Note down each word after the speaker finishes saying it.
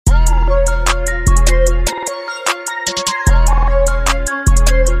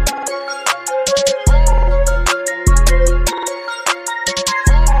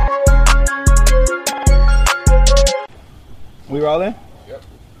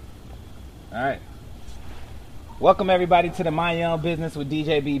All right. Welcome everybody to the My Young Business with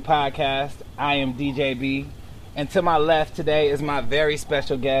DJB podcast. I am DJB, and to my left today is my very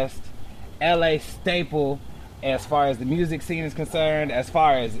special guest, LA staple, as far as the music scene is concerned, as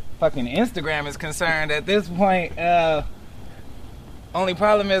far as fucking Instagram is concerned. At this point, only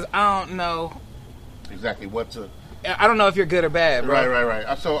problem is I don't know exactly what to. I don't know if you're good or bad, bro.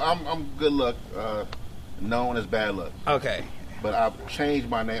 Right. So I'm good luck, known as bad luck. Okay. But I've changed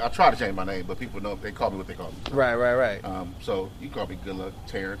my name. I try to change my name, but people know they call me what they call me. Right. So you call me good luck,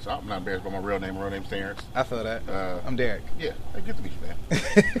 Terrence. I'm not embarrassed by my real name. My real name's Terrence. I feel that. I'm Derek. Yeah, good to meet you,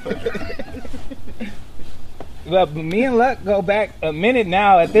 man. Well, me and Luck go back a minute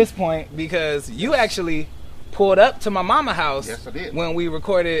now at this point because you actually pulled up to my mama house. Yes, I did. When we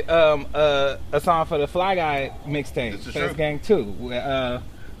recorded a song for the Fly Guy mixtape, This is Face true. Gang 2,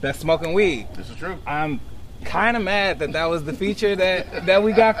 that's Smoking Weed. This is true. I'm kind of mad that was the feature that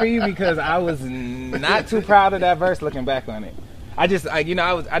we got for you because I was not too proud of that verse looking back on it. I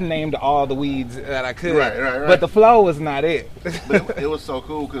named all the weeds that I could, Right. But the flow was not it. But it was so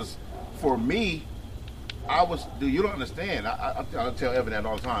cool because for me, dude, you don't understand. I tell Evan that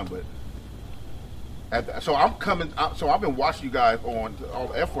all the time, but so I'm coming. So I've been watching you guys on all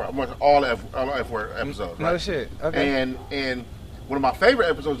the F word. I'm watching all the F word episodes. No right? shit. Okay. And one of my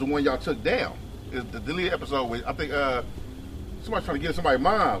favorite episodes is the one y'all took down. Is the deleted episode with I think somebody trying to get somebody's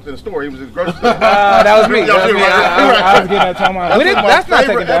mom in the store. He was in the grocery store. That was me. That was me. I was getting that time on. That's not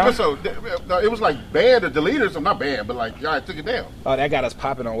taken down. Episode. No, it was like banned or deleted, so not banned, but like y'all took it down. Oh, that got us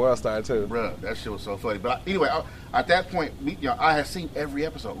popping on World Star too. Bruh, that shit was so funny. But anyway, at that point, I had seen every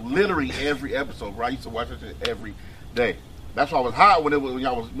episode, literally every episode. Bro, I used to watch that shit every day. That's why I was hot when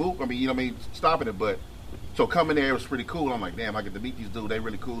y'all was moving. I mean, stopping it. But so coming there, it was pretty cool. I'm like, damn, I get to meet these dudes. They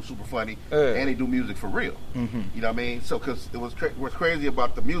really cool, super funny, and they do music for real. Mm-hmm. You know what I mean? So because it was what's crazy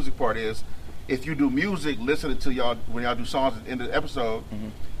about the music part is, if you do music, listening to y'all when y'all do songs at the end of the episode,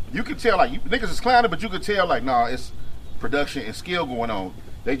 you can tell like niggas is clowning, but you can tell like, nah, it's production and skill going on.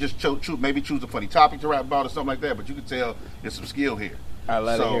 They just maybe choose a funny topic to rap about or something like that, but you can tell there's some skill here. I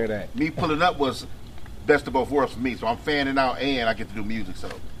love to hear that. Me pulling up was best of both worlds for me. So I'm fanning out and I get to do music, so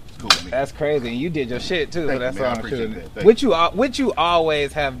it's cool with me. That's crazy. And you did your shit too. Thank So that's you, man. I all appreciate that. Which you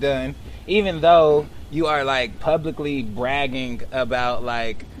always have done, even though you are like publicly bragging about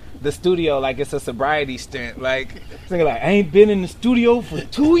like the studio like it's a sobriety stint. Like thinking like I ain't been in the studio for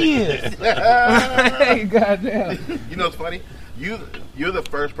 2 years. Hey, goddamn. You know what's funny? You're the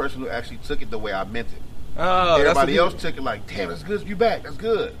first person who actually took it the way I meant it. Oh, Everybody else took it like, damn, that's good. You back. That's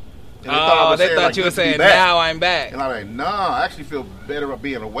good. And they thought you were saying, now I'm back. And I'm like, nah, I actually feel better about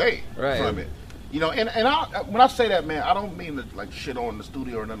being away from it. You know, and when I say that, man, I don't mean to like shit on the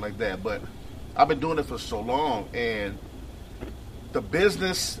studio or nothing like that, but I've been doing it for so long, and the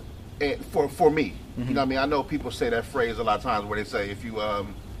business, for me, you know what I mean? I know people say that phrase a lot of times where they say, if you love,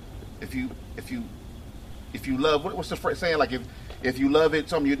 what's the phrase saying? Like if you love it,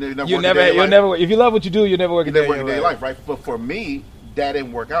 something you'll never if you love what you do, you'll never work a day in your life, right? But for me, that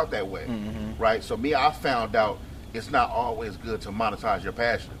didn't work out that way, right? So I found out it's not always good to monetize your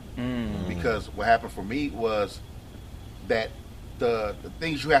passion, because what happened for me was that the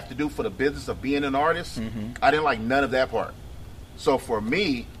things you have to do for the business of being an artist, I didn't like none of that part. So for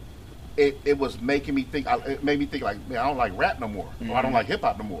me, it was making me think. It made me think like, man, I don't like rap no more, or I don't like hip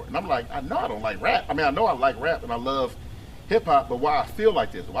hop no more. And I'm like, I know I don't like rap. I mean, I know I like rap and I love hip hop, but why I feel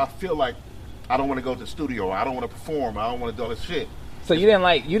like this? Why I feel like I don't want to go to the studio, or I don't want to perform, I don't want to do all this shit. So you didn't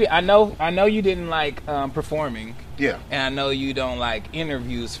like I know you didn't like performing. Yeah. And I know you don't like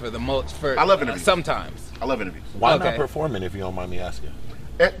interviews for the most. I love interviews. Sometimes. I love interviews. Why not performing, if you don't mind me asking?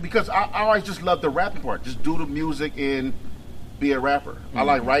 Because I always just love the rapping part. Just do the music and be a rapper. I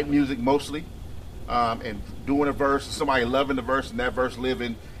like writing music mostly, and doing a verse, somebody loving the verse and that verse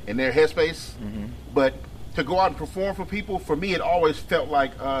living in their headspace. But to go out and perform for people, for me, it always felt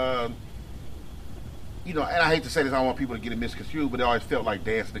like, and I hate to say this, I don't want people to get it misconstrued, but it always felt like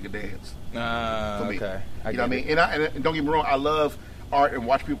dance nigga dance for me. Okay. You know what I mean? And don't get me wrong, I love art and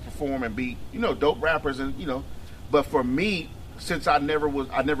watch people perform and be, dope rappers and, but for me, since I never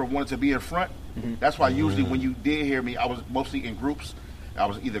wanted to be in front, that's why usually when you did hear me, I was mostly in groups. I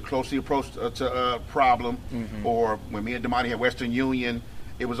was either closely approached to Problem, or when me and Damani had Western Union,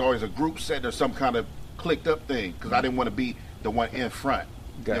 it was always a group set or some kind of clicked up thing, because I didn't want to be the one in front.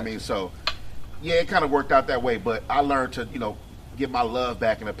 You know what I mean? So, yeah, it kind of worked out that way, but I learned to, get my love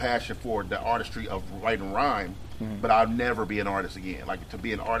back and a passion for the artistry of writing rhyme, but I'll never be an artist again. Like, to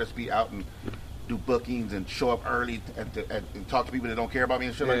be an artist, be out and do bookings and show up early and talk to people that don't care about me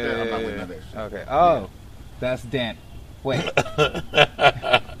and shit like that, I'm not with none of that shit. Okay. Oh, that's Dan. Wait.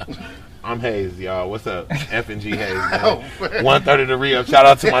 I'm Hayes, y'all. What's up? F&G Hayes, man. 1:30 to re-up. Shout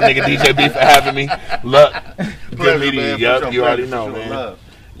out to my nigga DJ B for having me. Luck. Good meeting you. Yup, you already know, man.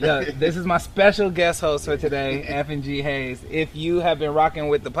 Yeah, this is my special guest host for today, F&G Hayes. If you have been rocking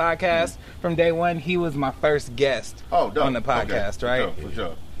with the podcast from day one, he was my first guest on the podcast, right? For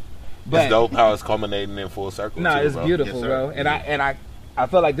sure. But, it's dope how it's culminating in full circle. No, it's bro. beautiful, yes, bro. And I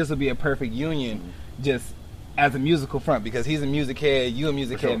feel like this would be a perfect union, just as a musical front, because he's a music head, you a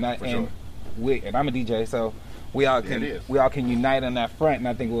music head, and I'm a DJ, so we all can unite on that front, and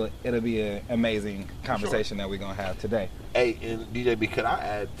I think it'll be an amazing conversation that we're gonna have today. Hey, and DJ B, could I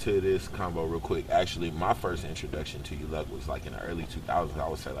add to this combo real quick? Actually, my first introduction to you, Luck, was like in the early 2000s. I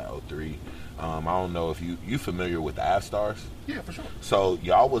would say like 03. I don't know if you familiar with the Av Stars? Yeah, for sure. So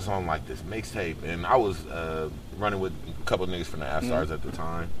y'all was on like this mixtape, and I was running with a couple of niggas from the Av Stars at the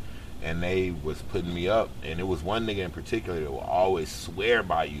time, and they was putting me up, and it was one nigga in particular that would always swear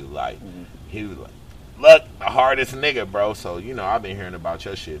by you, like he was like, "Luck, the hardest nigga, bro." So I've been hearing about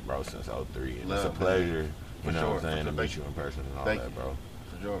your shit, bro, since 03, and it's a pleasure. You know what I'm saying? To meet you in person and all that, bro.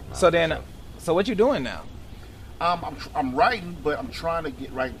 For sure. So what you doing now? I'm writing, but I'm trying to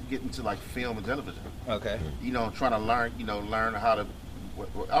get into like film and television. Okay. Trying to learn how to,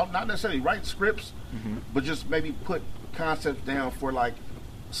 not necessarily write scripts, but just maybe put concepts down for like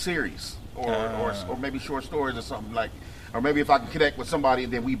series or maybe short stories or something like, or maybe if I can connect with somebody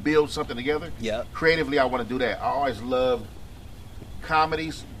and then we build something together. Yeah. Creatively, I want to do that. I always loved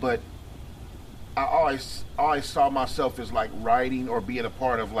comedies, but I always saw myself as like writing or being a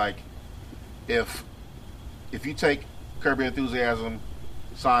part of like, if you take Curb Your Enthusiasm,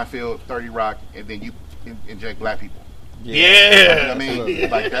 Seinfeld, 30 Rock, and then you inject black people. Yeah. You know what I mean?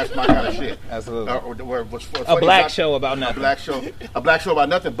 Like, that's my kind of shit. Absolutely. A black show about nothing. A black show about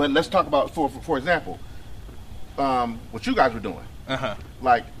nothing. But let's talk about, for example, what you guys were doing.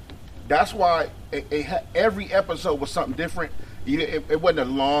 Like, that's why every episode was something different. It wasn't a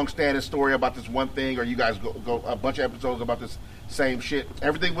long-standing story about this one thing, or you guys go a bunch of episodes about this same shit.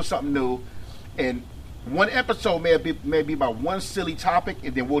 Everything was something new, and one episode may be about one silly topic,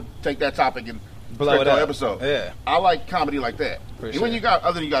 and then we'll take that topic and blow it up. Episode. Yeah, I like comedy like that. For and when sure.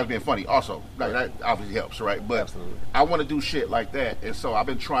 other than you guys being funny, also that obviously helps, right? But absolutely. I want to do shit like that, and so I've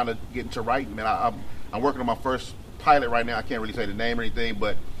been trying to get into writing. Man, I'm working on my first pilot right now. I can't really say the name or anything,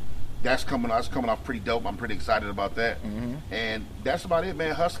 but that's coming off pretty dope. I'm pretty excited about that, and that's about it,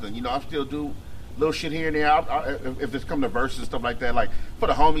 man. Hustling, I still do little shit here and there. If it's come to verses and stuff like that, like for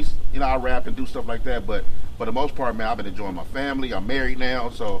the homies, I rap and do stuff like that. But for the most part, man, I've been enjoying my family. I'm married now,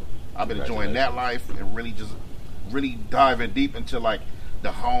 so I've been enjoying that life and really diving deep into like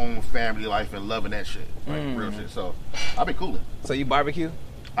the home family life and loving that shit, like real shit. So I've been cooling. So you barbecue?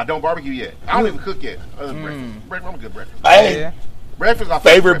 I don't barbecue yet. I don't even cook yet. Other than breakfast. I'm a good breakfast. Hey, Yeah. Breakfast. My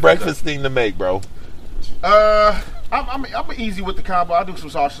favorite breakfast thing to make, bro. I'm easy with the combo. I do some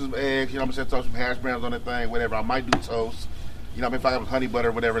sausage, some eggs. I'm saying, throw some hash browns on that thing, whatever. I might do toast. If I have honey butter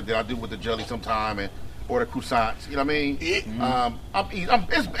or whatever, then I do with the jelly sometime or the croissants. You know what I mean? I'm easy.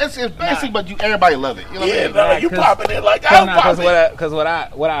 It's basic, but everybody love it. You know what I mean? No, you popping it like I'm popping. Because what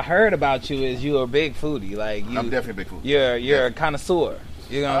I heard about you is you're a big foodie. Like I'm definitely a big foodie. You're a connoisseur.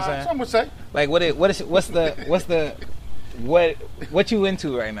 You know what I'm saying? Some would say. Like what you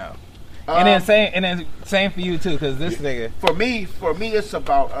into right now? And then same for you too, because this nigga. For me, it's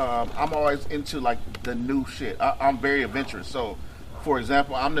about I'm always into like the new shit. I'm very adventurous. So, for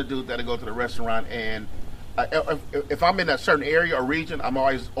example, I'm the dude that'll go to the restaurant and if I'm in a certain area or region, I'm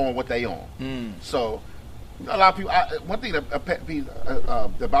always on what they on. So, a lot of people. One thing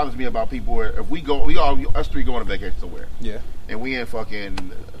that bothers me about people is if us three go on a vacation somewhere. Yeah. And we in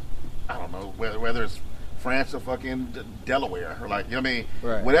fucking, I don't know whether it's France or fucking Delaware, or like, you know what I mean?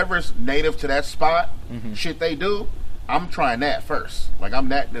 Right. Whatever's native to that spot, shit they do, I'm trying that first. Like, I'm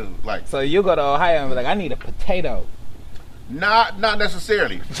that dude. Like, So you go to Ohio and be like, I need a potato. not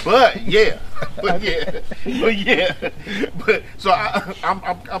necessarily, but yeah, but so I'm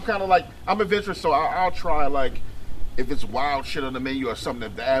kind of like, I'm adventurous, so I'll try like, if it's wild shit on the menu or something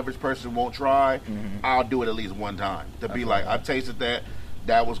that the average person won't try, I'll do it at least one time to be like, I tasted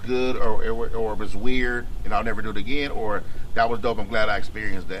that was good, or it was weird, and I'll never do it again, or that was dope, I'm glad I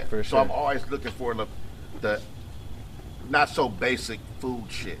experienced that. For So sure. I'm always looking for the not so basic food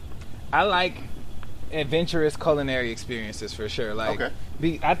shit. I like adventurous culinary experiences for sure. Like,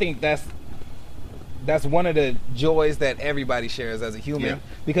 Okay. I think that's one of the joys that everybody shares as a human. Yeah.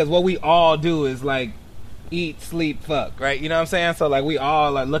 Because what we all do is like eat, sleep, fuck, right? You know what I'm saying? So like we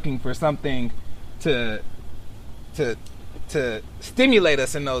all are looking for something to stimulate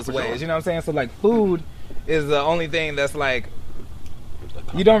us in those ways. sure. You know what I'm saying? So like food is the only thing that's like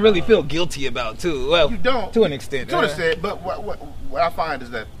You don't really feel guilty about too. Well, You don't to an extent. To an extent, but what I find is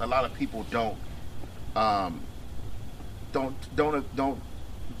that a lot of people don't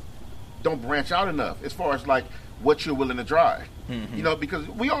branch out enough as far as like what you're willing to try. You know, because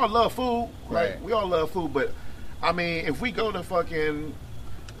we all love food, right? We all love food, but I mean, if we go to fucking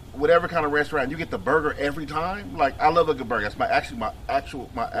whatever kind of restaurant, you get the burger every time. Like, I love a good burger. That's my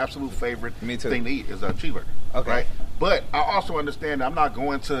absolute favorite thing to eat is a cheeseburger. Okay. Right? But I also understand that I'm not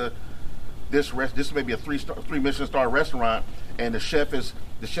going to this may be a 3 Michelin star restaurant, and the chef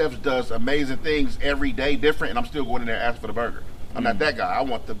does amazing things every day different, and I'm still going in there asking for the burger. I'm not that guy. I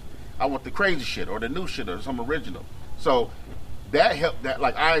want the crazy shit or the new shit or some original. So that helped. That,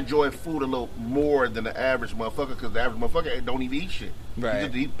 like, I enjoy food a little more than the average motherfucker, because the average motherfucker don't even eat shit. Right. You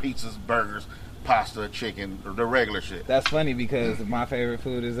just eat pizzas, burgers, pasta, chicken, or the regular shit. That's funny because my favorite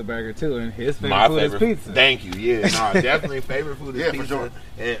food is a burger too, and his favorite food is pizza. Thank you. Yeah, no, definitely favorite food is pizza. For sure.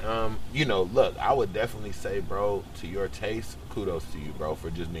 And you know, look, I would definitely say, bro, to your taste, kudos to you, bro, for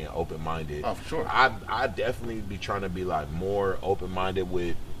just being open minded. Oh, for sure. I definitely be trying to be like more open minded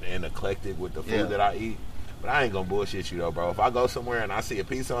with and eclectic with the food that I eat. But I ain't gonna bullshit you though, bro. If I go somewhere and I see a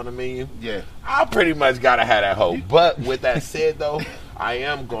pizza on the menu, I pretty much gotta have that hoe. But with that said though, I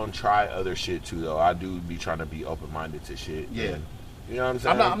am gonna try other shit too though. I do be trying to be open minded to shit. Yeah. And, you know what I'm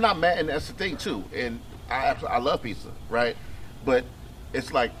saying? I'm not mad, and that's the thing too. And I love pizza, right? But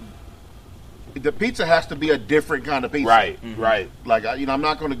it's like the pizza has to be a different kind of pizza, right? Right. Like, I'm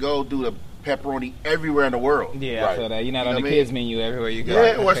not gonna go do the pepperoni everywhere in the world. Yeah, I feel that. You're not on the kids menu everywhere you go.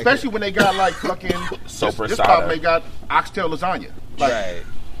 Yeah, or especially when they got like fucking this problem, they got oxtail lasagna. Like, right.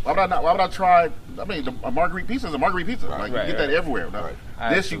 Why would I try? I mean, a margherita pizza is a margherita pizza. Like, you get that everywhere. Right.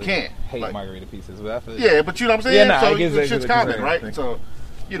 This you can't. Hate like, margherita pizzas, but I feel but you know what I'm saying. Yeah, nah, so it's shit's common, right? So,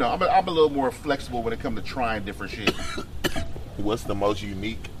 you know, I'm a little more flexible when it comes to trying different shit. What's the most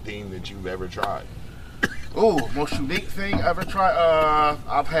unique thing that you've ever tried? Ooh, most unique thing I ever tried?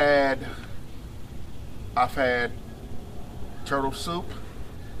 I've had turtle soup.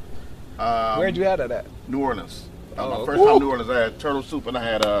 Where'd you have that at? New Orleans. My first time in New Orleans, I had turtle soup, and I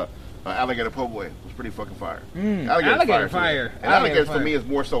had alligator po' boy. It was pretty fucking fire. Alligator fire. And alligator for me is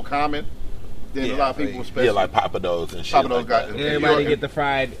more so common than a lot of people, especially. Yeah, like Papados and shit. Papados like got that. Everybody get the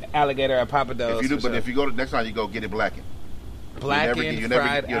fried alligator at Papados. If you go to next time, you go get it blackened. Blackened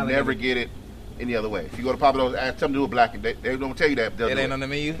fried You'll never get it any other way. If you go to Papados, ask them to do it blackened. They don't tell you that. It ain't on the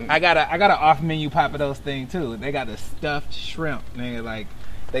menu. I got an off menu Papados thing too. They got the stuffed shrimp.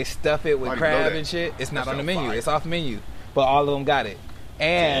 They stuff it with crab and shit. It's not on the menu. Fire. It's off menu. But all of them got it.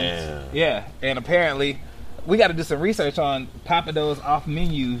 And and apparently we got to do some research on Papados off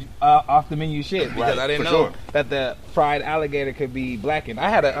the menu shit, because I didn't know that the fried alligator could be blackened. I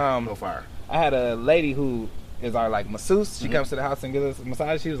had a lady who is our like masseuse. She comes to the house and gives us a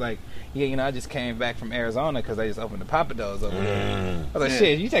massage. She was like, "Yeah, I just came back from Arizona because they just opened the Papados over there." I was like,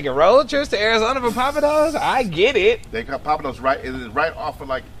 "Shit, you taking road trips to Arizona for Papados? I get it." They got Papados right. It is right off of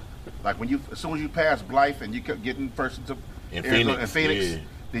like when as soon as you pass Blythe and you keep getting first into Arizona and Phoenix.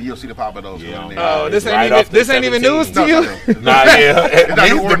 Then you'll see the Papados around there. Oh, this ain't even news to you?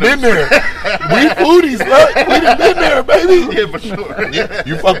 Niggas been there. We foodies, look. We done been there, baby. Yeah, for sure.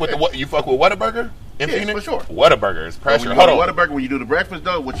 You fuck with Whataburger in Phoenix? For sure. Whataburger is pressure. So Hold on. Whataburger, when you do the breakfast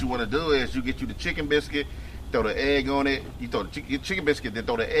though, what you want to do is you get you the chicken biscuit, throw the egg on it. You throw the chicken biscuit, then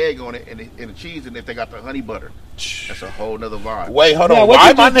throw the egg on it and the cheese, and if they got the honey butter, that's a whole nother vibe. Wait, hold on.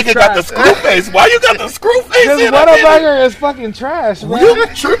 Why my nigga got the screw face? Why you got the screw face? Because Whataburger is fucking trash, man. You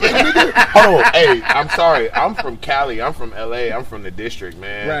tripping, nigga? Hold on. Hey, I'm sorry. I'm from Cali. I'm from LA. I'm from the district,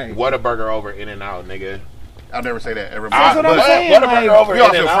 man. Right. Whataburger over In-N-Out, nigga. I'll never say that ever. That's what I'm saying. Whataburger over we all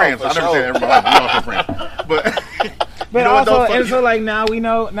still In-N-Out. friends. I never say that ever. We all still friends. But But also, and so like now we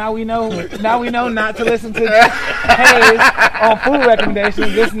know not to listen to Hayes on food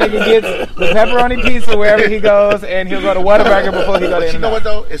recommendations. This nigga gets the pepperoni pizza wherever he goes, and he'll go to Whataburger before he go to In-N-Out. You know what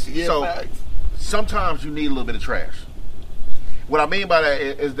though? Sometimes you need a little bit of trash. What I mean by that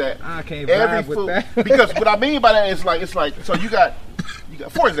is that I can't every vibe with food, that. because what I mean by that is like so you got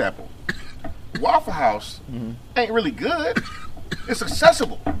for example, Waffle House ain't really good. It's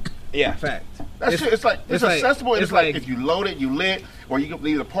accessible. Yeah, fact. It's accessible. It's like if you load it, you lit, or you can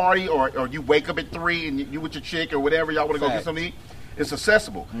leave a party, or you wake up at 3 and you with your chick or whatever y'all want to go get something to eat. It's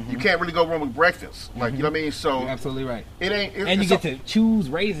accessible. You can't really go wrong with breakfast. Like, you know what I mean? So you're absolutely right. It ain't. And you get to choose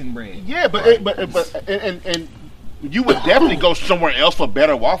raisin bread. Yeah, but you would definitely go somewhere else for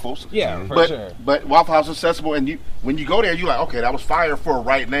better waffles. Yeah, for sure. But Waffle House is accessible, and when you go there, you're like, okay, that was fire for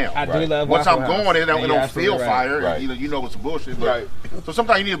right now. I do love Once Waffle I'm House. going, it don't feel fire. Right. You know it's bullshit. But, so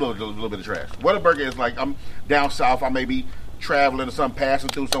sometimes you need a little bit of trash. Whataburger is like, I'm down south. I may be traveling or something, passing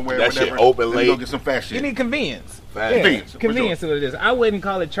through somewhere, That whatever. shit open Let me late. go get some fast shit. You need convenience. Fast. Yeah, Convenience, for convenience sure. is what it is. I wouldn't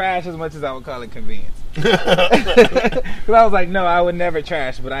call it trash as much as I would call it convenience. Because I was like, no, I would never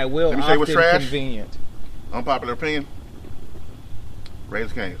trash, but I will Let me often say what's trash. convenient. Unpopular opinion.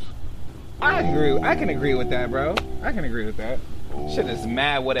 Raising Cane's. I can agree with that, bro. I can agree with that. Shit is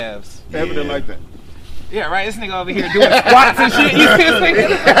mad whatevs. Evident like that. Yeah, right. This nigga over here doing squats and shit. You see this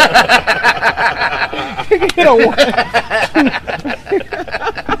nigga?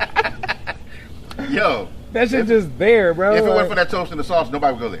 Yo, That shit just there, bro. if it Like, wasn't for that toast and the sauce,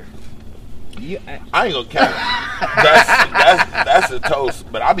 nobody would go there. I ain't gonna cap. That's a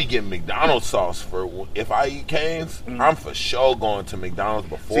toast. But I be getting McDonald's sauce for if I eat Cane's. I'm for sure going to McDonald's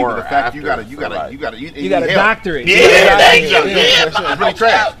before See, but the or fact after. you gotta you gotta doctor it. Yeah, thank you. Yeah, Yeah, it's really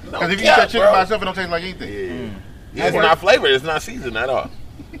trash. Because if you eat that chicken bro. by itself, it don't taste like anything. Yeah, it's not flavored. It's not seasoned at all.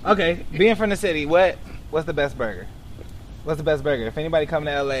 Okay, being from the city, what's the best burger? What's the best burger? If anybody come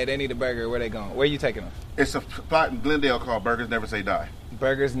to LA, they need a burger. Where they going? Where you taking them? It's a spot in Glendale called Burgers Never Say Die.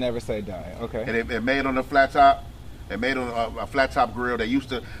 Burgers never say die. Okay. And it made on a flat top. They made on a flat top grill. They used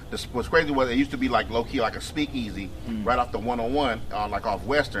to. What's crazy was it used to be like low key, like a speakeasy, right off the 101, like off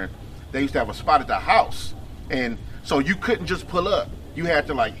Western. They used to have a spot at the house, and so you couldn't just pull up. You had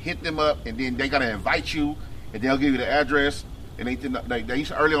to like hit them up, and then they gotta invite you, and they'll give you the address. And they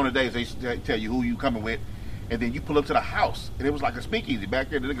used to, early on the days they used to tell you who you coming with, and then you pull up to the house, and it was like a speakeasy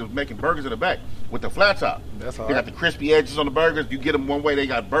back there. The niggas was making burgers in the back with the flat top. That's They hard. got the crispy edges on the burgers. You get them one way. They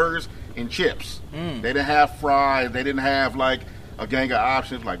got burgers and chips. They didn't have fries. They didn't have like a gang of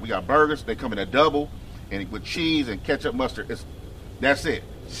options. Like we got burgers. They come in a double, and with cheese and ketchup, mustard. That's it.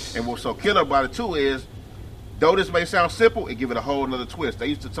 And what's so killer about it too is, though this may sound simple, it give it a whole another twist. They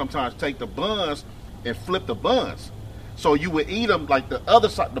used to sometimes take the buns and flip the buns. So you would eat them like the other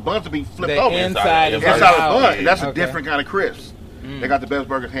side. The buns would be flipped The over. inside is Inside out. the bun. And that's a Okay. different kind of crisps. They got the best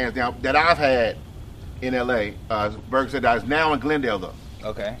burgers hands down that I've had in LA. Burgers that is now in Glendale though.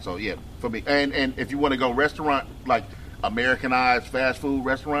 Okay. So yeah, for me. And if you want to go restaurant, like Americanized fast food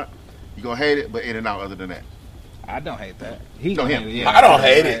restaurant, you're gonna hate it, but In-N-Out other than that. I don't hate that. He No, don't him. hate it. Yeah. I don't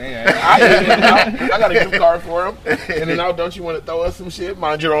hate it. Yeah. I eat it. I got a gift card for him. And then now, don't you want to throw us some shit?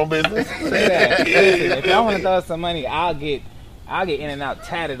 Mind your own business. Say that. Listen, if y'all want to throw us some money, I'll get In-N-Out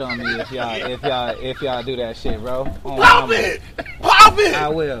tatted on me if y'all do that shit, bro. On Pop mama. it! Pop it! I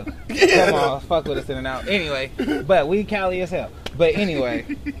will. Yeah. Come on, fuck with us In-N-Out. Anyway, but we Cali as hell. But anyway,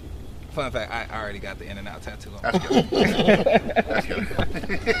 fun fact, I already got the In-N-Out tattoo on. That's good. That's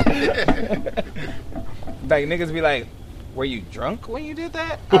good. Like niggas be like, "Were you drunk when you did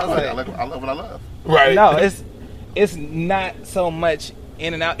that?" I was I like, love what I love. Right. "No, it's not so much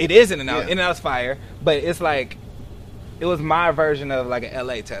In-N-Out. It is In-N-Out. Yeah. In-N-Out's fire, but it's like it was my version of like an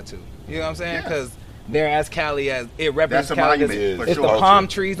LA tattoo. You know what I'm saying? Yeah. Because they're as Cali as it represents That's a Cali. monument, for It's sure. the palm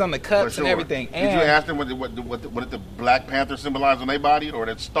trees on the For cups sure. and everything. Did you And ask them what did the Black Panther symbolize on their body, or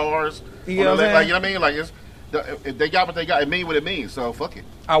that stars? You on know their what I'm leg? Like, you know what I mean? Like if they got what they got, it mean what it means. So fuck it.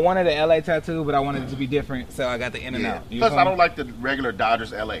 I wanted an LA tattoo, but I wanted it to be different, so I got the In-N-Out. You Plus, feel I me? don't like the regular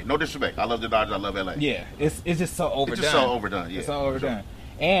Dodgers LA. No disrespect. I love the Dodgers. I love LA. Yeah, it's just so overdone. It's just so overdone. Yeah, It's so for overdone.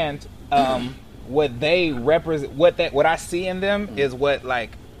 And what they represent, what I see in them is what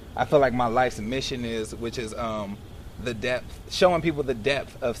like I feel like my life's mission is, which is the depth, showing people the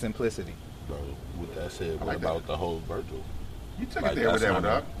depth of simplicity. Bro, with that said, what like that. about the whole Virgil? You took Like, it there with that one,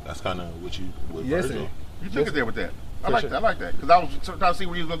 dog. That's kind of what you with Yes, Virgil. sir. You took it there with that. I For like sure. that. I like that because I was trying to see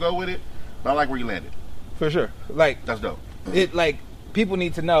where you was gonna go with it, but I like where you landed. For sure. Like That's dope. it, like people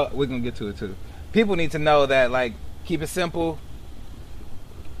need to know. We're gonna get to it too. People need to know that like keep it simple.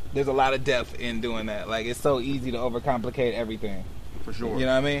 There's a lot of depth in doing that. Like it's so easy to overcomplicate everything. For sure. You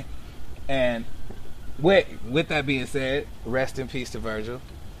know what I mean? And with that being said, rest in peace to Virgil.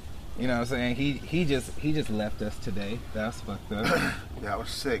 You know what I'm saying? He just left us today. That's fucked up. Yeah, I was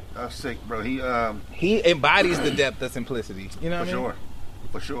sick. Bro. He embodies the depth of simplicity. You know what I mean?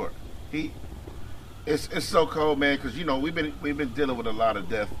 For sure. It's so cold, man, because you know we've been dealing with a lot of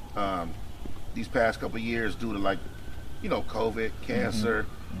death these past couple of years due to like, you know, COVID, cancer,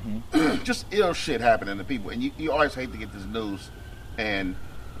 just ill shit happening to people, and you always hate to get this news, and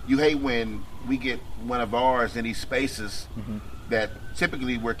you hate when we get one of ours in these spaces that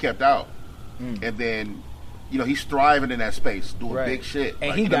typically we're kept out, and then you know he's thriving in that space doing Right. big shit, And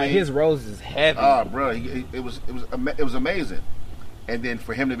like, he you know got what I mean? his roses heavy. Bro, it was amazing. And then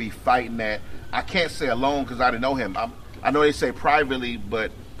for him to be fighting that, I can't say alone because I didn't know him. I know they say privately,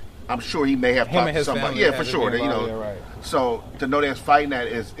 but I'm sure he may have Him talked and to his somebody. family Yeah, had for to sure. be You know, involved, yeah, right. so to know that's fighting that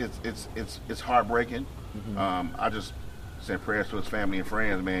it's heartbreaking. I just send prayers to his family and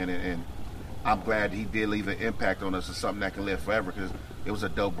friends, man, and I'm glad he did leave an impact on us as something that can live forever because it was a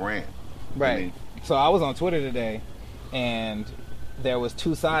dope brand. Right. I mean, so I was on Twitter today, and there was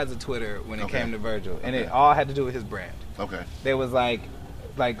two sides of Twitter when it came to Virgil, and it all had to do with his brand. Okay. There was like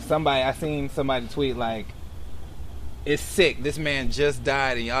somebody, I seen somebody tweet like, it's sick, this man just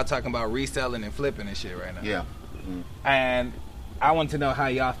died and y'all talking about reselling and flipping and shit right now. Yeah. And I want to know how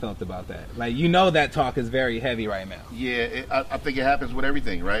y'all felt about that. Like, you know that talk is very heavy right now. Yeah, I think it happens with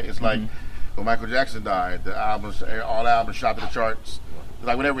everything, right? It's like when Michael Jackson died, all the albums shot to the charts. It's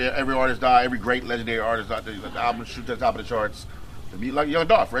like whenever every artist died, every great legendary artist died, the albums shoot to the top of the charts. Like Young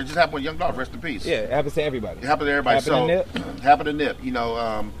Dolph, right? It just happened with Young Dolph, rest in peace. Yeah, it happens to everybody. It happened to everybody. Happened to Nip. Happened to Nip. You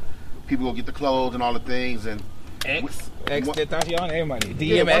know, people go get the clothes and all the things, and Tentacion, everybody. DMX.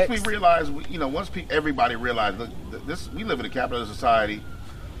 Yeah, once we realize, everybody realized, look, we live in a capitalist society.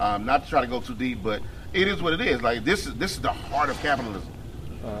 Not to try to go too deep, but it is what it is. Like this is the heart of capitalism.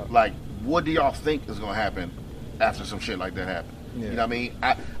 Like, what do y'all think is going to happen after some shit like that happens? Yeah. You know what I mean?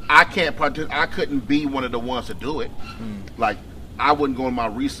 I can't I couldn't be one of the ones to do it. Like, I wouldn't go on my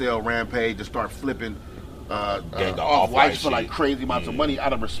resale rampage and start flipping Off-Whites for like crazy amounts of money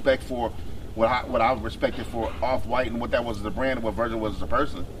out of respect for what I respected for Off-White and what that was as a brand and what Virgil was as a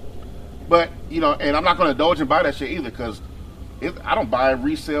person. But, and I'm not going to indulge and buy that shit either because I don't buy a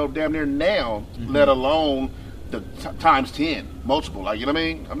resale damn near now, let alone the times 10, multiple. Like, you know what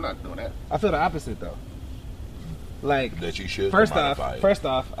I mean? I'm not doing that. I feel the opposite though. Like, that you should. First off, I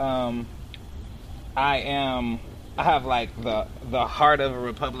have like the heart of a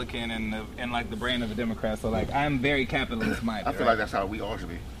Republican and like the brain of a Democrat. So like, I'm very capitalist minded. I feel like that's how we all should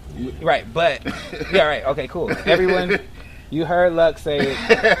be. Right, but yeah, right. Okay, cool. Everyone, you heard Luck say it.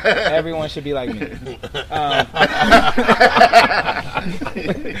 Everyone should be like me.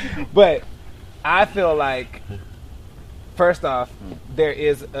 But I feel like, first off, there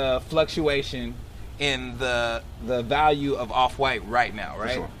is a fluctuation in the value of Off-White right now,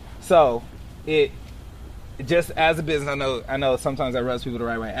 right? Sure. So it just as a business, I know sometimes that rubs people the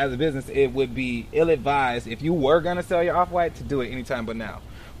right way. As a business, it would be ill-advised if you were gonna sell your Off-White to do it anytime but now.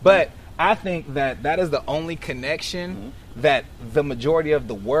 But I think that is the only connection that the majority of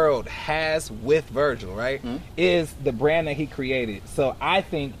the world has with Virgil, right? Is the brand that he created. So I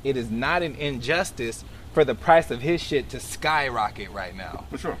think it is not an injustice for the price of his shit to skyrocket right now.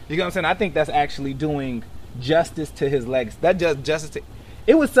 For sure. You know what I'm saying? I think that's actually doing justice to his legacy. That does justice to...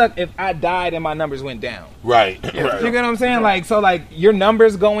 It would suck if I died and my numbers went down. Right. You get what I'm saying? Like, so like your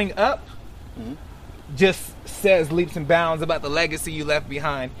numbers going up just says leaps and bounds about the legacy you left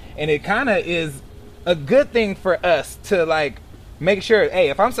behind. And it kind of is a good thing for us to like make sure, hey,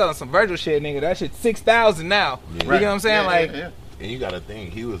 if I'm selling some Virgil shit, nigga, that shit's 6,000 now. Yeah. You know what I'm saying? Yeah. And you got to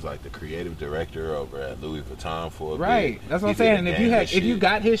think, he was like the creative director over at Louis Vuitton for a bit. Right. That's what I'm saying. And if you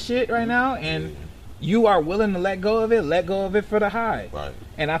got his shit right now and you are willing to let go of it for the high. Right.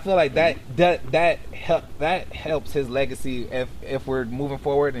 And I feel like that helps his legacy if we're moving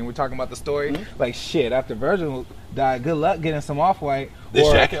forward and we're talking about the story. Like, shit, after Virgil died, good luck getting some Off-White.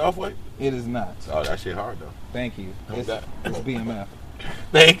 This jacket Off-White? It is not. Oh, that shit hard though. Thank you. It's Okay. BMF.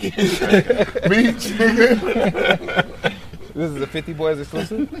 Thank you. Me too. This is a 50 Boys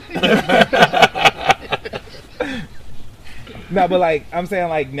exclusive? No, but like I'm saying,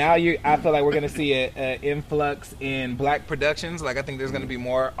 like now I feel like we're gonna see an influx in black productions. Like I think there's gonna be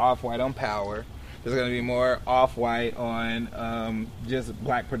more Off-White on Power. There's gonna be more Off-White on just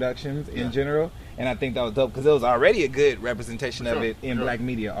black productions in general. And I think that was dope because there was already a good representation of it in black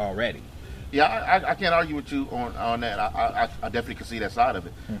media already. Yeah, I can't argue with you on that. I definitely can see that side of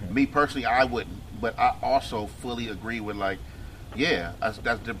it. Me personally, I wouldn't, but I also fully agree with like, yeah, that's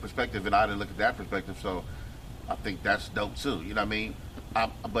the perspective, and I didn't look at that perspective, so I think that's dope too. You know what I mean?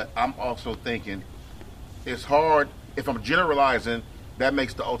 But I'm also thinking it's hard if I'm generalizing. That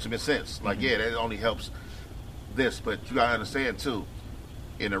makes the ultimate sense. Like, yeah, that only helps this, but you gotta understand too,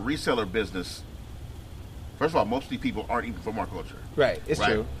 in a reseller business. First of all, most of these people aren't even from our culture. Right, it's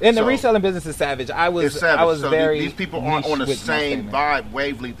true. And the reselling business is savage. I was so very. These people aren't on the same vibe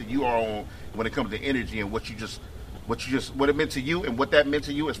wavelength that you are on when it comes to energy and what it meant to you and what that meant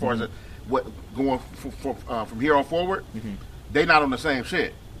to you as far as what going from here on forward. They're not on the same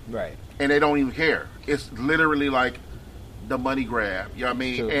shit. Right. And they don't even care. It's literally like the money grab. You know what I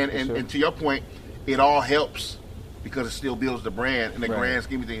mean? True, and to your point, it all helps because it still builds the brand in the grand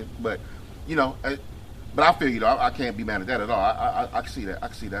scheme of things. But but I feel you though. I can't be mad at that at all. I can see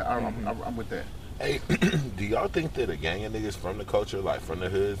that. I'm with that. Hey, do y'all think that a gang of niggas from the culture, like from the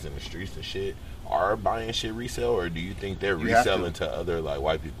hoods and the streets and shit, are buying shit resale, or do you think they're reselling to other like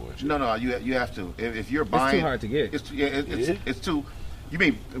white people and shit? No, you have to. If you're buying, it's too hard to get. It's too. You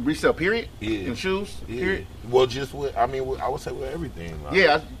mean resale period? Yeah. In shoes? Yeah. Period? Well, just with, I mean, I would say with everything. Like,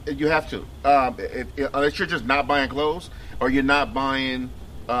 Yeah, you have to. Unless you're just not buying clothes or you're not buying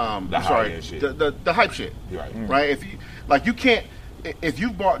high-end shit. the hype shit. Right. Right? If you like, you can't. If you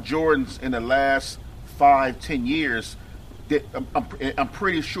bought Jordans in the last 5-10 years, I'm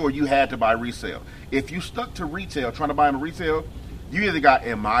pretty sure you had to buy resale. If you stuck to retail, trying to buy them retail, you either got,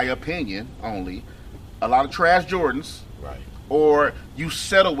 in my opinion, only a lot of trash Jordans, Right. or you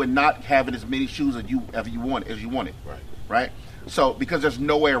settle with not having as many shoes as you wanted. Right. Right? So because there's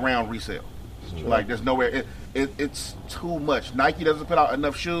no way around resale. Like there's nowhere. It's too much. Nike doesn't put out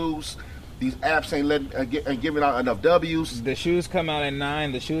enough shoes. These apps ain't letting giving out enough W's. The shoes come out at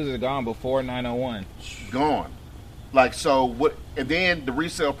 9. The shoes are gone before 9:01. Gone. Like so what? And then the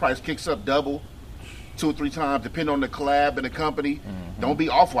resale price kicks up double, 2 or 3 times, depending on the collab and the company. Mm-hmm. Don't be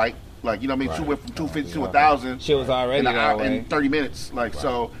Off-White. Like, you know what I mean? Right. Shoe went from 250 to 1,000. Shit was already in, that way. in 30 minutes. Like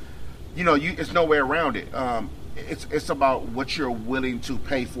so, you know, it's no way around it. It's about what you're willing to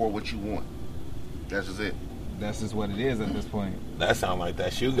pay for what you want. That's just it. That's just what it is at this point. That sound like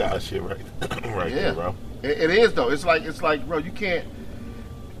that shoe guy shit right there, bro. It is though. It's like, bro, you can't.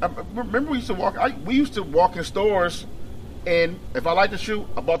 Remember we used to walk in stores, and if I liked the shoe,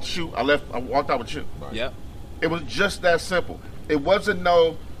 I bought the shoe. I walked out with the shoe. Right. Yep. It was just that simple. It wasn't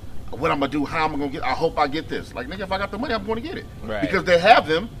no, what I'm gonna do, how I'm gonna get. I hope I get this. Like, nigga, if I got the money, I'm gonna get it. Right. Because they have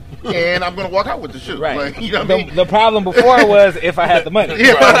them, and I'm gonna walk out with the shoe. Right. Like, you know what I mean? The problem before was if I had the money.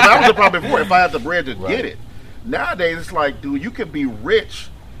 Yeah, that was the problem before. If I had the bread to Right. get it. Nowadays, it's like, dude, you can be rich,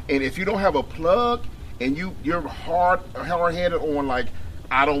 and if you don't have a plug, and you're hard-headed on like,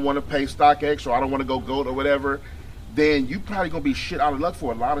 I don't want to pay StockX or I don't want to go gold or whatever, then you probably gonna be shit out of luck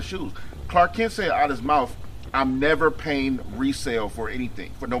for a lot of shoes. Clark Kent said out his mouth, "I'm never paying resale for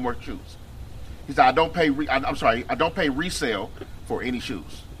anything, for no more shoes." He said, "I don't pay. I don't pay resale for any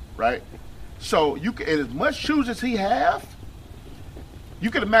shoes." Right? So you can, as much shoes as he have, you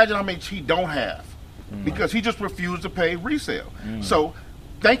can imagine how many he don't have. Because he just refused to pay resale. So,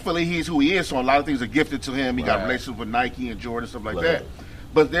 thankfully, he's who he is. So, a lot of things are gifted to him. He got Right. relationships with Nike and Jordan, stuff like Right. that.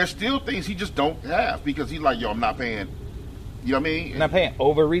 But there's still things he just don't have because he's like, yo, I'm not paying. You know what I mean? I'm not paying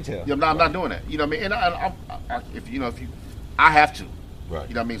over retail. Yeah, I'm not doing that. You know what I mean? And I have to. Right.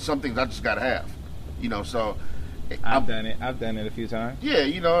 You know what I mean? Some things I just gotta have. You know, so I've done it. I've done it a few times. yeah.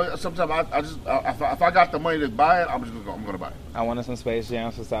 You know, sometimes if I got the money to buy it, I'm gonna buy it. I wanted some Space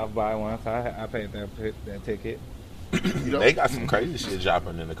Jams for South by once. I paid that ticket. You know? They got some crazy shit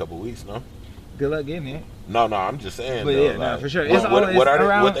dropping in a couple weeks, no? Good luck getting it. No, I'm just saying. But though, yeah, no, like, for sure. What, It's what, always what are they?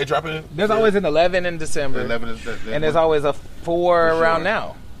 around- What they dropping? There's always an 11 in December, 11 is and there's always a 4 For sure. around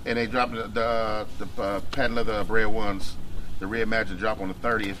now. And they dropped the patent leather red ones, the Reimagine drop on the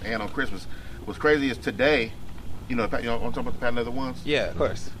 30th and on Christmas. What's crazy is today, I'm talking about the patent leather ones. Yeah, of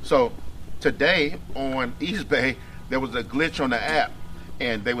course. So today on Eastbay, there was a glitch on the app,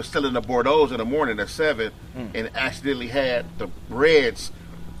 and they were selling the Bordeaux's in the morning at 7, and accidentally had the breads.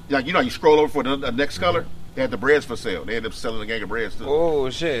 Like, you scroll over for the next color. They had the breads for sale. They ended up selling a gang of breads too. Oh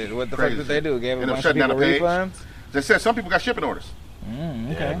shit! What the Crazy fuck did they shit. do? Gave a Ended up bunch of shutting people down the page. refunds. They said some people got shipping orders. Okay.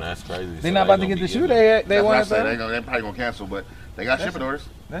 Yeah, that's crazy. They're not about to get the shoe they That's what I wanted. said. though? They're probably gonna cancel, but they got shipping orders.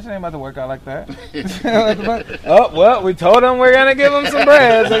 That shit ain't about to work out like that. What the fuck? Oh, well, we told them we're going to give them some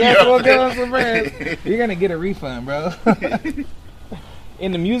bread. So I guess we'll give them some bread. You're going to get a refund, bro.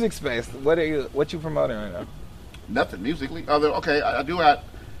 In the music space, what you promoting right now? Nothing musically. I do have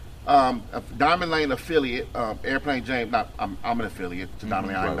a Diamond Lane affiliate, Airplane James. I'm an affiliate to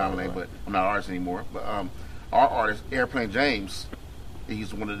Diamond Lane. I am Diamond Lane, but I'm not an artist anymore. But our artist, Airplane James,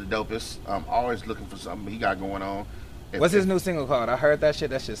 he's one of the dopest. I'm always looking for something he got going on. What's his new single called? I heard that shit.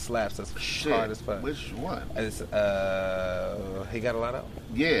 That shit slaps us hard as fuck. Which one? It's, he got a lot of.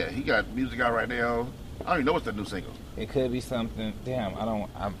 Yeah, he got music out right now. I don't even know what's the new single. It could be something. Damn,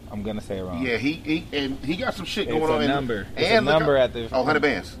 I'm gonna say it wrong. Yeah, he got some shit going It's on. a number. It's and a look number up- at the. 100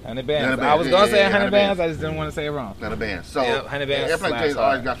 bands. 100 bands. 100 I was bands. gonna say Yeah, 100 100 bands. bands. I just didn't want to say it wrong. 100 bands. So Yeah, 100 bands Airplane slaps James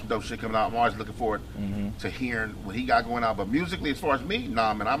always hard. got some dope shit coming out. I'm always looking forward to hearing what he got going on. But musically, as far as me,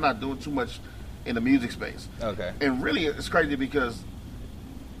 nah, man, I'm not doing too much in the music space. Okay. And really, it's crazy because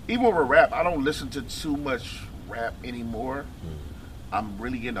even with rap, I don't listen to too much rap anymore. I'm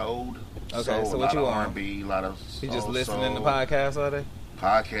really getting old. Okay, so so a what lot you of on? R&B, a lot of You just soul, listening to podcasts all day?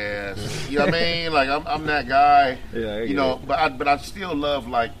 podcasts. You know what I mean? Like I'm that guy. Yeah, I you get know, it. but I still love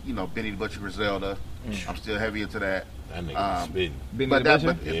Benny the Butcher Griselda. I'm still heavy into that. That nigga spitting. Benny But the that,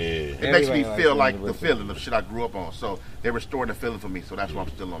 Butcher? but Yeah. it makes me Everybody feel likes like Benny the the Butcher. feeling of shit I grew up on. So they're restoring the feeling for me. So that's why I'm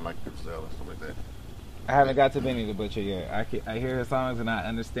still on like Griselda and stuff like that. I haven't got to Benny the Butcher yet. I hear his songs and I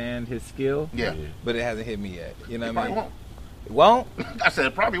understand his skill, Yeah. but it hasn't hit me yet. You know It what I probably mean? won't. It won't. I said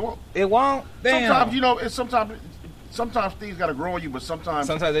it probably won't. It won't. Damn. Sometimes, you know, sometimes things got to grow on you, but sometimes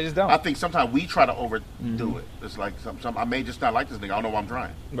they just don't. I think sometimes we try to overdo it. It's like some I may just not like this nigga. I don't know why I'm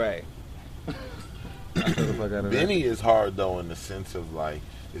trying. Right. Benny is hard though in the sense of like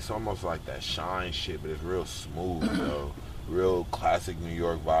it's almost like that Shine shit, but it's real smooth though. Real classic New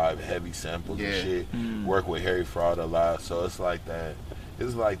York vibe, heavy samples and shit. Work with Harry Fraud a lot, so it's like that.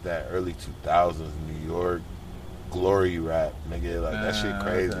 It's like that early 2000s New York glory rap, nigga. Like that shit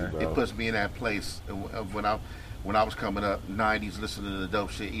crazy, bro. It puts me in that place of when I was coming up, 90s, listening to the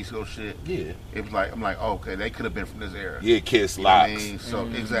dope shit, East Coast shit. Yeah. It was like, I'm like, oh, okay, they could have been from this era. Yeah, Kiss You know what I Locks. mean? So,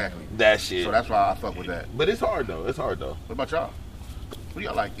 exactly. That shit. So that's why I fuck with that. But it's hard though. What about y'all? What do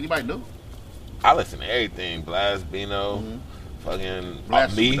y'all like? Anybody new? I listen to everything. Blast, Bino, fucking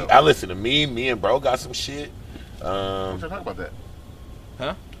Blast me. Bino. I listen to me. Me and bro got some shit. Why don't y'all talk about that?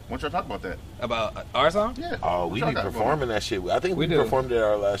 Huh? Why don't y'all talk about that? About our song? Yeah. Oh, What we y'all be got going performing that shit. I think we do. performed it at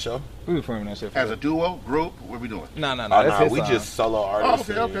our last show. We performing that shit. For As real. a duo, group, what we doing? No. Oh, That's nah, his we song. just solo artists.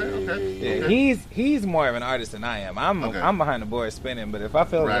 okay. Yeah, Okay. he's more of an artist than I am. I'm behind the board spinning, but if I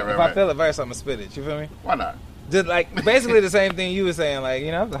feel Right. feel a verse, I'm gonna spit it. You feel me? Why not? Just like basically the same thing you were saying. Like,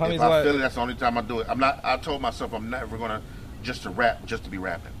 you know, the homies If I want. feel it, that's the only time I do it. I told myself I'm never gonna just to rap just to be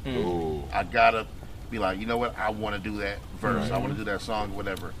rapping. Ooh. I gotta be like, you know what? I want to do that verse. I want to do that song,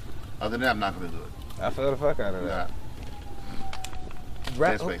 whatever. Other than that, I'm not gonna do it. I feel the fuck out of Nah. that.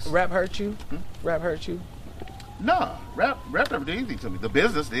 Rap Headspace. rap hurt you? Rap hurt you? Nah, rap never did anything to me. The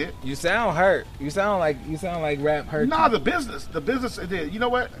business did. You sound hurt. You sound like rap hurt Nah, you. the business it did. You know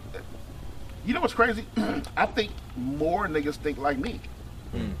what? You know what's crazy? I think more niggas think like me.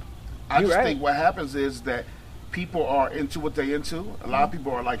 I You just right. think what happens is that people are into what they into. A lot of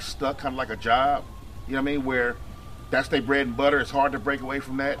people are like stuck, kind of like a job. You know what I mean? Where that's their bread and butter. It's hard to break away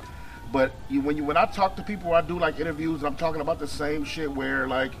from that. But when I talk to people, I do like interviews, and I'm talking about the same shit. Where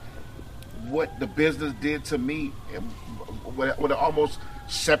like what the business did to me, and what it almost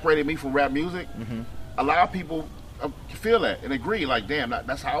separated me from rap music. A lot of people feel that and agree. Like, damn,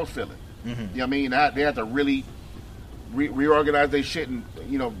 that's how I was feeling. You know what I mean? They had to really reorganize their shit and,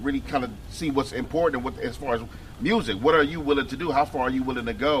 you know, really kind of see what's important as far as music. What are you willing to do? How far are you willing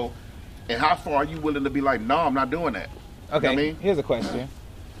to go? And how far are you willing to be like, no, I'm not doing that? Okay, You know what I mean? here's a question.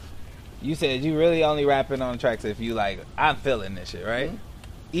 You said you really only rapping on tracks if you like, I'm feeling this shit, right?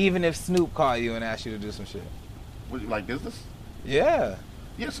 Even if Snoop called you and asked you to do some shit. What, like business? Yeah.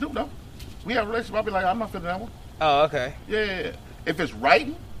 Yeah, Snoop, no. We have a relationship. I'll be like, I'm not feeling that one. Oh, okay. Yeah. If it's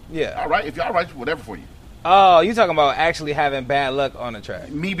writing, Yeah. all right. If y'all write, whatever for you. Oh, you talking about actually having bad luck on the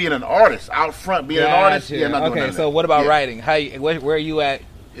track? Me being an artist, out front being an artist, Gotcha. yeah, I'm not doing okay, none of so that. what about Yeah. writing? Where are you at?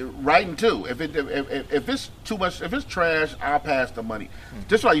 Writing too. If it's too much, if it's trash, I'll pass the money.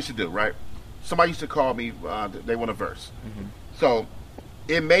 This is what I used to do, right? Somebody used to call me. They want a verse, so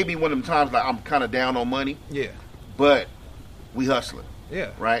it may be one of them times like I'm kind of down on money, Yeah. but we hustling, Yeah.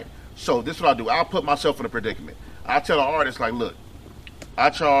 right? So this is what I do. I'll put myself in a predicament. I tell the artist like, look, I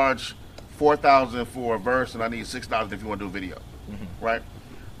charge $4,000 for a verse, and I need $6,000 if you want to do a video, right?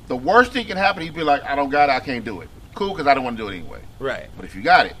 The worst thing can happen, he'd be like, I don't got it, I can't do it. Cool, because I don't want to do it anyway. Right. But if you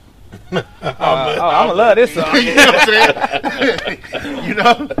got it, I'm gonna love this song. you know what I'm saying? You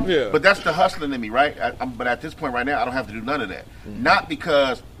know? Yeah. But that's the hustling in me, right? But at this point right now, I don't have to do none of that. Not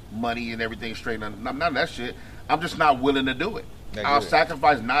because money and everything straight, none of that shit. I'm just not willing to do it. I I'll get it.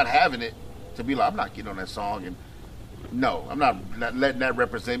 sacrifice not having it to be like, I'm not getting on that song. And no, I'm not letting that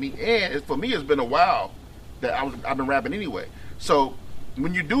represent me. And for me, it's been a while that I've been rapping anyway. So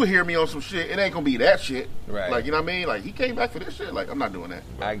when you do hear me on some shit, it ain't gonna be that shit. Right. Like, you know what I mean? Like, he came back for this shit. Like, I'm not doing that.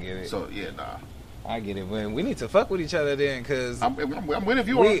 I get it. So yeah, nah. I get it. When we need to fuck with each other then, cause I'm with if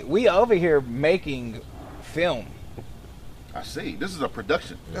you are. we over here making film. I see. This is a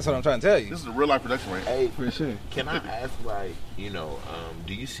production. That's what I'm trying to tell you. This is a real life production, right? Hey, For sure. can I ask, like, you know,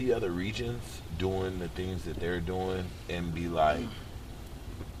 do you see other regions doing the things that they're doing and be like,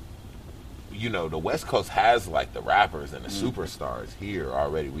 you know, the West Coast has like the rappers and the superstars here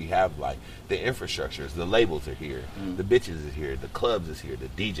already. We have like the infrastructures, the labels are here, the bitches is here, the clubs is here, the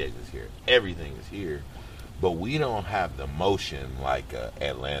DJs is here, everything is here. But we don't have the motion like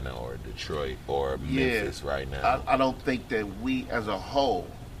Atlanta or Detroit or Memphis right now. I don't think that we as a whole,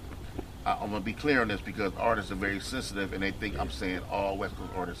 I'm going to be clear on this because artists are very sensitive and they think I'm saying all West Coast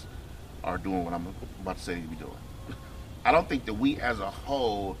artists are doing what I'm about to say they be doing. I don't think that we as a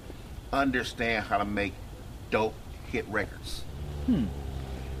whole understand how to make dope hit records.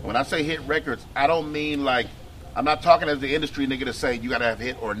 When I say hit records, I don't mean like, I'm not talking as the industry nigga to say you got to have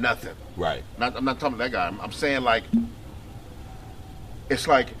hit or nothing.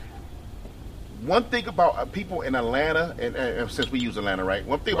 one thing about people in Atlanta, and since we use Atlanta, right?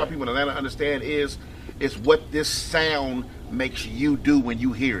 One thing about people in Atlanta understand is what this sound makes you do when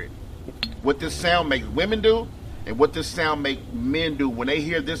you hear it. What this sound makes women do, and what this sound makes men do when they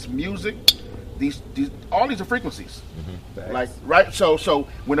hear this music. All these are frequencies. Mm-hmm. Like, right? So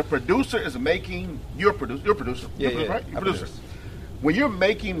when a producer is making, you're a producer, Yeah, right? You're a producer. produce. When you're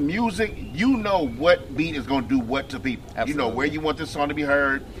making music, you know what beat is going to do what to people. Absolutely. You know where you want this song to be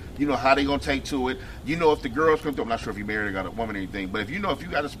heard. You know how they're going to take to it. You know if the girls come through. I'm not sure if you're married or got a woman or anything, but if you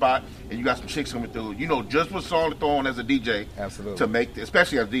got a spot and you got some chicks coming through, you know just what song to throw on as a DJ. Absolutely. To make,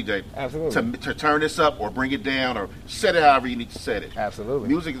 especially as a DJ. Absolutely. To turn this up or bring it down or set it however you need to set it. Absolutely.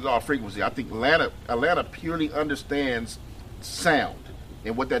 Music is all frequency. I think Atlanta purely understands sound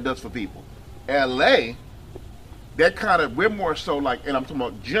and what that does for people. LA, we're more so like, and I'm talking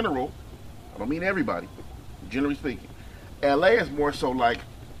about general, I don't mean everybody, generally speaking. LA is more so like,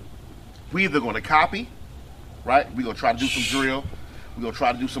 we either going to copy, right? We're going to try to do some drill. We're going to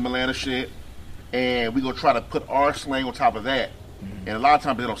try to do some Atlanta shit. And we're going to try to put our slang on top of that. Mm-hmm. And a lot of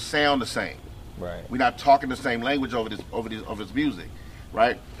times they don't sound the same. Right. We're not talking the same language over this music,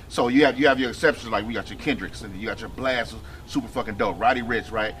 right? So you have your exceptions, like we got your Kendricks and you got your Blast, super fucking dope, Roddy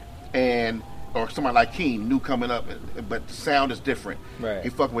Ricch, right? Or somebody like Keen, new coming up, but the sound is different. Right. He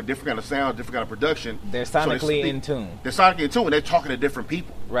fucking with different kind of sound, different kind of production. They're sonically in tune. They're sonically in tune, and they're talking to different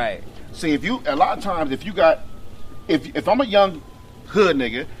people. Right. See, a lot of times, if I'm a young hood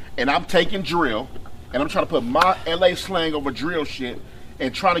nigga and I'm taking drill and I'm trying to put my LA slang over drill shit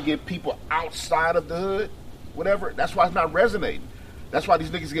and trying to get people outside of the hood, whatever, that's why it's not resonating. That's why these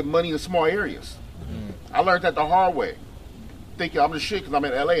niggas get money in small areas. Mm-hmm. I learned that the hard way. Thinking I'm the shit because I'm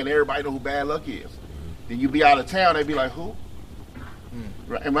in LA and everybody know who Bad Luck is. Then you be out of town, they be like, who?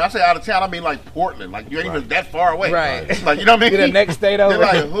 Right. And when I say out of town, I mean like Portland. Like you ain't even that far away. Right. Like, you know what I mean? You're the next state over.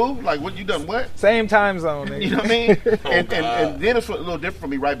 They're like, who? Like, what, you done what? Same time zone, nigga. You know what I mean? And then it's a little different for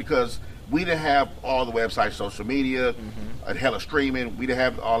me, right? Because we didn't have all the websites, social media, and hella streaming. We didn't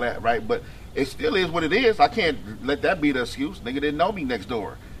have all that, right? But it still is what it is. I can't let that be the excuse. Nigga didn't know me next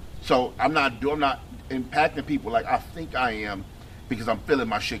door. So I'm not impacting people like I think I am because I'm feeling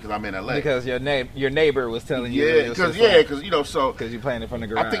my shit because I'm in LA. Because your neighbor was telling you. Yeah, because you know, so because you're playing it from the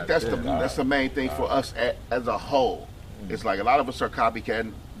garage. I think that's the main thing for us as a whole. It's like a lot of us are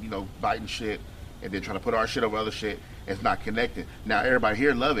copycatting, you know, biting shit, and then trying to put our shit over other shit. And it's not connected. Now everybody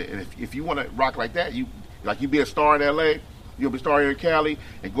here love it, and if you want to rock like that, you be a star in LA, you'll be a star here in Cali,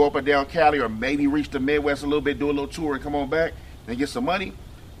 and go up and down Cali, or maybe reach the Midwest a little bit, do a little tour, and come on back and get some money.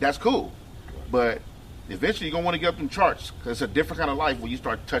 That's cool, but eventually you're gonna want to get up them charts because it's a different kind of life when you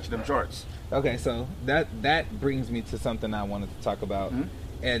start touching them charts. Okay, so that brings me to something I wanted to talk about,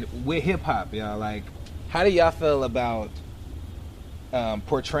 and with hip hop, y'all, like, how do y'all feel about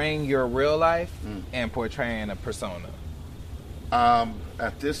portraying your real life and portraying a persona?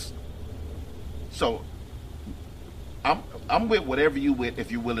 So I'm with whatever you with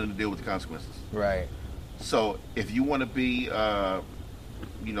if you're willing to deal with the consequences. Right. So if you want to be,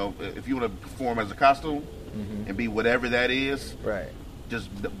 you know, if you want to perform as a costume and be whatever that is, right, just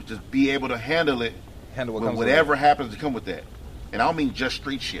be able to handle it. Handle what with comes whatever with it. happens to come with that. And I don't mean just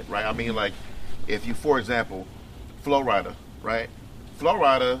street shit, right? I mean like if you, for example, Flow Rider, right? Flow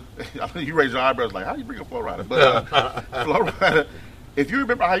Rider, you raise your eyebrows like, how do you bring up Flow Rider? But Flow Rider, if you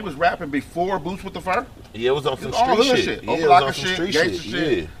remember how he was rapping before Boots with the Fur, yeah, it was on some all street hood shit. Open Yeah, it was locker on some shit, street gangsta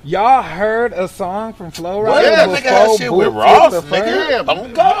shit. Y'all heard a song from Flow What? Rider Yeah, before nigga, that shit with Boots Ross, the Fur? nigga. yeah,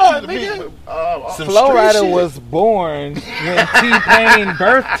 Oh, God, nigga. Some Flow street Rider shit. was born when T-Pain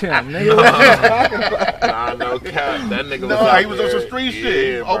birthed him. Nigga, what you talking about? Nah, no cap. That nigga was No, out he was on there. some street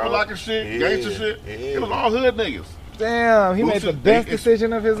shit, Yeah, bro. open locker shit, gangsta shit. Yeah. It was all hood niggas. Damn, he Boots made the is- best it's-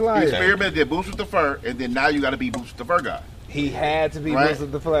 decision of his He life. experimented, did Boots with the Fur, and then now you got to be Boots with the Fur guy. He had to be Right? Boots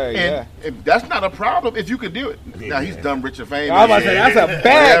with the Fur, And, yeah. and that's not a problem if you could do it. Now he's dumb, rich, and famous. I was about to say, that's a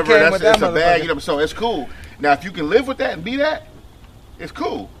bag came with that It's a bag, motherfucker. you know, so it's cool. Now, if you can live with that and be that, it's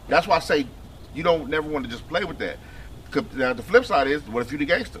cool. That's why I say you don't never want to just play with that. 'Cause now the flip side is, what if you the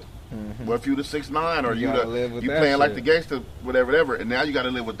gangster? What if you the 6ix9ine or You you gotta live with you that playing like shit. the gangster, whatever, and now you got to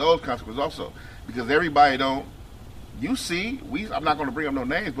live with those consequences also, because everybody don't. You see, I'm not going to bring up no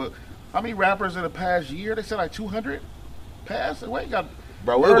names, but how many rappers in the past year? They said like 200 passed away. Got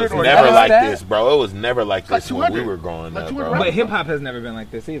Bro, it murdered was or never died. like that? this, bro. It was never like Like this when we 200. were growing Like up, 200 bro. But hip hop has never been like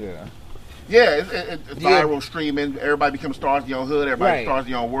this either, though. Yeah, it's viral streaming. Everybody becomes stars in your own hood. Everybody Right. stars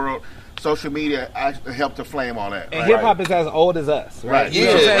in your own world. Social media helped to flame all that. And right? hip hop is as old as us, right? Right. You know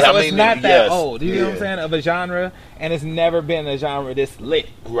what I'm saying? Yeah, So I it's mean, not that yes. old. You know what I'm Yeah. saying? Of a genre, and it's never been a genre this lit.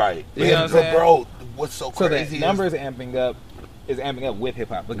 Right. You know what I'm saying? Bro, what's so So crazy the is- numbers amping up. is amping up with hip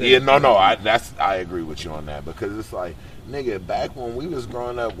hop. Yeah, no, I agree with you on that because it's like, nigga, back when we was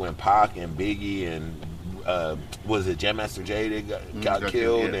growing up, when Pac and Biggie and was it Jam Master Jay that got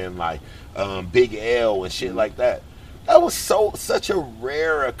killed, and like Big L and shit like that. That was such a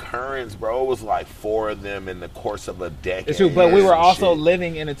rare occurrence, bro. It was like 4 of them in the course of a decade. It's true, but we were also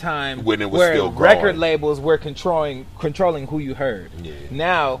living in a time when it was where still record labels were controlling who you heard. Yeah.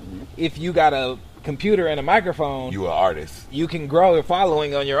 Now, if you got a computer and a microphone, you an artist. You can grow a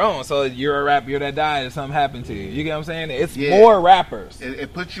following on your own. So you're a rapper that died if something happened to you. You get what I'm saying? It's more rappers.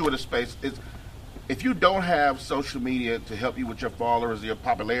 It puts you in a space. If you don't have social media to help you with your followers, your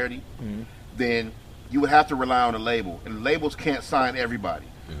popularity, then you would have to rely on a label, and labels can't sign everybody.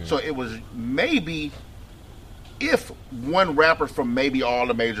 So it was maybe if one rapper from maybe all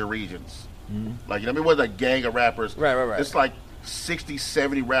the major regions, like, it wasn't a gang of rappers. Right. It's like 60,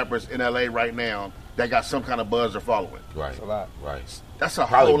 70 rappers in LA right now that got some kind of buzz or following. Right. That's a lot. Right. That's a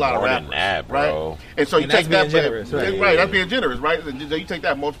Probably whole lot of more rappers, than that, bro. right? And so you take that, generous, right? That's being generous, right? So you take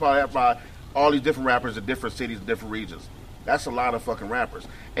that, multiply that by all these different rappers in different cities, different regions. That's a lot of fucking rappers.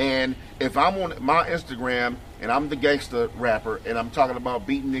 And if I'm on my Instagram and I'm the gangster rapper and I'm talking about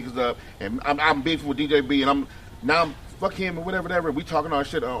beating niggas up and I'm beefing with DJ B and I'm fuck him or whatever, we talking all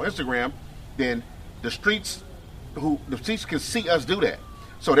shit on Instagram, then the streets can see us do that.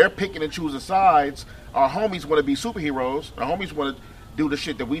 So they're picking and choosing sides. Our homies want to be superheroes. Our homies want to do the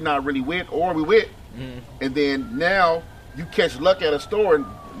shit that we not really with or we with. And then now you catch Luck at a store and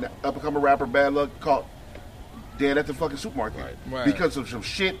up become a rapper, bad luck, caught dead at the fucking supermarket because of some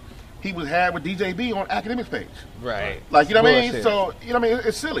shit he had with DJ B on Academics page. Right. Like, you know what I mean? Bullshit. So, you know what I mean?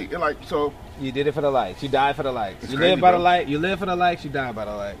 It's silly. So you did it for the likes. You died for the likes. It's You crazy, live by the bro. light. You live for the likes. You die by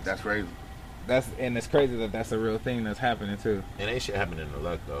the likes. that's crazy. And it's crazy that that's a real thing that's happening too. And ain't shit happening to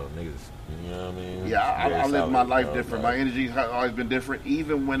Luck though, niggas. You know what I mean? Yeah, I live my life different. Bro. My energy has always been different.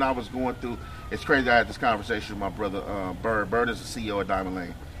 Even when I was going through, it's crazy. I had this conversation with my brother Bird. Bird is the CEO of Diamond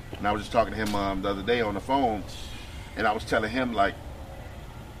Lane, and I was just talking to him the other day on the phone, and I was telling him, like,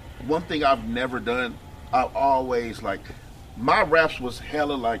 one thing I've never done. I've always, like, my raps was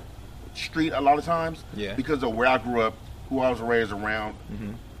hella like street a lot of times, because of where I grew up, who I was raised around.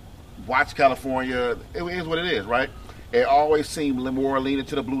 Watch California, it is what it is, right? It always seemed more leaning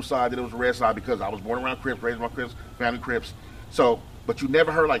to the blue side than it was the red side because I was born around Crips, raised around Crips, family Crips. So, but you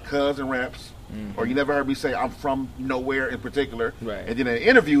never heard like cousin raps, or you never heard me say I'm from nowhere in particular. Right. And then in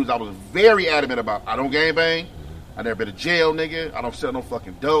interviews, I was very adamant about I don't gangbang, I never been to jail, nigga, I don't sell no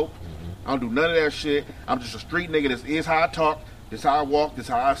fucking dope, I don't do none of that shit. I'm just a street nigga. This is how I talk, this is how I walk, this is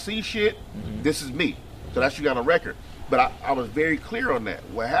how I see shit. This is me. So that's you got on record. But I was very clear on that.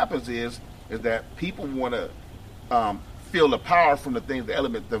 What happens is that people want to feel the power from the things, the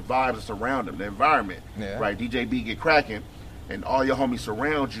element, the vibes that surround them, the environment. Right? DJ B get cracking, and all your homies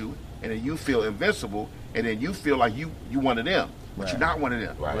surround you, and then you feel invincible, and then you feel like you one of them, but you're not one of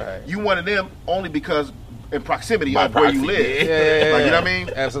them. Right. You one of them only because in proximity By of where you proxy, live. Like, you know what I mean?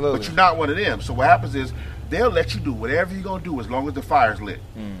 Absolutely. But you're not one of them. So what happens is they'll let you do whatever you're gonna do as long as the fire's lit.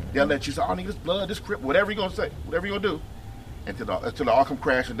 They'll let you say, "Oh, nigga, this blood, this crip," whatever you're gonna say, whatever you're gonna do. Until it all come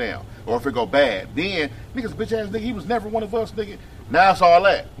crashing down. Or if it go bad, then niggas bitch ass nigga, he was never one of us, nigga. Now it's all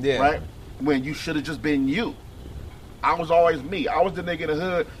that. Right? When you should have just been you. I was always me. I was the nigga in the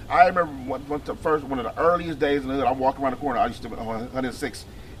hood. I remember one of the earliest days in the hood, I'm walking around the corner. I used to be on 106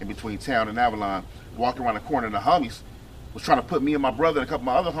 in between town and Avalon, walking around the corner, and the homies was trying to put me and my brother and a couple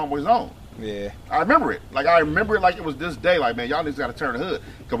of my other homeboys on. I remember it. Like, I remember it like it was this day. Like, man, y'all niggas got to turn the hood.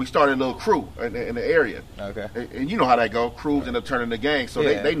 Because we started a little crew in the area. Okay. And you know how that go. Crews end up turning the gang. So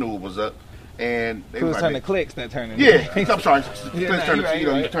they knew it was up. And they Crews was turn like, the cliques that turn into yeah. I'm sorry.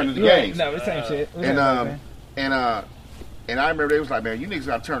 Cliques turn into gangs. No, it's the same shit. And I remember they was like, man, you niggas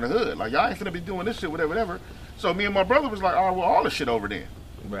got to turn the hood. Like, y'all ain't finna be doing this shit, whatever. So me and my brother was like, oh, well, all this shit over then.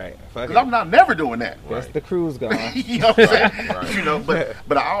 Right. Because I'm not never doing that. That's the crew's gone. You know what I'm saying? Right. You know,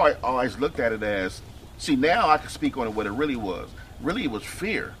 but I always looked at it as, see, now I can speak on it what it really was. Really, it was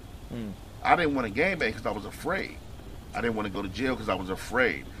fear. I didn't want to gangbang because I was afraid. I didn't want to go to jail because I was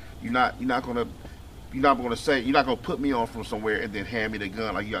afraid. You're not gonna put me on from somewhere and then hand me the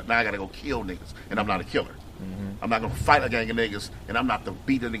gun like now I gotta go kill niggas and I'm not a killer. I'm not gonna fight a gang of niggas and I'm not the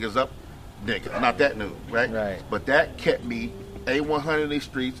beat the niggas up nigga. I'm not that new, right? But that kept me A100 in these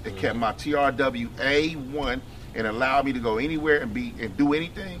streets. It kept my TRW A1 and allowed me to go anywhere and do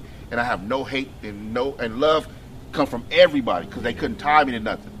anything. And I have no hate and love come from everybody because they couldn't tie me to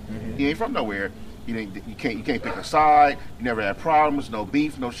nothing. You ain't from nowhere. You can't pick a side. You never had problems, no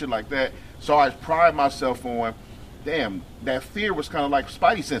beef, no shit like that. So I pride myself on damn, that fear was kind of like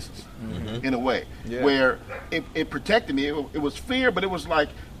spidey senses in a way, where it protected me. It was fear, but it was like,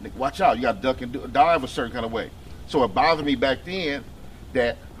 watch out, you got to duck and dive a certain kind of way. So it bothered me back then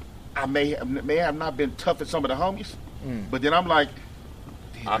that I may have not been tough at some of the homies, but then I'm like,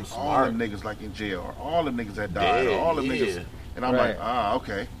 I'm all smart. them niggas like in jail, or all them niggas that died, or all them niggas, and I'm like,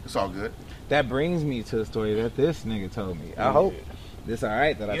 okay, it's all good. That brings me to a story that this nigga told me. I hope this all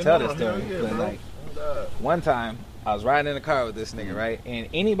right that I tell this story. But like, one time I was riding in the car with this nigga, right? And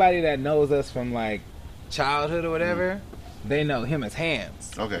anybody that knows us from like childhood or whatever, they know him as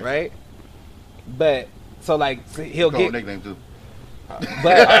Hands. Okay. Right? But so like he'll Cool get nickname too.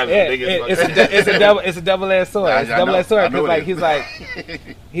 but it's a double-edged sword. It's a double-edged sword because like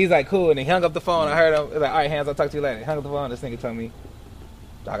he's like cool, and he hung up the phone. I heard him. He's like, all right, Hands, I'll talk to you later. He hung up the phone. This nigga told me,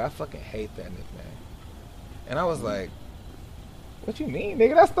 dog, I fucking hate that nickname. And I was like, what you mean,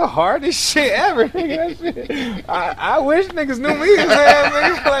 nigga? That's the hardest shit ever, nigga. That shit. I wish niggas knew me, man.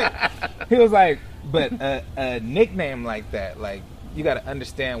 Nigga. Like, he was like, but a nickname like that, like, you got to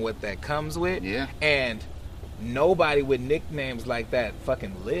understand what that comes with. Yeah. And nobody with nicknames like that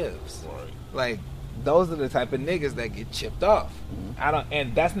fucking lives. Right. Like, those are the type of niggas that get chipped off.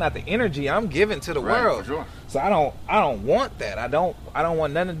 And that's not the energy I'm giving to the world. For sure. So I don't want that. I don't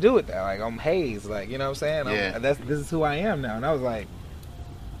want nothing to do with that. Like, I'm Hayes. Like, you know what I'm saying? This is who I am now. And I was like,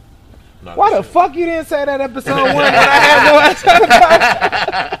 why the fuck you didn't say that episode 1 when I had no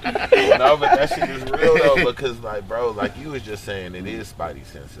idea? No, but that shit is real though, because like, bro, like you was just saying, it is spidey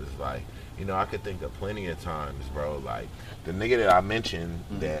senses. Like, you know, I could think of plenty of times, bro. Like the nigga that I mentioned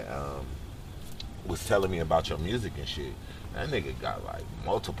that was telling me about your music and shit. That nigga got like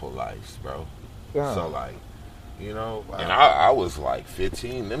multiple lives, bro. Yeah. So like, you know, and I was like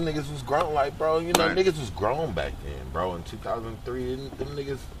 15. Them niggas was grown, like, bro. You know, niggas was grown back then, bro. In 2003, them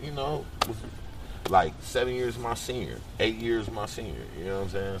niggas, you know, was like 7 years my senior, 8 years my senior. You know what I'm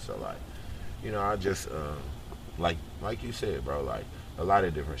saying? So like, you know, I just like you said, bro. Like a lot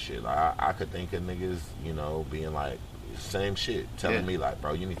of different shit. Like I could think of niggas, you know, being like same shit, telling me like,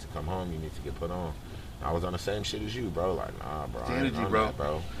 bro, you need to come home. You need to get put on. I was on the same shit as you, bro. Like, nah, bro. The energy, bro. That,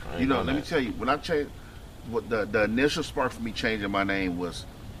 bro. You know, let me tell you, when I changed, what the initial spark for me changing my name was,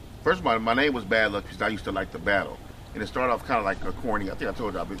 first of all, my name was Bad Luck because I used to like to battle. And it started off kind of like a corny. I think I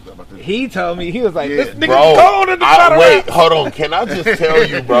told you about this. He told me, he was like, this nigga bro, cold in the battle. Wait, hold on. Can I just tell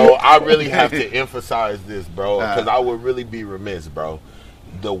you, bro, I really have to emphasize this, bro, because I would really be remiss, bro.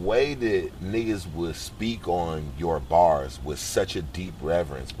 The way that niggas would speak on your bars with such a deep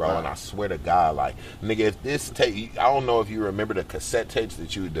reverence, bro, and I swear to God, like, nigga, if this tape, I don't know if you remember the cassette tapes that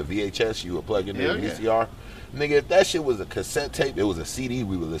the VHS you would plug into the VCR. Nigga, if that shit was a cassette tape, it was a CD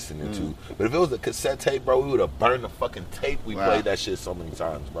we were listening to. But if it was a cassette tape, bro, we would have burned the fucking tape. We played that shit so many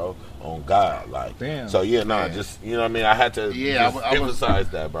times, bro. On God, like. Damn. So yeah, just, you know what I mean. I had to emphasize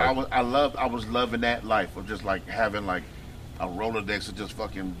that, bro. I was loving that life of just like having like a Rolodex of just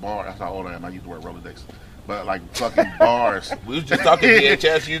fucking bars. That's how old I am. I use the word Rolodex, but like fucking bars. We was just talking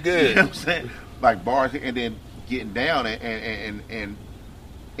VHS. You good? You know what I'm saying? Like bars, and then getting down and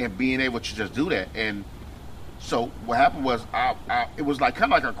being able to just do that. And so what happened was, it was like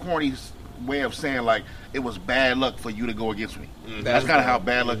kind of like a corny way of saying like it was bad luck for you to go against me. That's kind of how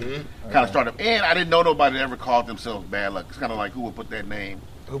bad luck kind of started. And I didn't know nobody that ever called themselves bad luck. It's kind of like who would put that name?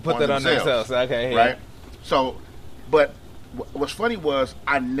 Who put that on themselves? Okay, right. So, but what's funny was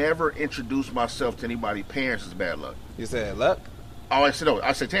I never introduced myself to anybody's parents as Bad Luck. You said Luck? Oh, I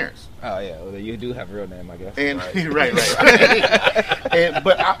said Terrence. Oh yeah, well, you do have a real name, I guess. And right.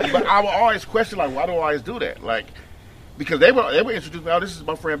 But I would always question like, why do I always do that? Like, because they would introduce me. Oh, this is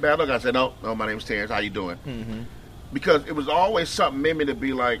my friend Bad Luck. I said, no, my name's Terrence. How you doing? Mm-hmm. Because it was always something in me to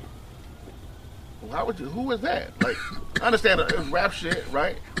be like, why would you? Who was that? Like, I understand it was rap shit,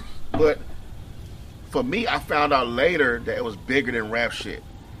 right? But for me, I found out later that it was bigger than rap shit.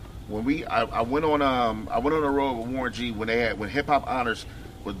 When I went on the road with Warren G when Hip Hop Honors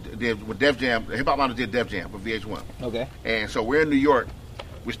with Def Jam. Hip Hop Honors did Def Jam with VH1. Okay. And so we're in New York.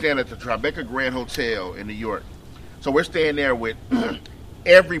 We're staying at the Tribeca Grand Hotel in New York. So we're staying there with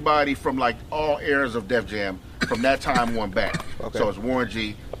everybody from like all eras of Def Jam from that time on back. Okay. So it's Warren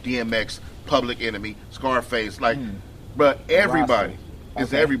G, DMX, Public Enemy, Scarface, like, but everybody.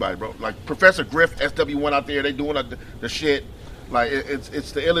 It's everybody, bro. Like Professor Griff, SW1 out there, they doing the shit. Like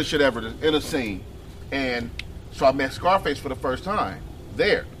it's the illest shit ever, the illest scene. And so I met Scarface for the first time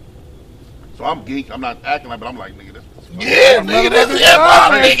there. So I'm geek. I'm not acting like, but I'm like, nigga,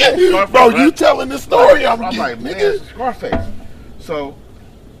 nigga. Bro, you telling the story? I'm like, man, it's Scarface. So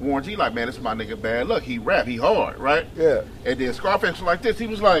Warren G like, man, this is my nigga Bad Luck. He rap, he hard, right? Yeah. And then Scarface was like this. He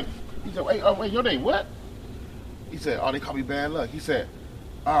was like, wait, your name what? He said, oh, they call me Bad Luck. He said,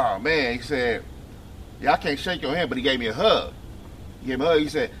 oh, man. He said, yeah, I can't shake your hand, but he gave me a hug. He gave me a hug. He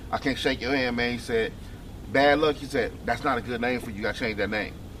said, I can't shake your hand, man. He said, Bad Luck. He said, that's not a good name for you. You got to change that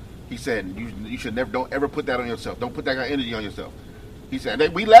name. He said, you should never, don't ever put that on yourself. Don't put that kind of energy on yourself. He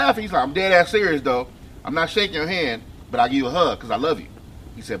said, we laugh. He's like, I'm dead ass serious, though. I'm not shaking your hand, but I'll give you a hug because I love you.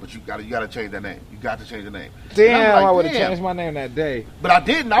 He said, but you got to change that name. You got to change the name. Damn, like, I would have changed my name that day. But I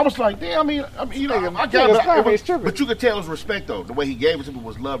didn't. I was like, damn, I mean, you know, I got it. But you could tell it was respect, though. The way he gave it to me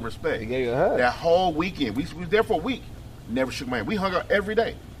was love and respect. He gave you a hug. That whole weekend. We was there for a week. Never shook my hand. We hung out every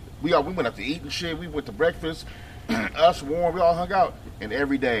day. We went out to eat and shit. We went to breakfast. Us, Warren, we all hung out. And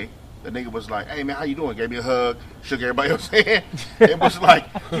every day, the nigga was like, hey, man, how you doing? Gave me a hug. Shook everybody else's hand. It was like,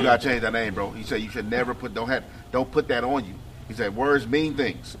 you got to change that name, bro. He said, you should never don't put that on you. He said, words mean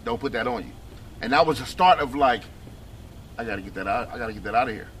things. Don't put that on you. And that was the start of like, I got to get that out. I got to get that out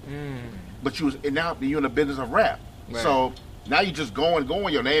of here. But now you're in the business of rap. Right. So now you just going.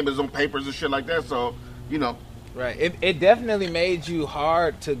 Your name is on papers and shit like that. So, you know. Right. It definitely made you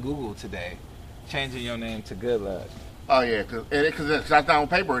hard to Google today, changing your name to Good Luck. Oh, yeah, because that's not on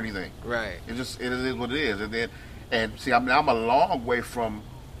paper or anything. Right. It is what it is. And see, I'm a long way from,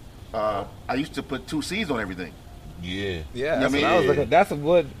 I used to put 2 C's on everything. Yeah, you know what I mean? That's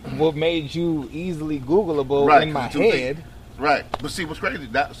what made you easily Googleable right, in my head. Right, but see what's crazy?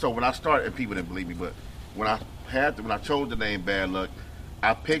 So when I started, and people didn't believe me, but when I chose the name Bad Luck,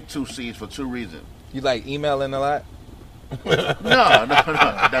 I picked 2 C's for 2 reasons. You like emailing a lot? No,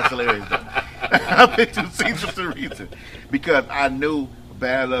 that's hilarious though. I picked 2 C's for 2 reasons because I knew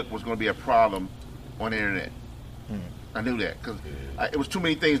Bad Luck was going to be a problem on the internet. I knew that because it was too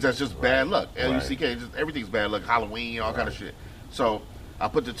many things that's just bad luck. L-U-C-K, just everything's bad luck. Halloween, all kind of shit. So I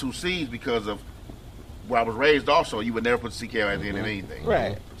put the 2 C's because of where I was raised. Also, you would never put CK at the end of anything.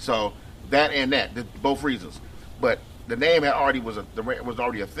 Right. So that, both reasons. But the name was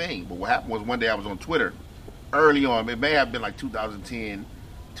already a thing. But what happened was one day I was on Twitter early on. It may have been like 2010,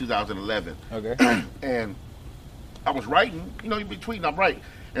 2011. Okay. And I was writing. You know, you be tweeting. I'm writing.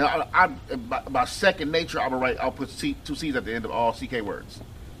 And by second nature, I'll put 2 C's at the end of all CK words.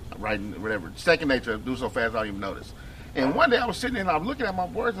 I'm writing whatever. Second nature, I do so fast I don't even notice. And one day I was sitting there and I'm looking at my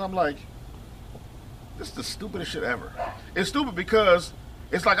words and I'm like, this is the stupidest shit ever. It's stupid because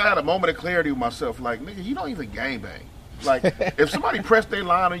it's like I had a moment of clarity with myself. Like, nigga, you don't even gangbang. Like, if somebody pressed their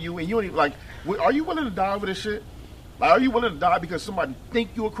line on you and you don't even, like, are you willing to die over this shit? Like, are you willing to die because somebody think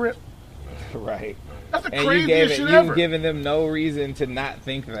you a Crip? Right. That's the craziest shit ever. You've given them no reason to not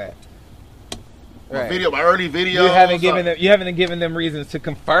think that. Right. My early videos. You haven't given them reasons to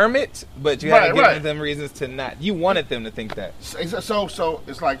confirm it, but you haven't given them reasons to not. You wanted them to think that. So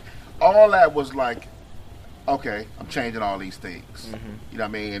it's like all that was like, okay, I'm changing all these things. Mm-hmm. You know what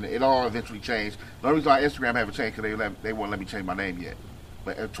I mean? And it all eventually changed. The only reason why Instagram haven't changed because they won't let me change my name yet.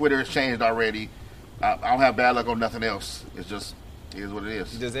 But Twitter has changed already. I don't have bad luck on nothing else. It's just. It is what it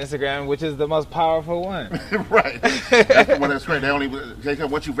is. Just Instagram, which is the most powerful one. Right. That's the one that's great.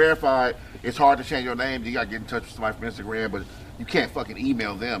 Once you verify, it's hard to change your name. You got to get in touch with somebody from Instagram, but you can't fucking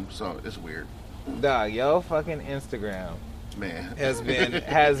email them, so it's weird. Dog, yo fucking Instagram, man, has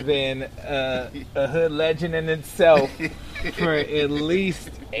been a hood legend in itself for at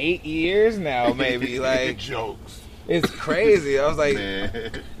least 8 years now, maybe. Like jokes. It's crazy. I was like,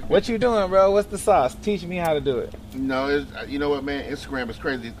 man. What you doing, bro? What's the sauce? Teach me how to do it. No, you know what, man? Instagram is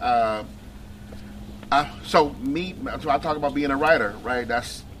crazy. So I talk about being a writer, right?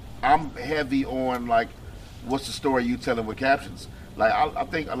 I'm heavy on, like, what's the story you telling with captions? Like, I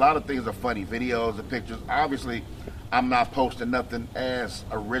think a lot of things are funny, videos and pictures. Obviously, I'm not posting nothing as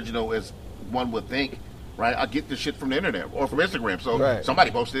original as one would think. Right, I get this shit from the internet or from Instagram. So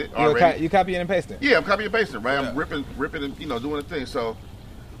somebody posted it already. You copying and pasting? Yeah, I'm copying and pasting. Right, yeah. I'm ripping, and doing the thing. So,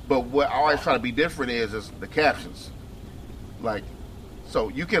 but what I always try to be different is the captions. Like, so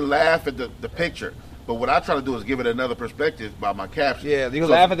you can laugh at the picture, but what I try to do is give it another perspective by my caption. Yeah, you can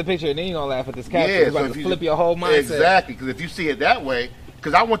laugh at the picture and then you're gonna laugh at this caption. Yeah, so if you flip your whole mindset. Exactly, because if you see it that way,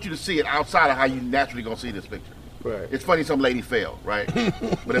 because I want you to see it outside of how you naturally gonna see this picture. Right. It's funny some lady failed, right?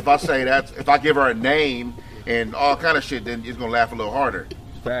 But if I say if I give her a name and all kind of shit, then it's gonna laugh a little harder.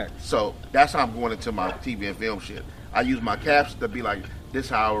 Fact. So that's how I'm going into my TV and film shit. I use my captions to be like, this is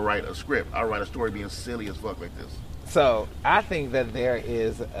how I would write a script. I write a story being silly as fuck like this. So I think that there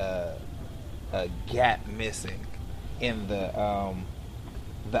is a gap missing in the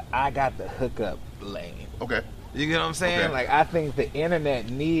I got the hookup lane. Okay. You get what I'm saying? Okay. Like, I think the internet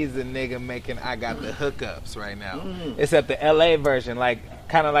needs a nigga making I got the hookups right now. Except the LA version, like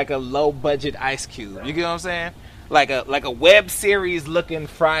kind of like a low budget Ice Cube. You get what I'm saying? Like a web series looking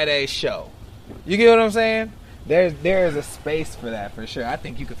Friday show. You get what I'm saying? there is a space for that for sure. I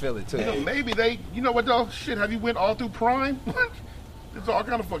think you could feel it too. You know, maybe they, you know what though? Shit, have you went all through Prime? There's all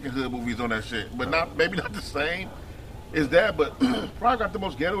kind of fucking hood movies on that shit, but maybe not the same as that. But Prime got the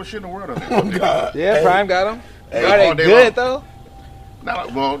most ghetto shit in the world on it. Oh, God. Yeah, Hey, Prime got them. hey, Are all they day good long. though?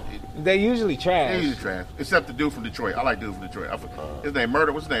 Not well. They usually trash. He's trash, except the dude from Detroit. I like dude from Detroit. His name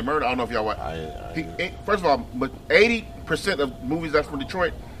Murder. What's his name? Murder. I don't know if y'all watch. First of all, but 80% of movies that's from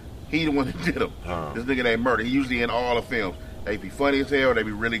Detroit, he the one that did them. This nigga named Murder. He usually in all the films. They be funny as hell. They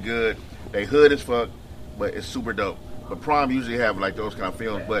be really good. They hood as fuck, but it's super dope. But Prime usually have like those kind of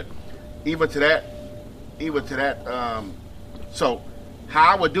films. But even to that, so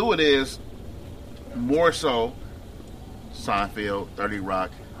how I would do it is more so Seinfeld, 30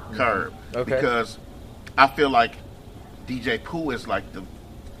 Rock, Curb. Okay. Because I feel like DJ Pooh is like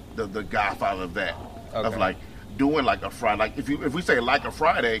the godfather of that. Okay. Of like doing like a Friday. Like if we say like a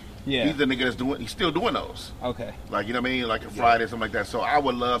Friday, Yeah. he's the nigga he's still doing those. Okay. Like, you know what I mean? Like a Friday, something like that. So I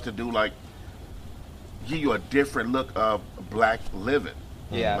would love to do like give you a different look of black living.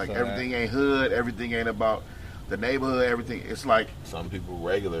 Yeah, I Like feel everything ain't hood, everything ain't about the neighborhood, everything. It's like Some people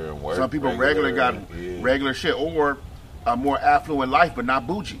regular and work. some people regular got regular shit or a more affluent life but not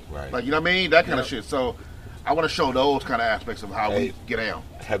bougie. Right. Like, you know what I mean? That kind of shit. So I want to show those kind of aspects of how we get down.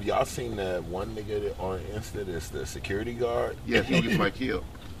 Have y'all seen that one nigga that on Insta that's the security guard? Yes, he gonna get somebody killed.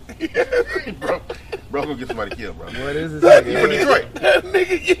 bro gonna get somebody killed, bro. What is this? He from Detroit. That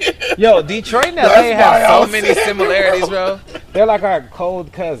nigga, Yo, Detroit and LA That's have my so house. many similarities, bro. They're like our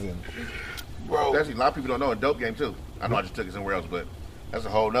cold cousin. bro. Actually, a lot of people don't know in Dope Game too. I know I just took it somewhere else, but that's a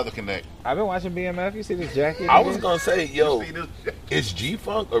whole nother connect. I've been watching BMF. You see this jacket? I was gonna say, yo, See this? is G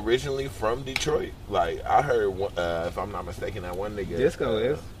Funk originally from Detroit? Like I heard, if I'm not mistaken, that one nigga Disco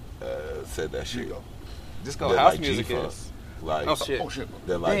is. said that shit. Disco They're house like music G-Funk. is. Like, Oh shit. Oh shit.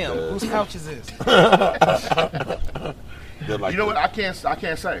 they're like Damn, the, whose couch is this? they're like You know the- what? I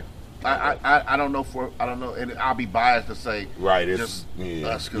can't say. I don't know, and I'll be biased to say Right, it's just yeah,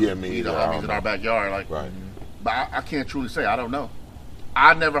 us because yeah, me we the either, I homies don't in know. our backyard. Like, Right. but I can't truly say. I don't know.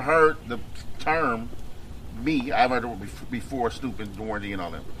 I never heard the term. I've heard it before Snoop and Warren and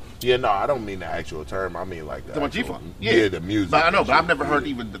all that. Yeah, no, I don't mean the actual term. I mean like the Talking about actual, G-Funk. yeah, the music. But I know, and but I've shit. never heard Yeah.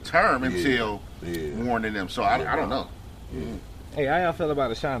 even the term until Yeah. Warren and them. So I don't know. Hey, how y'all feel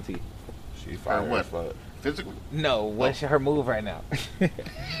about Ashanti? She fire what? as fuck. Physically, No, what's her move right now?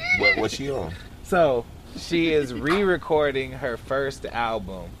 What she on? So she is re-recording her first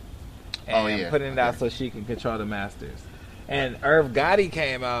album and putting it out so she can control the masters. And Irv Gotti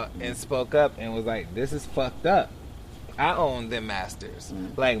came out and spoke up and was like, "This is fucked up. I own them masters.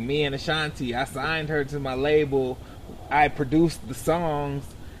 Like me and Ashanti, I signed her to my label. I produced the songs.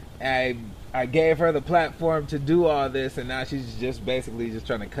 I gave her the platform to do all this, and now she's just basically just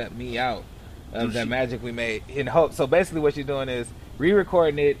trying to cut me out of the magic we made in hope." So basically what she's doing is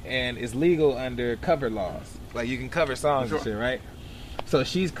re-recording it, and it's legal under cover laws. Like you can cover songs and shit, right? So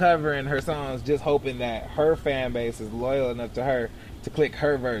she's covering her songs just hoping that her fan base is loyal enough to her to click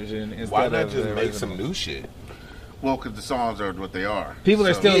her version instead Why not of just the make original. some new shit? well, because the songs are what they are. People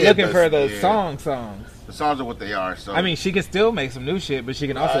are So, still Yeah, looking but- for the yeah. songs. The songs are what they are. So I mean, she can still make some new shit, but she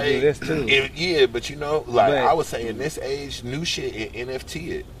can also do Like, this too. Yeah, but you know, like But- I was saying, this age, new shit and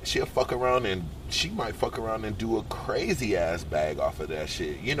NFT it. She'll fuck around and she might fuck around and do a crazy ass bag off of that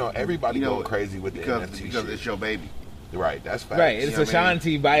shit. You know, everybody you know, going crazy with the because NFT because shit. it's your baby. Right, that's facts. Right, it's You know what I mean?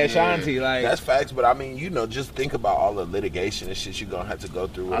 Ashanti by Ashanti. Like That's facts, but I mean, you know, just think about all the litigation and shit you're gonna have to go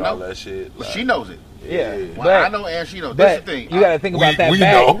through with I know. all that shit. But Like, she knows it. yeah, Well, but I know, and she knows. That's but the thing. you got to think about that we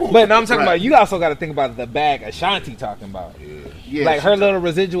bag. know. But no, I'm talking Right. about you also got to think about the bag Ashanti talking about. Yeah, Like she her does. little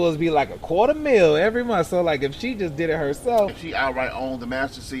residuals be like $250,000 every month. So like if she just did it herself, If she outright owned the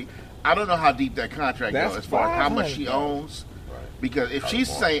master, see, I don't know how deep that contract That's goes as far as how much she 500,000. owns. Right. Because if Probably she's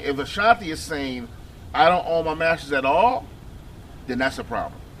more. saying, if Ashanti is saying, I don't own my masters at all, then that's a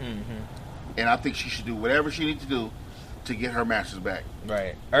problem. And I think she should do whatever she needs to do to get her masters back.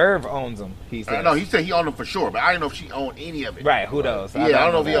 right? Irv owns them. He said. No, he said he owned them for sure, but I don't know if she owned any of it. Right? Who knows? Yeah, I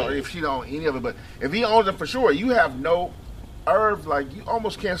don't know that. if she don't own any of it, but if he owns it for sure, you have no Irv. Like you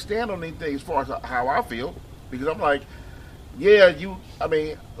almost can't stand on anything as far as how I feel, because I'm like, yeah, I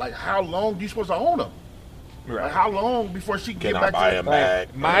mean, like how long do you supposed to own them? Right. Like, how long before she can Can get I back buy to him Like,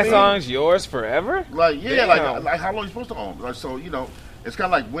 back? my I mean- song's yours forever. Like yeah, Damn. like how long you supposed to own? Like, so you know, it's kind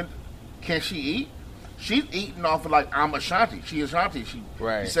of like when can she eat? She's eating off of like I'm Ashanti. She Ashanti. She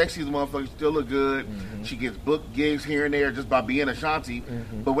Right. sexy as a motherfucker. Still look good. She gets booked gigs here and there just by being Ashanti.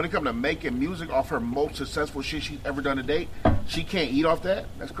 But when it comes to making music off her most successful shit she's ever done to date, she can't eat off that.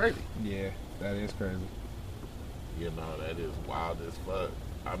 That's crazy. Yeah, that is crazy. You know, that is wild as fuck.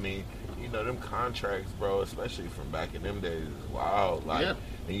 I mean, you know, them contracts, bro, especially from back in them days, is wild. Like, Yeah.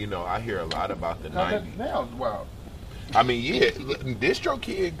 and you know, I hear a lot about the Now, 90s. now it's wild. I mean, yeah,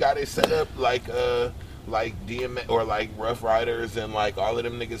 DistroKid got it set up like DMX or like Rough Riders and like all of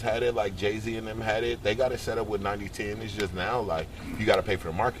them niggas had it. Like Jay-Z and them had it. They got it set up with 9010. It's just now like you got to pay for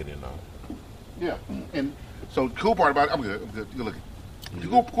the marketing though. Yeah, and so the cool part about it, I'm good. Good looking. The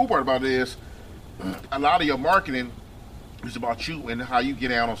cool part about it is a lot of your marketing is about you and how you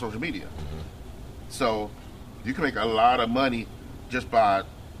get out on social media. So you can make a lot of money just by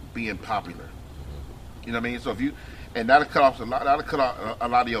being popular. You know what I mean? So if you and that'll cut off a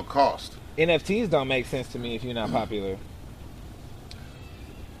lot of your cost. NFTs don't make sense to me if you're not popular.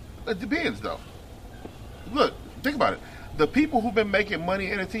 It depends, though. Look, think about it. The people who've been making money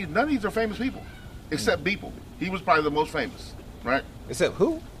in NFTs, none of these are famous people, except Beeple. He was probably the most famous, right? Except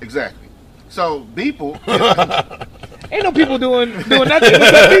who? Exactly. So Beeple, Ain't no people doing nothing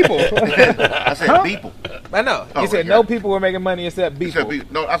except people. I said Beeple. I know. Oh, You said okay. no people were making money except Except people.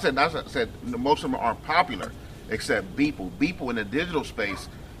 Beeple. No, I said most of them aren't popular, except Beeple. Beeple in the digital space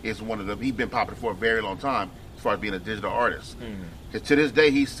is one of them. He's been popular for a very long time as far as being a digital artist. Because to this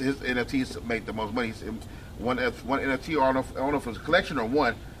day, his NFTs make the most money. He's one NFT, I don't know if it was a collection or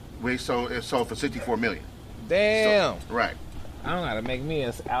one, where it sold for $64 million. Damn. So, right. I don't know how to make me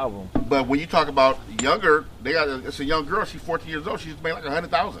an album. But when you talk about younger, it's a young girl. She's 14 years old. She's made like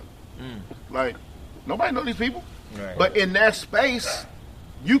 100,000. Like nobody knows these people. Right. But in that space,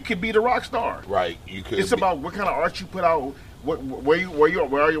 you could be the rock star. Right. You could. It's about what kind of art you put out. Where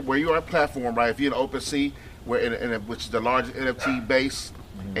you are platform, right? If you're in OpenSea, which is the largest NFT base,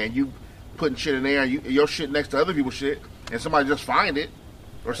 and you putting shit in there, and your shit next to other people's shit, and somebody just find it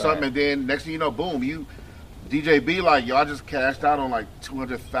or something, and then next thing you know, boom, you DJ B like, yo, I just cashed out on like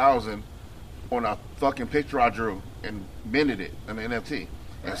 200,000 on a fucking picture I drew and minted it in the NFT,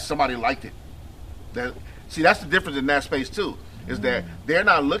 and somebody liked it. That's the difference in that space too, is that they're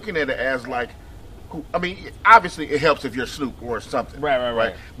not looking at it as like, I mean, obviously it helps if you're Snoop or something,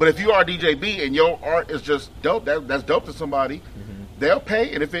 Right. But if you are DJ B and your art is just dope, that's dope to somebody. They'll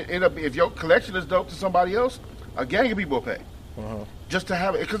pay, and if your collection is dope to somebody else, a gang of people will pay just to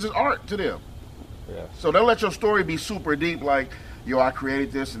have it because it's art to them. Yeah. So they'll let your story be super deep, like, yo, I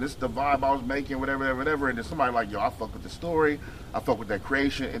created this, and this is the vibe I was making, whatever, and then somebody like, yo, I fuck with the story, I fuck with that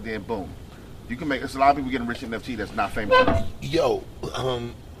creation, and then boom, you can make. It's a lot of people getting rich in NFT that's not famous enough. Yo,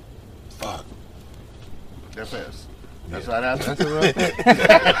 fuck. That fast. That's how it happens. That's a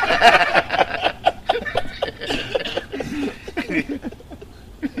real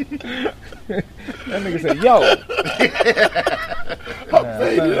That nigga said, yo. I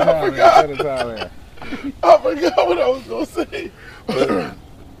faded. I forgot. I forgot what I was gonna say. But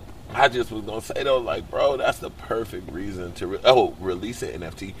I just was gonna say though, like, bro, that's the perfect reason to release an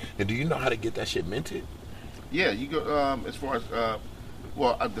NFT. And do you know how to get that shit minted? Yeah, you go as far as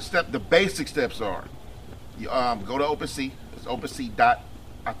the basic steps are you go to OpenSea. It's OpenSea.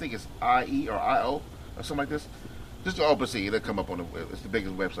 I think it's IE or IO or something like this. Just go to OpenSea. It'll come up on it's the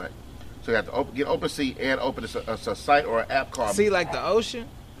biggest website. So you have to get OpenSea and open a site or an app called. See, like the ocean?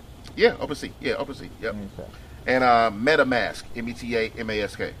 Yeah, OpenSea. Yeah, OpenSea. Yep. Okay. And MetaMask,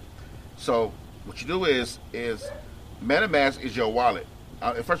 METAMASK. So what you do is MetaMask is your wallet.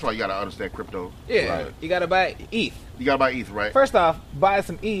 First of all, you gotta understand crypto. Yeah, Right? you gotta buy ETH. You gotta buy ETH, right? First off, buy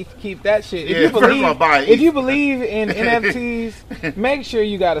some ETH, keep that shit. Yeah, first of all, buy If ETH. you believe in NFTs, make sure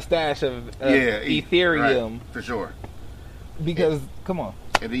you got a stash of ETH, Ethereum. right, for sure. Because, come on.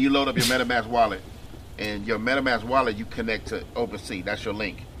 And then you load up your MetaMask wallet, and your MetaMask wallet you connect to OpenSea. That's your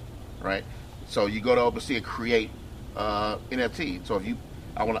link, right? So you go to OpenSea and create NFT. So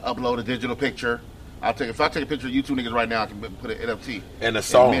I want to upload a digital picture. If I take a picture of you two niggas right now, I can put an NFT And a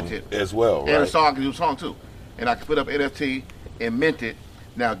song mint it. as well, right? And a song, I can do a song too, and I can put up NFT and mint it.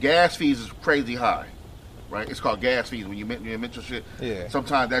 Now gas fees is crazy high, right? It's called gas fees when you mint your shit. Yeah.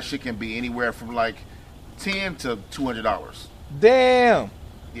 Sometimes that shit can be anywhere from like $10 to $200. Damn.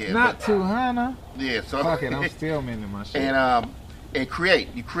 Yeah, Not but- 200. Yeah, so Fuck it, I'm still minting my shit. and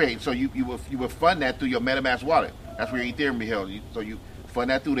create. So you would fund that through your MetaMask wallet. That's where your Ethereum be held. So you fund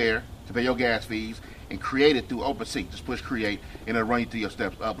that through there to pay your gas fees and create it through OpenSea. Just push create and it'll run you through your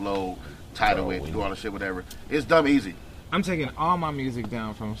steps, upload, title it, do all the shit, whatever. It's dumb easy. I'm taking all my music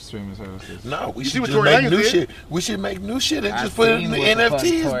down from streaming services. No, we You see should what just Tory make Lanez new did? shit. We should make new shit and I just put it in seen the what the fuck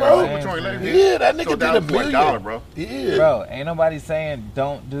NFTs, Tory bro. Lanez Tory Lanez did. did. Yeah, that So nigga that did was for $1 $1, million, bro. Yeah, Bro, ain't nobody saying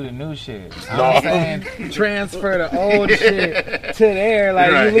don't do the new shit. No. I'm saying transfer the old shit to there.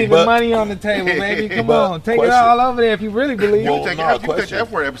 Like, Right. you leaving But- money on the table, baby. Come But on. Take it question. all over there if you really believe You it. Well, can take no, you can take question. the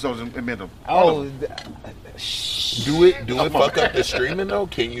F-word episodes and mint them. All of Oh, them. Do it fuck up the streaming though?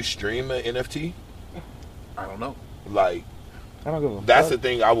 Can you stream an NFT? I don't know. Like, I don't give a that's fuck. the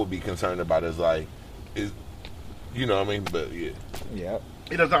thing I would be concerned about. Is like, you know what I mean? But yeah, Yep.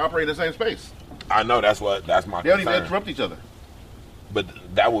 It doesn't operate in the same space. I know that's my They don't even concern. interrupt each other. But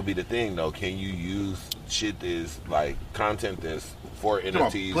that would be the thing though. Can you use shit that's like content that's for Come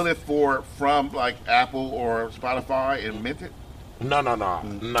on, NFTs? pull it from like Apple or Spotify and mint it. No,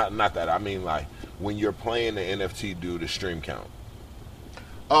 not that. I mean like when you're playing the NFT, do the stream count?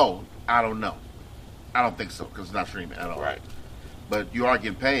 Oh, I don't know. I don't think so because it's not streaming at all. Right. But you are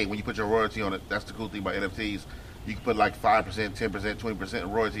getting paid when you put your royalty on it. That's the cool thing about NFTs. You can put like 5%, 10%,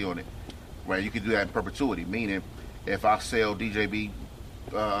 20% royalty on it. Right? You can do that in perpetuity. Meaning, if I sell DJB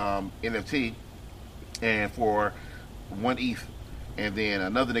NFT and for 1 ETH, and then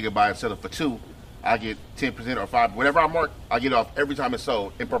another nigga buy and sell it for 2, I get 10% or 5, whatever I mark, I get off every time it's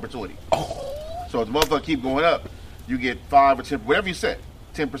sold in perpetuity. So if the motherfucker keep going up, you get 5 or 10, whatever you set,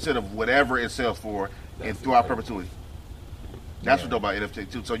 10% of whatever it sells for, and throughout perpetuity. That's what's dope about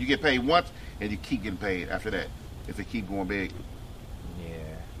NFT too. So you get paid once, and you keep getting paid after that if it keep going big.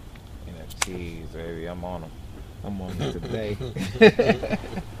 Yeah. NFTs, baby. I'm on them. I'm on them today.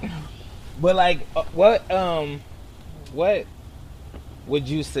 But like, what would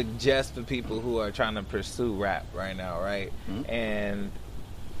you suggest for people who are trying to pursue rap right now, right? Mm-hmm. And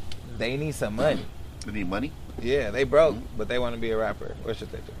they need some money. They need money. Yeah, they broke, but they want to be a rapper. What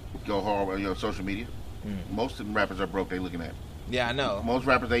should they do? Go hard on your social media. Most of them rappers are broke. They looking at. Yeah, I know. Most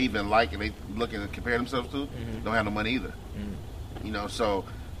rappers they even like and they looking to compare themselves to don't have no money either. You know, so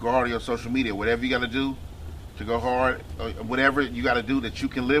go hard on your social media. Whatever you got to do to go hard, whatever you got to do that you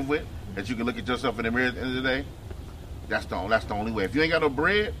can live with, that you can look at yourself in the mirror at the end of the day. That's the only way. If you ain't got no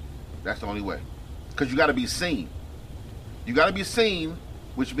bread, that's the only way. Because you got to be seen. You got to be seen,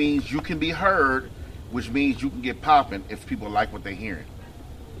 which means you can be heard, which means you can get popping if people like what they're hearing.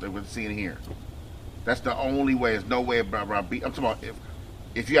 They were seeing and hearing. That's the only way. There's no way about I'm talking about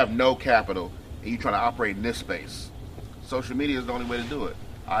if you have no capital and you trying to operate in this space. Social media is the only way to do it.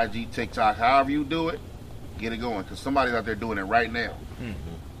 IG, TikTok, however you do it, get it going. Because somebody's out there doing it right now.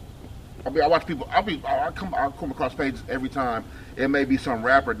 I mean, I watch people. I come across pages every time. It may be some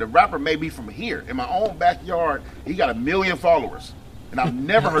rapper. The rapper may be from here in my own backyard. He got 1 million followers, and I've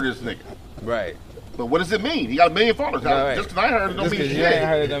never heard of this nigga. Right. But what does it mean? He got 1 million followers. Right. Just because I heard it don't Just mean because shit. you ain't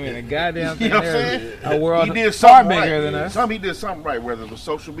heard it don't mean a goddamn thing. You know what I'm There's saying? a world he did far something bigger right. than us. He did something right, whether it was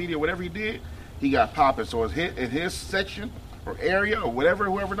social media, whatever he did, he got popping. So in his section or area or whatever,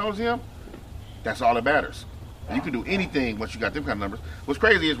 whoever knows him, that's all that matters. You can do anything once you got them kind of numbers. What's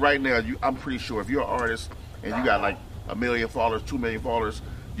crazy is right now, I'm pretty sure if you're an artist and you got like 1 million followers, 2 million followers,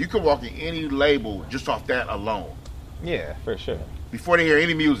 you can walk in any label just off that alone. Yeah, for sure. Before they hear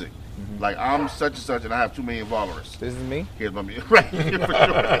any music. Like, I'm such and such and I have 2 million followers. This is me. Here's my music. Right, for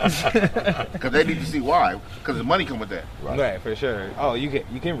sure. Because they need to see why. Because the money come with that. Right, for sure. Oh, you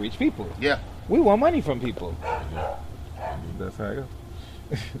can reach people. Yeah. We want money from people. That's how it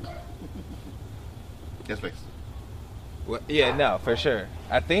goes. Yes, please. Well, yeah, no, for sure.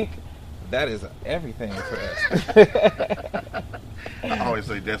 I think that is everything for us. I always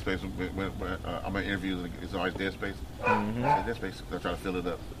say Dead Space when I'm in interviews. It's always Dead Space. I say Dead Space. I try to fill it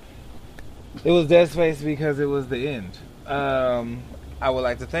up. It was Dead Space because it was the end. I would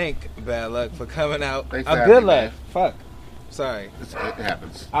like to thank Bad Luck for coming out. Thanks for A having good me, luck. man. Fuck. Sorry. It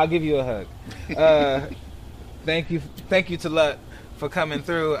happens. I'll give you a hug. Thank you to Luck for coming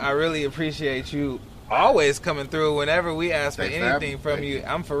through. I really appreciate you always coming through whenever we ask for Thanks for having anything me. from Thank you. you.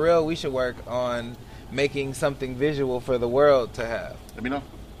 I'm for real. We should work on making something visual for the world to have. Let me know.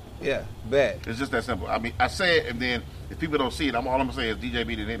 Yeah, bet. It's just that simple. I mean, I say it, and then if people don't see it, all I'm gonna say is DJ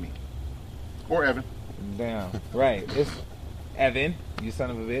B didn't hit me, or Evan. Damn. Right. It's Evan, you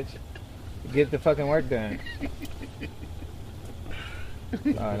son of a bitch. Get the fucking work done.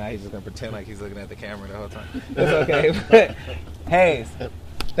 Oh, now he's just gonna pretend like he's looking at the camera the whole time. It's okay. But Hayes,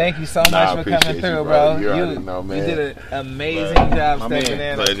 thank you so much Nah, I for coming appreciate through, you, bro. bro. You already know, man. You did an amazing job My stepping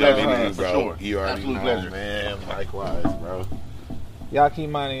man. in. Pleasure having Co-host. you, bro. Sure. You already Absolute know, pleasure. man. Likewise, bro. Y'all keep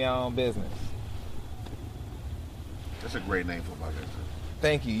minding your own business. That's a great name for my business.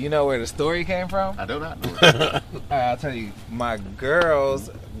 Thank you. You know where the story came from? I do not know. All right, I'll tell you. My girl's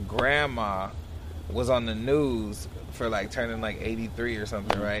grandma was on the news for like turning like 83 or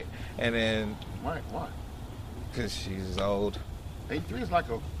something, right? And then, Why? because she's old. 83 is like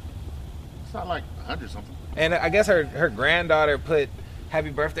it's not like 100 something. And I guess her granddaughter put happy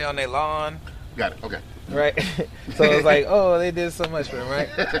birthday on their lawn, Got it. Okay. right? So it was like, oh, they did so much for him, right?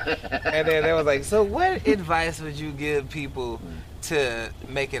 And then they was like, so what advice would you give people to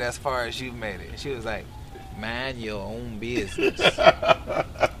make it as far as you've made it? She was like, Mind your own business.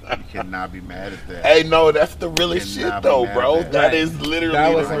 You cannot be mad at that. Hey, no, that's the realest Cannot shit, be though, mad bro. at that. That is literally That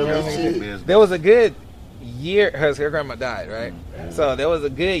the was a realest really shit. business. There was a good year. Her grandma died, right? So there was a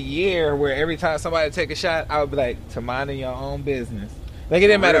good year where every time somebody would take a shot, I would be like, to minding your own business. Like, it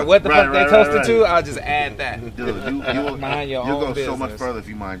didn't matter what the fuck they toasted to, I'll just add that. Dude, you'll Mind your you'll own go so much business. further if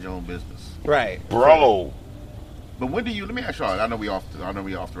you mind your own business. Right. Bro. But when do you? Let me ask y'all. I know we off the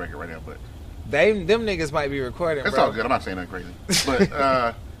record right now, but Them niggas might be recording, it's bro. all good. I'm not saying nothing crazy.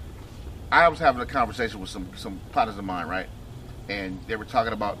 But I was having a conversation with some partners of mine, right? And they were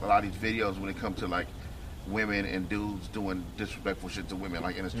talking about a lot of these videos when it comes to like women and dudes doing disrespectful shit to women,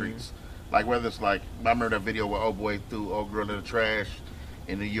 like in the streets. Like whether it's like, I remember that video where old boy threw old girl in the trash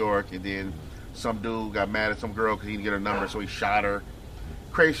in New York, and then some dude got mad at some girl because he didn't get her number, so he shot her.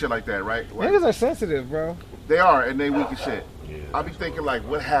 Crazy shit like that, right? Like, Niggas are sensitive, bro. they are, and they weak as shit. Yeah, I be thinking like,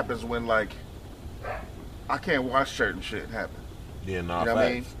 what happens when like I can't watch certain shit happen? Yeah, no, You know what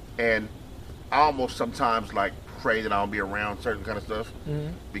I mean? facts. And I almost sometimes like pray that I don't be around certain kind of stuff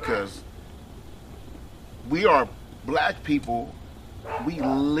because we are black people. We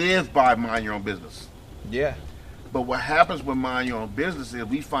live by mind your own business. Yeah. But what happens with mind your own business is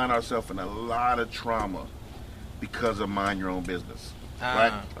we find ourselves in a lot of trauma because of mind your own business.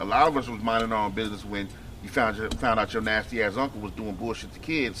 Right? A lot of us was minding our own business when you found out your nasty ass uncle was doing bullshit to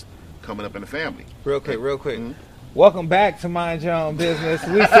kids coming up in the family. Real quick. Welcome back to Mind Your Own Business.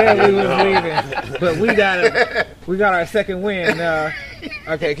 We said we was leaving, but we got our second win.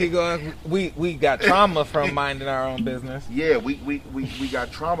 Okay, keep going. We got trauma from minding our own business. Yeah, we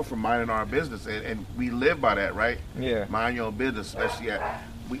got trauma from minding our business, and we live by that, right? Yeah. Mind your own business, especially at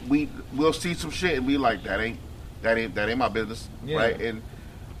we'll see some shit and be like, that ain't my business, Yeah. right?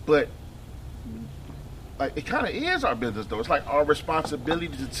 But like it kind of is our business though. It's like our responsibility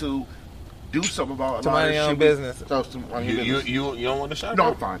to do something about To mind your own business. You don't want to shout? No,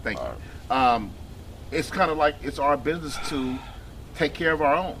 bro? I'm fine, thank you. All It's kind of like it's our business to take care of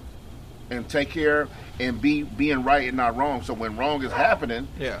our own and take care and being right and not wrong. So when wrong is happening,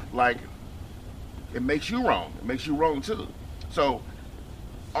 Yeah. like it makes you wrong. It makes you wrong too. So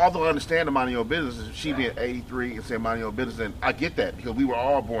although I understand the mind of your business, she being 83 and saying mind your own business, and I get that because we were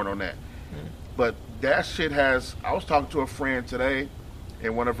all born on that. But that shit has. I was talking to a friend today,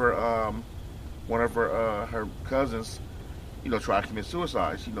 and one of her cousins, tried to commit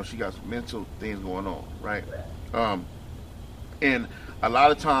suicide. She got some mental things going on, right? And a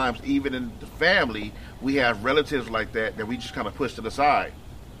lot of times, even in the family, we have relatives like that we just kind of push to the side,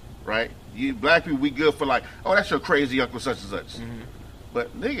 right? You black people, we good for like, oh, that's your crazy uncle such and such.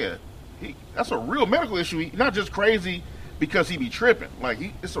 But nigga, that's a real medical issue. He's not just crazy because he be tripping. Like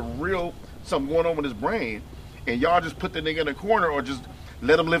it's a real something going on with his brain, and y'all just put the nigga in the corner or just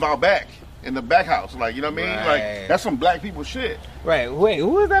let him live out back in the back house. Like, you know what I mean? Right. Like that's some black people shit. Right. Wait,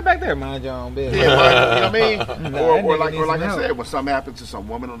 who is that back there? Mind your own business. Yeah, like, you know what I mean? No, that or nigga like needs some I help. said, when something happens to some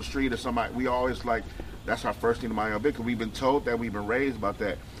woman on the street or somebody, we always like, that's our first thing to mind your own business. We've been told that, we've been raised about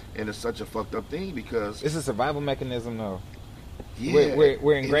that, and it's such a fucked up thing because It's a survival mechanism, though. yeah,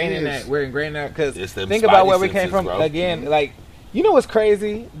 We're ingrained it in is. that. We're ingrained in that because It's them think about spidey where we came senses, from. bro. Again, like, you know what's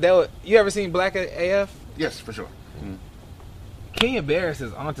crazy? You ever seen Black AF? Yes, for sure. Kenya Barris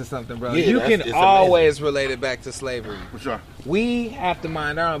is onto something, bro. Yeah, You that's- can it's always relate it back to slavery. For sure. We have to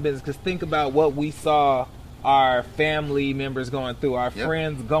mind our own business because think about what we saw our family members going through, our Yep.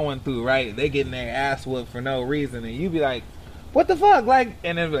 friends going through, right? They getting their ass whooped for no reason, and you be like, "What the fuck?" Like,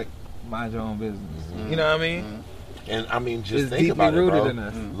 and then be like, "Mind your own business." You know what I mean? And I mean, just It's think deeply about it, rooted bro. in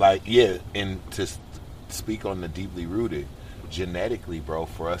us. Like, yeah, and to speak on the deeply rooted, genetically, bro,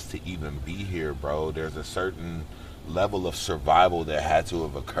 for us to even be here, bro, there's a certain level of survival that had to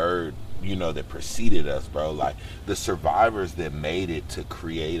have occurred, that preceded us, bro. Like, the survivors that made it to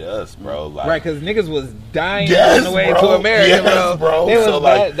create us, bro. Like, Right, because niggas was dying Yes, on the way bro. to America, Yes, bro. They was, So,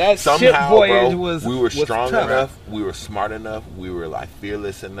 like, that ship somehow, voyage bro, was we were was strong tough. enough, we were smart enough, we were like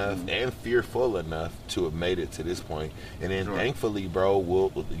fearless enough and fearful enough to have made it to this point. And then thankfully, bro,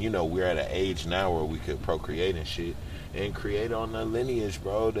 we're at an age now where we could procreate and shit and create on the lineage,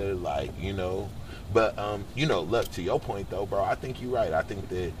 bro, that like, But look, to your point though, bro, I think you're right. I think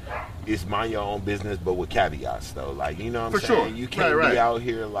that it's mind your own business, but with caveats though. Like, you know what I'm For saying? sure. You can't Right. be out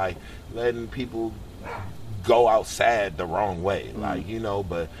here like letting people go outside the wrong way. Like,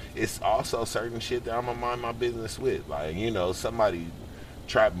 but it's also certain shit that I'm gonna mind my business with. Like, somebody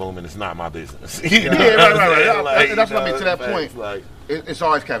trap booming, it's not my business. You know Yeah, what I'm right. saying? Like, That's what I mean. you To know, that point, like, it's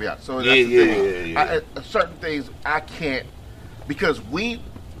always caveats. So that's Yeah, the thing. yeah. Certain things I can't because we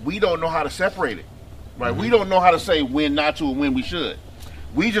don't know how to separate it. Right? We don't know how to say when not to and when we should.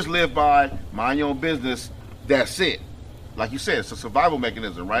 We just live by mind your own business that's it. Like you said, it's a survival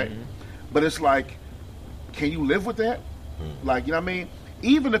mechanism, right? Mm-hmm. But it's like, can you live with that? Like, you know what I mean?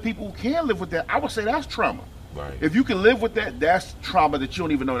 Even the people who can live with that, I would say that's trauma. Right. If you can live with that, that's trauma that you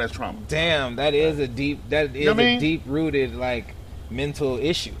don't even know that's trauma. Damn, that is a deep. That is know what I mean? a deep rooted like mental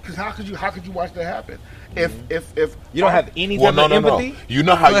issue. Because how could you watch that happen? If You don't have any Well, type no. of empathy. You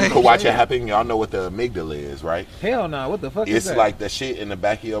know how you Like, could watch it happen? Y'all know what the amygdala is, right? Hell no. What the fuck is It's that? like the shit in the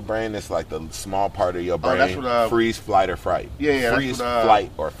back of your brain. It's like the small part of your brain. that's what, freeze, flight, or fright. Yeah, that's Freeze, what,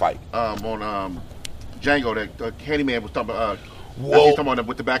 flight, or fight. on Django, that Candyman was talking about. Whoa. He's talking about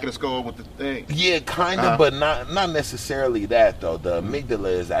with the back of the skull with the thing. Yeah, kind of, but not necessarily that though. The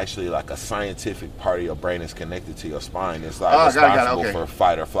amygdala is actually like a scientific part of your brain that's connected to your spine. It's like got responsible it, okay. for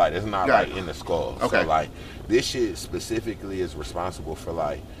fight or flight. It's not Got like it. in the skull. Okay. So like this shit specifically is responsible for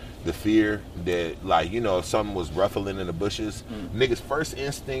like the fear that like, you know, if something was ruffling in the bushes, niggas' first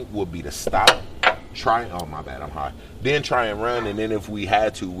instinct would be to stop. Oh my bad, I'm high. Then try and run, and then if we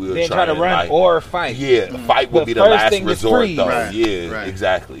had to, we'll then try to and, run like, or fight. Yeah, fight would The be the first last thing is resort, freeze. though. Right, Yeah, right.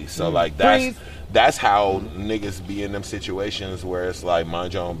 exactly. So like Freeze. that's how niggas be in them situations where it's like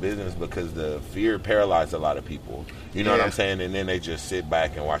mind your own business because the fear paralyzed a lot of people. You know what Yeah. I'm saying? And then they just sit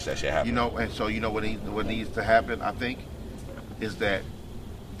back and watch that shit happen. You know, and so you know what needs to happen, I think, is that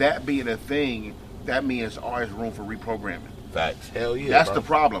being a thing, that means there's always room for reprogramming. Facts. Hell yeah. That's bro. the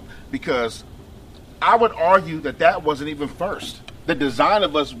problem. Because I would argue that wasn't even first. The design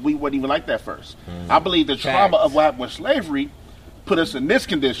of us, we wasn't even like that first. I believe the trauma Facts. of what happened with slavery put us in this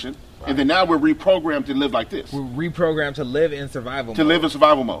condition, and then now we're reprogrammed to live like this. We're reprogrammed to live in survival To mode. live in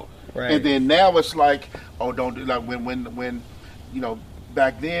survival mode. Right. And then now it's like, oh, don't do like when you know,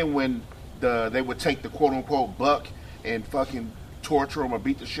 back then when they would take the quote unquote buck and fucking torture him or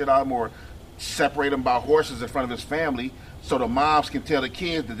beat the shit out of him or separate him by horses in front of his family so the moms can tell the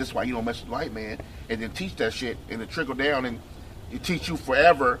kids that this is why you don't mess with the white man, and then teach that shit and it trickle down and it teach you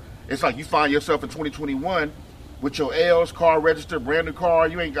forever. It's like you find yourself in 2021 with your L's, car registered, brand new car,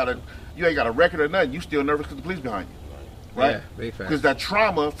 you ain't got a record or nothing, you still nervous because the police behind you. Right? Yeah, big fact. Because that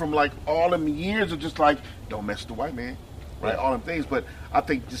trauma from like all them years of just like, don't mess with the white man, right? All them things. But I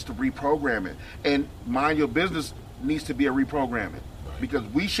think just to reprogram it and mind your business needs to be a reprogramming because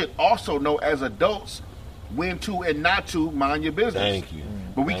we should also know as adults when to and not to mind your business. Thank you.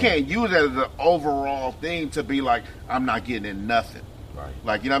 But we can't use that as an overall thing to be like, I'm not getting in nothing. Right.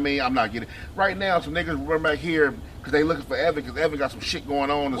 Like, you know what I mean? I'm not getting right now. Some niggas run back here because they looking for Evan because Evan got some shit going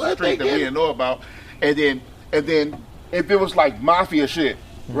on in the What, street they that we get- didn't know about. And then if it was like mafia shit,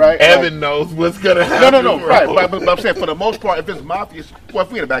 right? Evan knows what's gonna Like, happen. no, bro. right. But I'm saying for the most part, if it's mafia, well,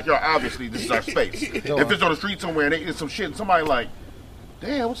 if we in the backyard, obviously this is our space. If it's on the street somewhere and they get some shit and somebody like,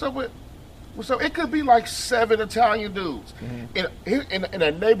 damn, what's up? It could be like 7 Italian dudes in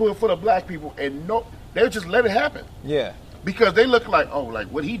a neighborhood full of black people, and they just let it happen. Yeah. Because they look like, oh, like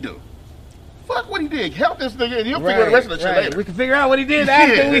what'd he do? Fuck what he did. Help this nigga, and you'll figure out the rest of the shit later. We can figure out what he did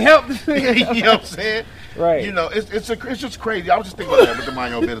after we helped this nigga. You know what I'm saying? Right. You know, it's just crazy. I was just thinking about that with the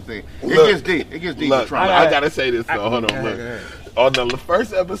mind your business thing. Look, It gets deep. It gets deep. Look, with trauma. I gotta say this though. Hold on, Go ahead, look. go ahead. On the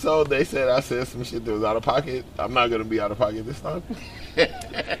first episode, they said I said some shit that was out of pocket. I'm not gonna be out of pocket this time.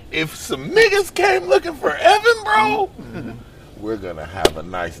 If some niggas came looking for Evan, bro, we're gonna have a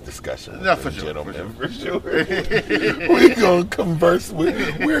nice discussion with Yeah, them for sure, gentlemen. For sure. We're gonna converse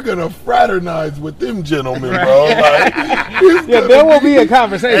with. We're gonna fraternize with them gentlemen, bro. Like, it's Yeah, gonna there will be a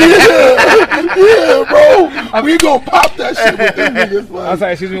conversation. yeah, bro. We gonna pop that shit with them niggas. Like, I'm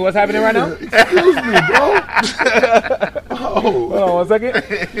sorry, excuse me, what's happening right now? excuse me, bro. Hold Oh. on 1 second.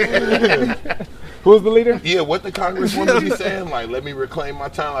 Who's the leader? Yeah, what the congresswoman be saying, like, let me reclaim my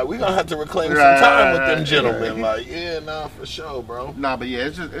time. Like, we gonna have to reclaim some time with them gentlemen. Like, yeah, nah, for sure, bro. Nah, but yeah,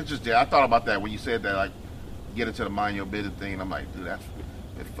 it's just yeah. I thought about that when you said that, like, get into the mind your business thing. And I'm like, dude, that's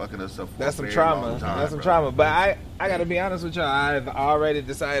been fucking us up. For That's a some very trauma. long time, That's some bro. trauma. But I gotta be honest with y'all. I've already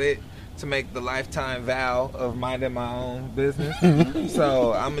decided to make the lifetime vow of minding my own business.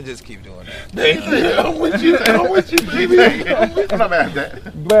 So I'm gonna just keep doing that. Thank you. I'm with you. I'm with you, baby. I'm not mad at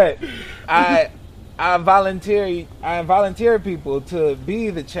that. But I volunteer people to be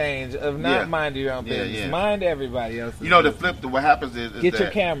the change of not Yeah. minding your own Yeah, business. yeah. Mind everybody else's. You know, the business. flip. What happens is Get that, your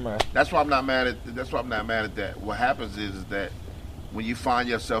camera. That's why I'm not mad at. That's why I'm not mad at that. What happens is that when you find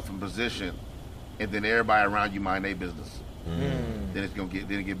yourself in position, and then everybody around you mind their business, then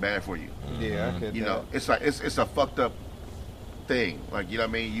it get bad for you. Yeah, I could. You know, it's like it's a fucked up thing. Like, you know what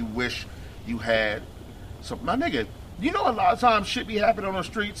I mean? You wish you had some. My nigga, you know, a lot of times shit be happening on the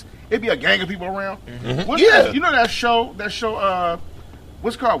streets. It be a gang of people around. What's Yeah. that? You know that show?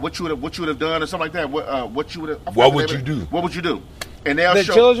 What's it called? What you would have done or something like that. What you would have? What would you do? What would you do? And they'll the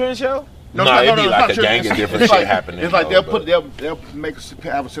show. children's show. No, it'd be like a true. gang of different It's shit like, happening. It's like though, they'll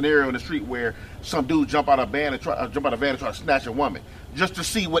have a scenario in the street where some dude jump out of a van and try to snatch a woman just to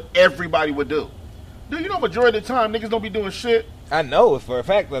see what everybody would do. Dude, you know, majority of the time niggas don't be doing shit. I know for a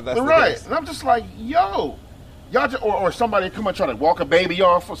fact that that's the Right, case. and I'm just like, yo, y'all just, or somebody come and try to walk a baby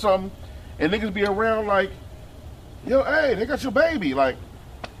off or something, and niggas be around like, yo, hey, they got your baby. Like,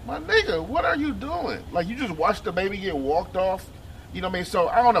 my nigga, what are you doing? Like, you just watched the baby get walked off. You know what I mean? So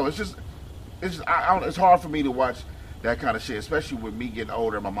I don't know. It's hard for me to watch that kind of shit, especially with me getting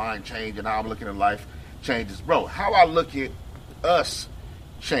older, my mind changing, how I'm looking at life changes. Bro, how I look at us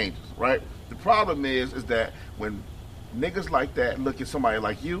changes, right? The problem is that when niggas like that look at somebody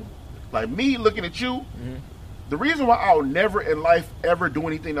like you, like me looking at you, the reason why I'll never in life ever do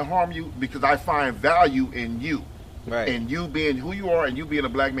anything to harm you, because I find value in you. Right. And you being who you are and you being a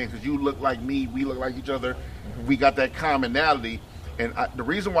black man, because you look like me, we look like each other, we got that commonality. And the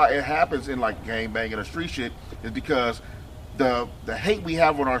reason why it happens in like gangbang and street shit is because the hate we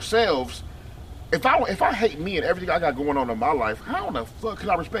have on ourselves. If I hate me and everything I got going on in my life, how in the fuck can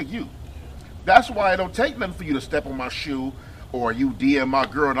I respect you? That's why it don't take nothing for you to step on my shoe or you DM my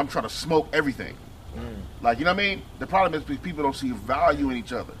girl and I'm trying to smoke everything. Like, you know what I mean? The problem is because people don't see value in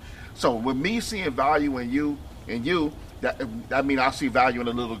each other. So with me seeing value in you, that means I see value in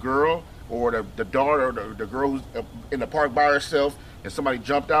a little girl or the daughter or the girl who's in the park by herself and somebody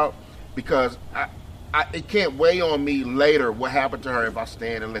jumped out, because it can't weigh on me later what happened to her if I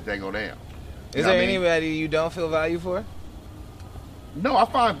stand and let that go down. Is there anybody you don't feel value for? No, I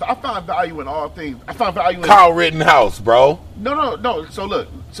find value in all things. I find value in Kyle Rittenhouse, bro. No. So look,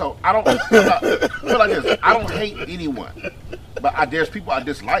 I don't feel like this. I don't hate anyone, but there's people I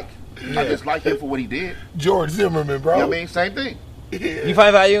dislike. I dislike him for what he did. George Zimmerman, bro. You know what I mean? Same thing. You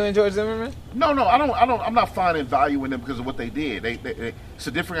find value in George Zimmerman? No, I don't. I'm not finding value in them because of what they did. It's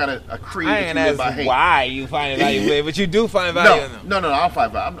a different kind of creed. I ain't ask why you find value in it, but you do find value in them. No, I don't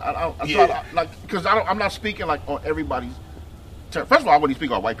find value. I'm trying, because I'm not speaking like on everybody's term. First of all, I wouldn't speak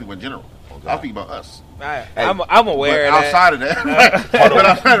about white people in general. I speak about us. I'm aware of that. Outside of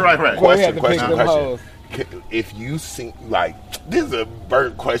that, right. Question. If you see, like, this is a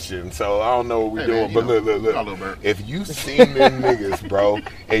Bert question, so I don't know what we're doing, but look. If you seen them niggas, bro,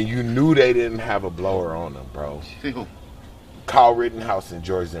 and you knew they didn't have a blower on them, bro. Kyle Rittenhouse and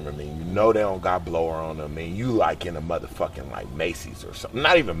George Zimmerman, you know they don't got blower on them, and you like in a motherfucking like Macy's or something.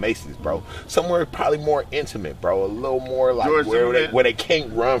 Not even Macy's, bro. Somewhere probably more intimate, bro. A little more like where they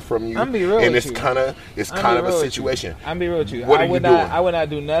can't run from you. I'm be real and with it's you. kind of a situation. I'm be real with you. What I are you would doing? I would not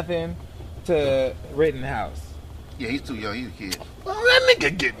do nothing to Rittenhouse. Yeah, he's too young. He's a kid. Well, that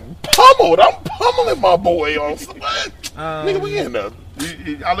nigga getting pummeled. I'm pummeling my boy on somebody. Nigga, we in there.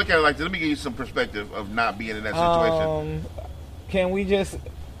 I look at it like this. Let me give you some perspective of not being in that situation. Can we just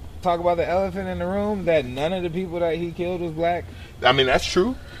talk about the elephant in the room, that none of the people that he killed was black? I mean, that's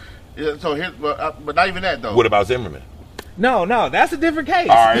true. Yeah, so but not even that though. What about Zimmerman? No, that's a different case.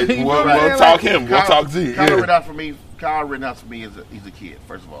 All right, we'll talk him. We'll talk Z. Kyle Rittenhouse for me is he's a kid.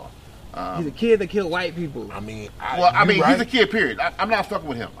 First of all, he's a kid that killed white people. I mean, he's a kid. Period. I'm not fucking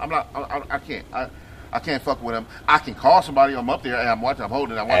with him. I can't. I can't fuck with him. I can call somebody. I'm up there and I'm watching. I'm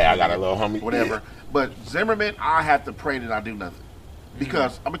holding. I got a little homie. Whatever. Yeah. But Zimmerman, I have to pray that I do nothing,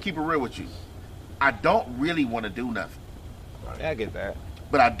 because I'm gonna keep it real with you. I don't really want to do nothing. Right. Yeah, I get that.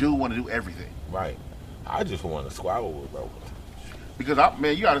 But I do want to do everything. Right. I just want to squabble with bro. Because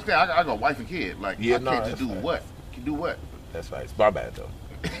you understand, I got a wife and kid. Like, I can't just do right. what? Can do what? That's right. It's my bad though.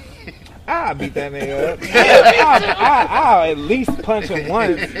 I'll beat that nigga up. I'll at least punch him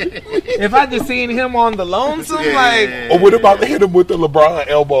once. If I just seen him on the lonesome, Or what about to hit him with the LeBron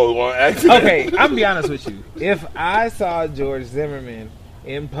elbow on accident? Okay, I'm gonna be honest with you. If I saw George Zimmerman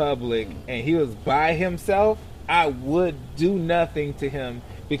in public and he was by himself, I would do nothing to him,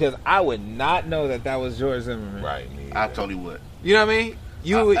 because I would not know that was George Zimmerman. Right. I totally would. You know what I mean?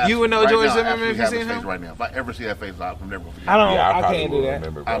 You would know George Zimmerman if you seen him? Right now. If I ever see that face, I'm never gonna forget. I can't do that.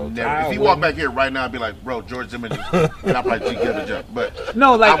 Remember, if he walked back here right now, I'd be like, bro, George Zimmerman, and I'd probably get a jump. But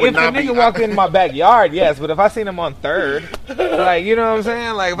no, like if a nigga walked in my backyard, yes. But if I seen him on Third, like, you know what I'm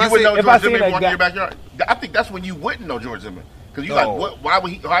saying? Like, if I seen Zimmerman walking in your backyard, I think that's when you wouldn't know George Zimmerman. Because you're like, what? Why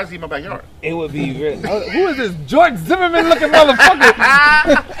is he in my backyard? It would be real. Who is this George Zimmerman looking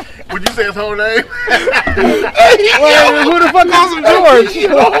motherfucker? Would you say his whole name? Well, who the fuck calls him George?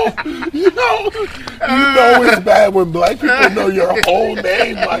 You know it's bad when black people know your whole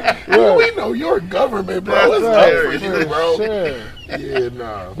name. Like, we know your government, bro. It's up for you, bro. Sure. Yeah,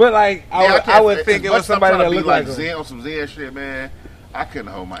 nah. But like, I would think it was somebody that looked like Zen on some Zen shit, man. I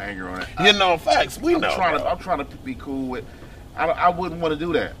couldn't hold my anger on it. You know, facts. I'm trying to be cool with. I wouldn't want to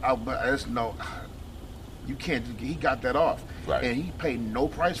do that. But there's no, you can't. He got that off, Right. and he paid no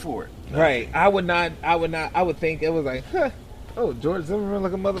price for it. Right. I would not. I would think it was like, oh, George Zimmerman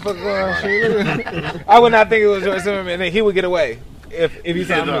like a motherfucker. I would not think it was George Zimmerman, and he would get away if he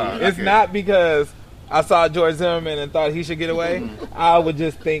saw me. It's not because I saw George Zimmerman and thought he should get away. I would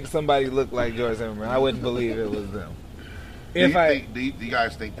just think somebody looked like George Zimmerman. I wouldn't believe it was them. Do you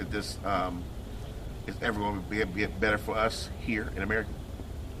guys think that this is ever going to be better for us here in America?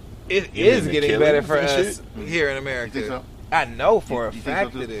 It You is mean the getting better for killings and us shit? here in You America. think so? I know for a You think so,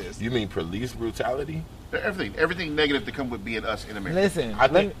 fact too? it is. You mean police brutality? Everything negative to come with being us in America. Listen, I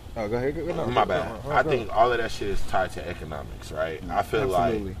think- oh, go ahead. No, My go, bad. go, go, I go. think all of that shit is tied to economics, right? I feel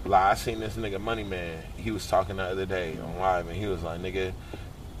Absolutely. like I seen this nigga Money Man. He was talking the other day on live, and he was like, "Nigga,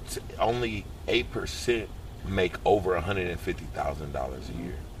 only 8% make over $150,000 a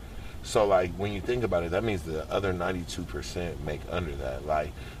year." So like when you think about it, that means the other 92% make under that.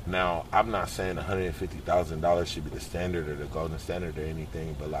 Like now, I'm not saying $150,000 should be the standard or the golden standard or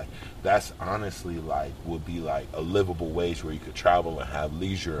anything, but like that's honestly like would be like a livable wage where you could travel and have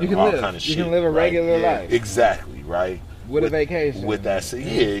leisure You and can all live. kind of shit. You can live a right? regular Yeah. life Exactly, right? with a vacation. With that, yeah,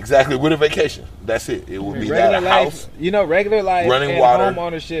 exactly. With a vacation, that's it. It would be regular that a life. house. You know, regular life Running and water. home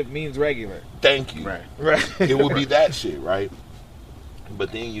ownership means regular. Thank you. Right. Right. It would be that shit, right?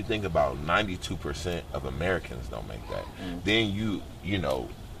 But then you think about 92% of Americans don't make that. Then you know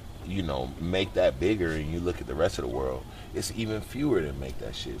make that bigger, and you look at the rest of the world. It's even fewer that make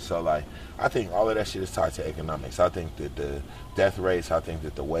that shit. So like, I think all of that shit is tied to economics. I think that the death rates, I think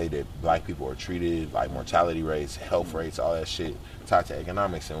that the way that black people are treated, like mortality rates, health rates, all that shit tied to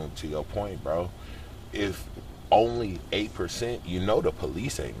economics. And to your point, bro, if only 8%, you know the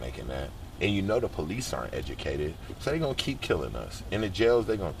police ain't making that. And you know the police aren't educated, so they're going to keep killing us. In the jails,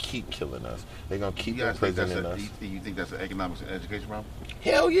 they're going to keep killing us. They're going to keep You guys think that's imprisoning us. you think that's an economics and education problem?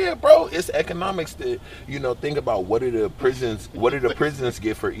 Hell yeah, bro. It's economics that, think about what do the prisons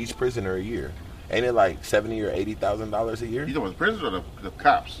get for each prisoner a year? Ain't it like $70,000 or $80,000 a year? You talking about the prisoners or the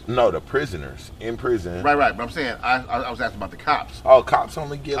cops? No, the prisoners in prison. Right. But I'm saying I was asking about the cops. Oh, cops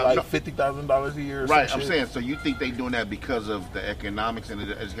only get like no. $50,000 a year or Right. some I'm shit? saying, so you think they doing that because of the economics and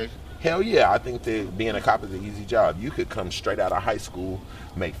the education? Hell yeah, I think that being a cop is an easy job. You could come straight out of high school,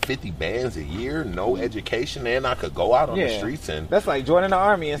 make 50 bands a year, no education, and I could go out on the streets and... That's like joining the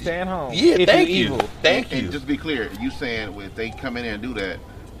army and staying home. Yeah, if thank you're you. evil. Thank And you. just to be clear, you saying if they come in there and do that,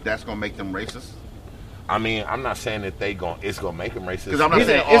 that's gonna make them racist? I mean, I'm not saying that it's gonna make them racist. 'Cause I'm not It's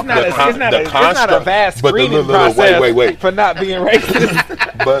saying not a- all it's not a construct- vast but the screening little- process wait. for not being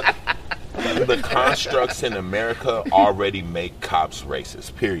racist. But the constructs in America already make cops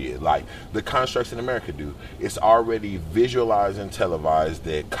racist, period. Like, the constructs in America do. It's already visualized and televised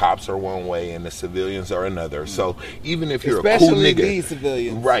that cops are one way and the civilians are another. So even if you're a cool Especially nigga... these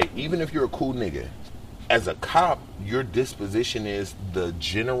civilians. Right. Even if you're a cool nigga, as a cop, your disposition is the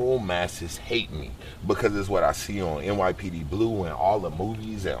general masses hate me because it's what I see on NYPD Blue and all the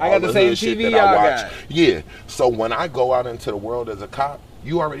movies and I all got the the same hood shit TV that I y'all watch. got. Yeah. So when I go out into the world as a cop,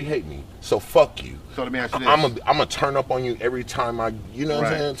 you already hate me. So fuck you. So let me ask you this. I'm gonna turn up on you every time what I'm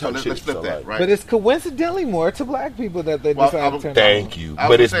saying? So Type let's shit. flip So, that, like, right? But it's coincidentally more to black people that they Well, decide to turn Thank on. you. I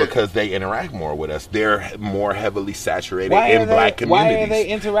But was it's saying- because they interact more with us. They're more heavily saturated Why in are they- black communities. Why are they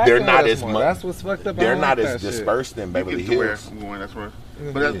interacting They're not with us as more? much. That's what's fucked up. I They're don't not like as that shit. dispersed in Beverly Get to where Hills. I'm going, that's where.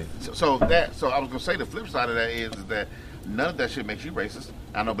 Yeah. But so I was gonna say the flip side of that is that none of that shit makes you racist.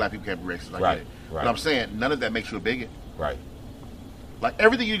 I know black people can't be racist, I Right, get it. right. But I'm saying none of that makes you a bigot. Right. Like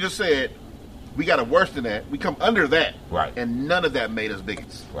everything you just said, we got it worse than that. We come under that, Right. And none of that made us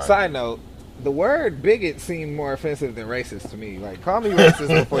bigots. Right. Side note, the word bigot seemed more offensive than racist to me. Like, call me racist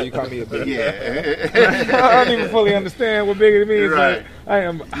before you call me a bigot. Yeah. I don't even fully understand what bigot means. Right. But I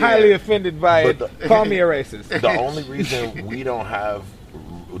am highly offended by But it. Call me a racist. The only reason we don't have,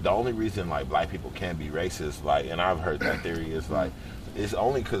 the only reason like black people can't be racist, like, and I've heard that theory is like, it's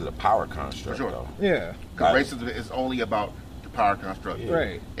only because of the power construct, For sure. though. Yeah. Because Right. racism is only about the power construct,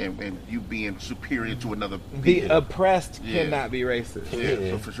 Right. And you being superior to another. The being. oppressed Yeah. cannot be racist.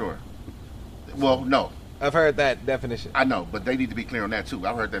 Yeah, so for sure. Well, no, I've heard that definition. I know, but they need to be clear on that too.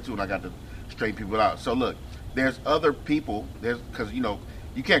 I've heard that too, and I got to straighten people out. So look, there's other people. There's because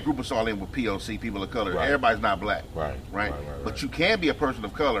you can't group us all in with POC, people of color. Right. Everybody's not black, Right. right? Right. But you can be a person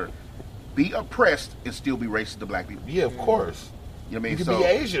of color, be oppressed, and still be racist to black people. Yeah, of course. You know what I mean? You could be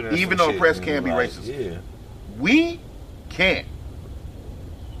Asian or even some though shit oppressed and can be like, racist, Yeah. we can't.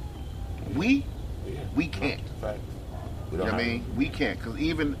 We can't. Fact. We You don't know what I have- mean? We can't because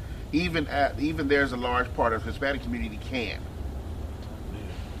even there's a large part of Hispanic community can.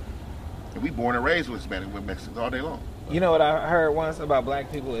 And we born and raised with Hispanic with Mexicans all day long. You know what I heard once about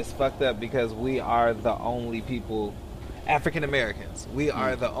black people? It's fucked up because we are the only people, African Americans, we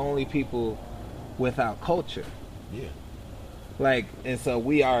are the only people without culture. Yeah. Like, and so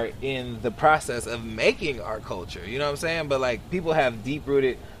we are in the process of making our culture. You know what I'm saying? But like, people have deep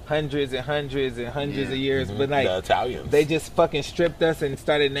rooted hundreds and hundreds and hundreds of years, but like the Italians, they just fucking stripped us and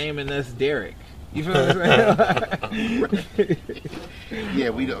started naming us Derek. You feel what I'm saying? Yeah,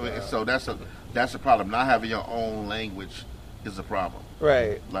 we don't. So that's a problem. Not having your own language is a problem.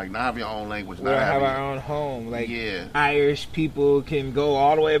 Right. Like not having your own language. We Not don't have having our own home. Like Yeah. Irish people can go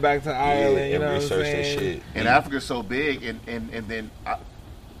all the way back to Ireland. You and know what I'm research that saying? shit. And Africa's so big, and then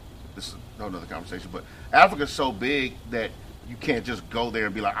this is another conversation, but Africa's so big that you can't just go there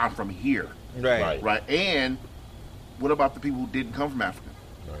and be like, I'm from here, Right. right? And what about the people who didn't come from Africa?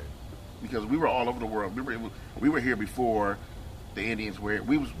 Right. Because we were all over the world. We were here before the Indians were.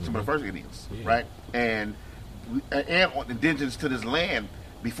 We was some of the first Indians, right? And indigenous to this land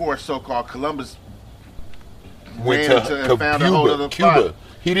before so-called Columbus Went ran to and found a whole other Cuba. spot.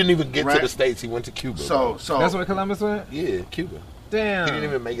 He didn't even get to Right. the States. He went to Cuba. So That's where Columbus went? yeah, Cuba. Damn. He didn't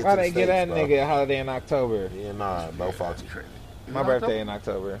even make it Why to the they get States, that bro. nigga a holiday in October? Yeah, nah, Bo Fox. crazy. Is My it birthday October? in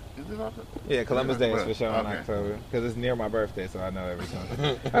October. Is it October? Yeah, Columbus Day is for sure in Okay. October because it's near my birthday, so I know everything.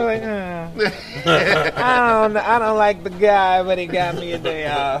 I was like, I don't like the guy, but he got me a day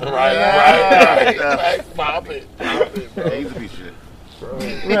off. Right. Pop it, bro. He's a piece of shit.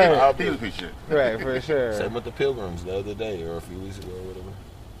 Right, He's a piece of shit. right, for sure. Same with the Pilgrims the other day or a few weeks ago or whatever.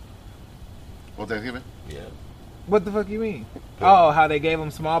 What Thanksgiving? Yeah. What the fuck you mean? Oh, how they gave him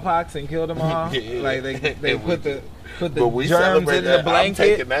smallpox and killed them all? Yeah. Like they put the But we germs celebrate in that. the blanket. I'm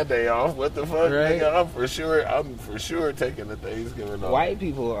taking that day off. What the fuck, Right. nigga? I'm for sure taking the Thanksgiving off. White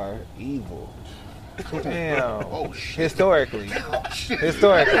people are evil. Damn. Oh shit. Historically.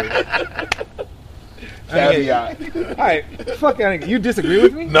 Caveat. All right, fuck that nigga. You disagree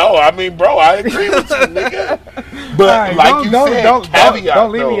with me? No, I mean, bro, I agree with you, nigga. But All right, like you said, caveat.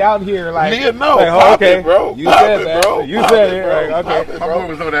 don't leave me though. out here like, Nigga, no, like, pop okay, it, bro. you Pop said it, that. bro. You Pop said it, it, bro. right? Pop Okay. it, My bro. boy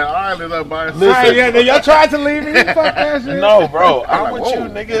was on that island up by himself. All right, yeah, y'all tried to leave me. Fuck that shit. No, bro, I'm like, with whoa. you,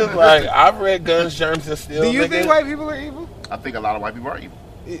 nigga. Like, I've read Guns, Germs, and Steel. Do you nigga. think white people are evil? I think a lot of white people are evil.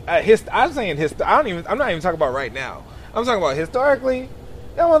 I'm saying I'm not even talking about right now. I'm talking about historically.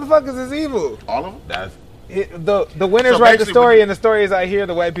 Y'all motherfuckers is evil. All of them. That's The winners So write the basically, story, when and the stories I hear,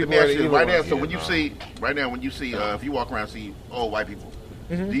 the white Let people me are ask the you evil right now. ones. So Yeah, when you no. see right now, when you see if you walk around and see old white people,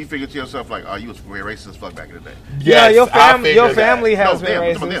 do you figure to yourself like, oh, you was very racist as fuck back in the day? Yeah, your I figured family that. has No, been them.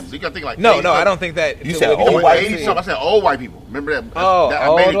 I'm talking racist. about them. You gotta think like No, 80s no, I something. don't think that. You said with old you white 80s see- something. I said old white people. Remember that? Oh, that I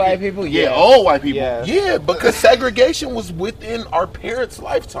old made it- white people? Yeah, Yes. old white people. Yes. Yeah, because segregation was within our parents'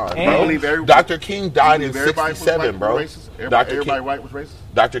 lifetime, And- I bro. believe every- Dr. King died You in believe everybody was '67, white, bro. Racist? Everybody, Dr. everybody King, white was racist.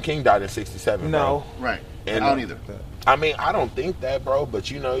 Dr. King died in '67. No, Right. And- I don't either. I mean, I don't think that, bro. But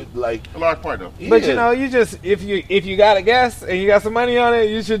you know, like, A large part though. but yeah. you know, you just if you got a guess and you got some money on it,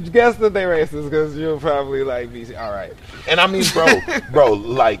 you should guess that they racist because you'll probably like be all right. And I mean, bro,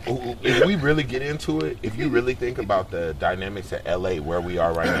 like, if we really get into it, if you really think about the dynamics of LA, where we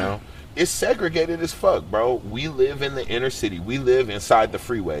are right now, it's segregated as fuck, bro. We live in the inner city. We live inside the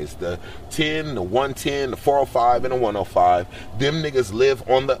freeways, the 10, the 110, the 405, and the 105. Them niggas live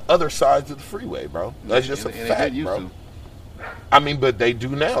on the other sides of the freeway, bro. That's just And a they fact, didn't used bro. to. I mean, but they do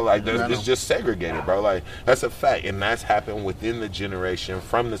now. Like, I know. it's just segregated, bro. Like, that's a fact. And that's happened within the generation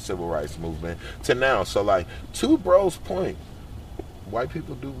from the civil rights movement to now. So, like, to bro's point, white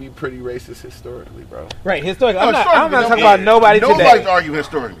people do be pretty racist historically, bro. Right, historically. I'm No, not historically, talking no, about nobody Nobody's today. arguing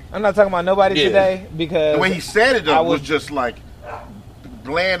historically. I'm not talking about nobody Yeah. today because The way he said it I though, was was- just like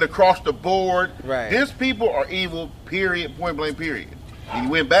bland across the board. Right. These people are evil. Period. Point blank. Period. And you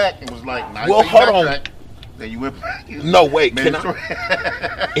went back and was like, nah, Well, you hold on. backtrack. Then you went back. No, wait. Made Can it I?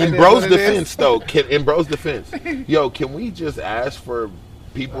 short. In is bro's what it is. defense, though, in bro's defense, yo, can we just ask for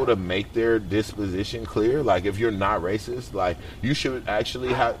people to make their disposition clear? Like, if you're not racist, like, you should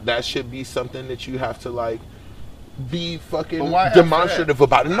actually have, that should be something that you have to, like, be fucking But why ask for demonstrative that?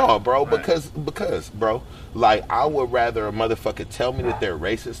 about it. No, bro, Right. because, bro, like, I would rather a motherfucker tell me that they're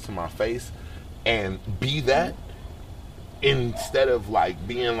racist to my face and be that instead of like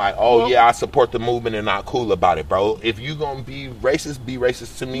being like, oh Well- yeah, I support the movement and not cool about it, bro. If you gonna be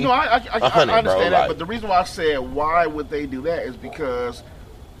racist to me. No, I 100, understand bro, that, like- but the reason why I said why would they do that is because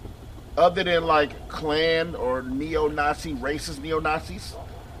other than like Klan or neo-Nazi, racist neo-Nazis,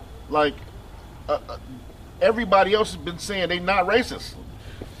 like everybody else has been saying they not racist.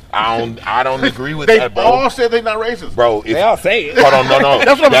 I don't agree with They that, bro. all said they're not racist. Bro, if, They all say it. hold on, no.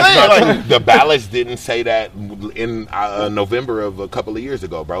 That's what I'm saying, not like- true. The ballots didn't say that in November of a couple of years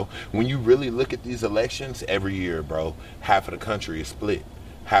ago, bro. When you really look at these elections every year, bro, half of the country is split.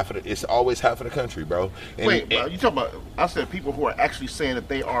 It's always half of the country, bro. And, Wait, bro, you talking about? I said people who are actually saying that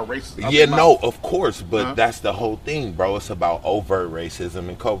they are racist. yeah, no, of course, but Uh-huh. that's the whole thing, bro. It's about overt racism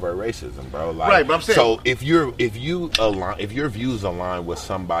and covert racism, bro. Like, Right, but I'm saying- so if your views align with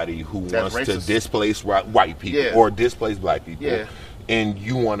somebody who That's wants to racist. displace white people Yeah. or displace black people, Yeah. and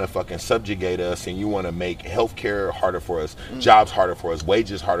you want to fucking subjugate us, and you want to make healthcare harder for us, Mm. jobs harder for us,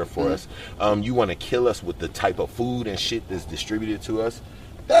 wages harder for us, you want to kill us with the type of food and shit that's distributed to us.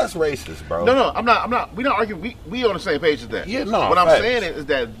 That's racist, bro. No, I'm not. We not arguing. We on the same page as that. Yeah, no, What I'm facts. saying is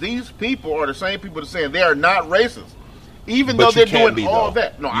that these people are the same people that saying they are not racist, even But though you they're can doing be, all though.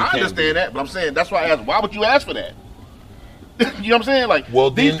 that. No, You I can understand be. that, but I'm saying that's why I asked. Why would you ask for that? You know what I'm saying? Like,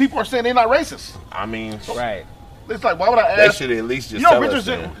 Well, these then- people are saying they're not racist. I mean, Right. It's like, why would I they ask? should at least just You know, tell Richard us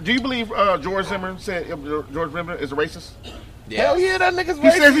then. Zimmerman, do you believe George Zimmerman said George Zimmerman is a racist? Hell yeah, that nigga's He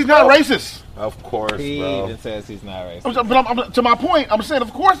racist. says he's not bro. racist. Of course, He bro. even says he's not racist. But to my point, I'm saying,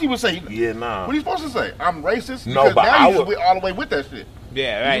 of course he would say. Yeah, nah. What are you supposed to say? I'm racist. No, Because but now I you would- all the way with that shit.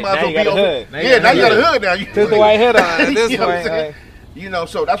 Yeah, right. You might as Now you well got a be over- hood. Yeah, now you got a hood now. You Put the white hood on at this You know what I'm point. saying? Like, You know,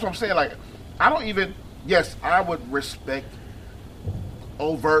 so that's what I'm saying. Like, I don't even. Yes, I would respect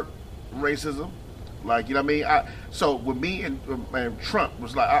overt racism. Like, you know what I mean? So with me and Trump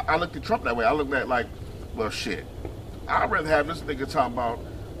was like, I looked at Trump that way. I looked at like, well, shit. I'd rather have this nigga talking about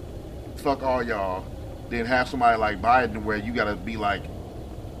fuck all y'all than have somebody like Biden where you gotta be like,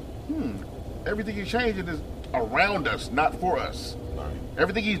 everything he's changing is around us, not for us.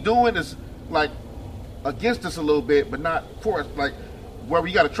 Everything he's doing is like against us a little bit, but not for us. Like where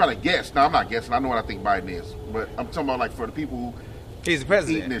we got to try to guess. Now I'm not guessing. I know what I think Biden is, but I'm talking about like for the people who he's the eating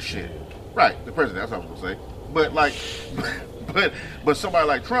president. this shit. Right, the president. That's what I was gonna say. But like, but somebody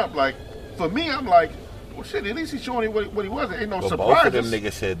like Trump, like for me, I'm like, well, shit. At least he's showing you what he was. Ain't no But both of them surprises.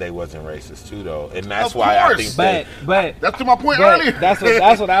 niggas said they wasn't racist too, though, and that's Of why I course. think But That's to my point but earlier. that's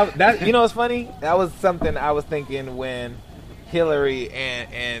what you know what's funny? That was something I was thinking when Hillary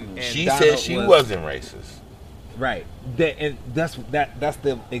and she Donald said she wasn't racist. right. That's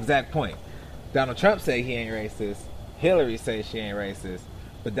the exact point. Donald Trump said he ain't racist. Hillary says she ain't racist.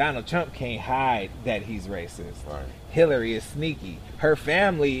 But Donald Trump can't hide that he's racist. Right. Hillary is sneaky. Her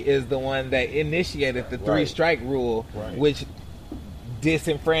family is the one that initiated the three Right. strike rule, Right. which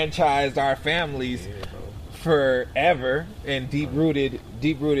disenfranchised our families forever and deep rooted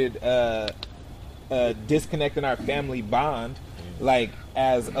disconnecting our family bond, like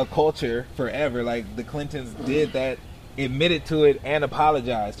as a culture forever. Like the Clintons did that, admitted to it, and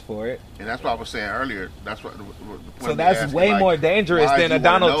apologized for it. And that's what I was saying earlier. That's what the point So of me that's asking, way like, more dangerous why than you a wanna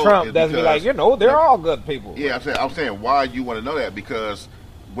Donald know Trump is that's be like, because- they're all good people. Yeah, I'm saying why you want to know that, because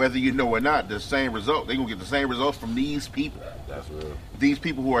whether you know or not, the same result. They're gonna get the same results from these people. That's real. These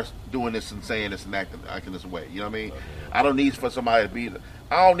people who are doing this and saying this and acting this way. You know what I mean? I don't need for somebody to be.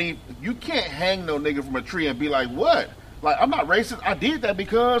 I don't need. You can't hang no nigga from a tree and be like, what? Like, I'm not racist. I did that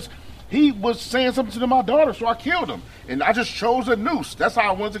because he was saying something to my daughter, so I killed him. And I just chose a noose. That's how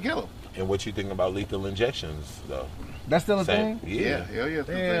I wanted to kill him. And what you think about lethal injections, though? That's still a Same. thing? Yeah. Hell yeah. that's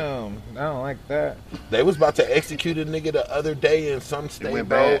the thing. Damn, I don't like that. They was about to execute a nigga the other day in some state, went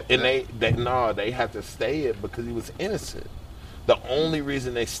bro. bad. And they had to stay it because he was innocent. The only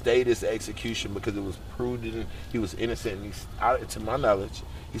reason they stayed his execution because it was proven he was innocent. And he's, to my knowledge,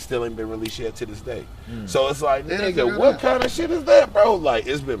 he still ain't been released yet to this day. So it's like, Yeah, nigga, yeah. what kind of shit is that, bro? Like,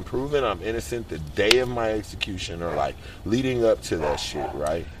 it's been proven I'm innocent the day of my execution, or like leading up to that shit,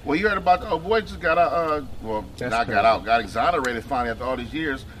 right? Well, you heard about the boy just got out. Well, That's not crazy. got out. Got exonerated finally after all these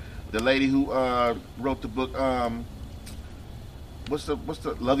years. The lady who wrote the book. What's the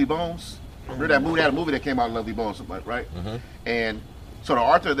Lovely Bones? Remember that movie? They had a movie that came out, Lovely Bones, something like, right? And so the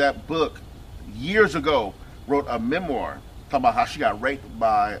author of that book, years ago, wrote a memoir talking about how she got raped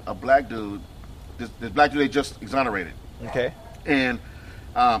by a black dude. This black dude they just exonerated. Okay. And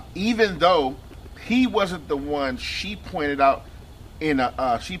even though he wasn't the one she pointed out in a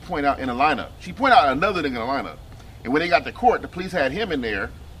lineup, she pointed out another nigga in the lineup. And when they got to court, the police had him in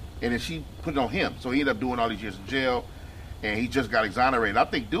there, and then she put it on him. So he ended up doing all these years in jail, and he just got exonerated. I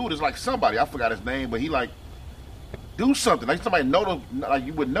think dude is like somebody, I forgot his name, but he like do something like somebody know like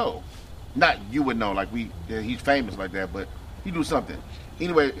you would know, not you would know like he's famous like that, but he do something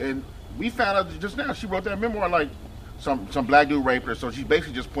anyway. And we found out just now she wrote that memoir like some black dude raped her, so she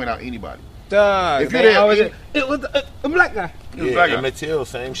basically just point out anybody. Dog, If they you're there, always, it- it was a black guy. Yeah, black guy. Emmett Till,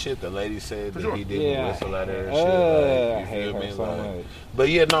 same shit. The lady said that sure. he didn't Yeah. whistle at her and I shit. hate Like, her you feel so me? Like, much. but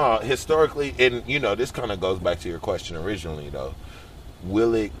yeah, no, historically, and you know, this kind of goes back to your question originally, though.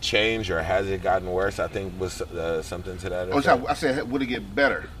 Will it change or has it gotten worse? I think was something to that Oh, effect. I said, would it get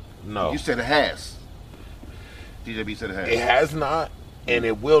better? No, You said it has. DJB said it has. it has not, and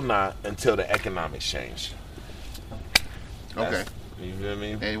it will not until the economics change. Okay. That's- You feel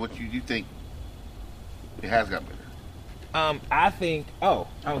me? And what you think it has got better? I think. Oh,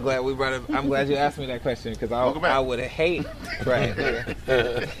 I'm glad we brought up. I'm glad you asked me that question because Welcome back. I would hate. Right. Right.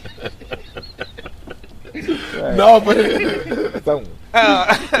 No, but So, all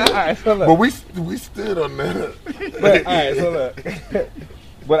right. So look. but we stood on that. But, all right, so look.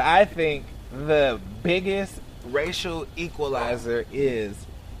 But I think the biggest racial equalizer is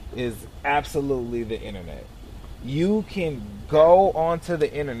absolutely the internet. You can go onto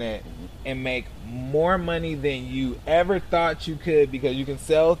the internet and make more money than you ever thought you could because you can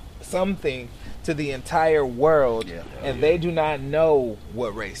sell something to the entire world Yeah. and they do not know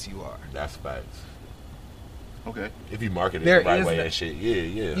what race you are. That's facts. Okay. If you market it There the right is way no- and shit,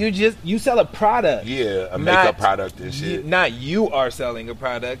 yeah. You sell a product. Yeah, a Not- makeup product and shit. Not you are selling a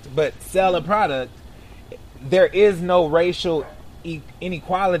product, but sell a product. There is no racial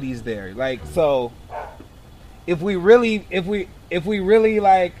inequalities there. Like, so if we really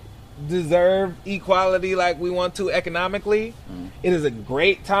like deserve equality like we want to economically, it is a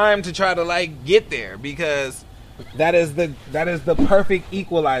great time to try to like get there because that is the perfect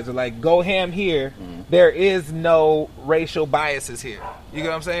equalizer. Like, go ham here. There is no racial biases here. You get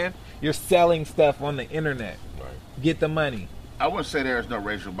what I'm saying? You're selling stuff on the internet. Right. Get the money. I wouldn't say there's no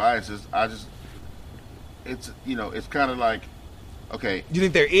racial biases. It's it's kind of like, okay, You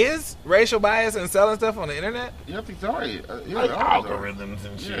think there is racial bias in selling stuff on the internet? you don't think it's already, Like there always are. algorithms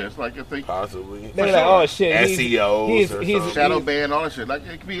and shit. Yeah, it's like I think Possibly. They're like, sure. oh shit, SEOs or something. shadow ban, all that shit. Like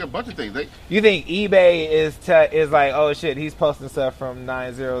it could be a bunch of things. You think eBay is like, oh shit, he's posting stuff from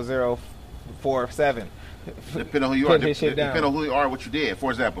 90047. Depending on who you are, Put his shit down. depending on who you are, what you did.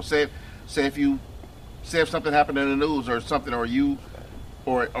 For example, say if something happened in the news or something, or you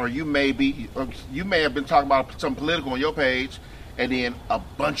may have been talking about something political on your page, and then a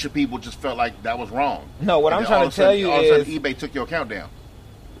bunch of people just felt like that was wrong. No, what And I'm then trying all to of a sudden- tell you all of a is, sudden eBay took your account down.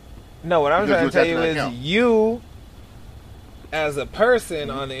 no, what I'm because trying you to tell you attached to that is account. you, as a person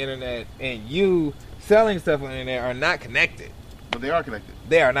on the internet, and you selling stuff on the internet are not connected. But they are connected.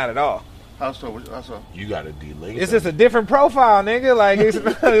 They are not at all. How so? How so? You gotta delink. It's them. just a different profile, nigga. Like, it's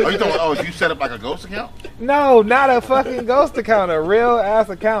If you set up like a ghost account? no, not a fucking ghost account, a real ass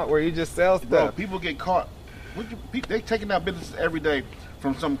account where you just sell Bro, stuff. people get caught. They taking out businesses every day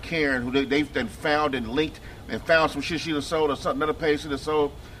from some Karen who they've then found and linked and found some shit she done sold or something, another page she done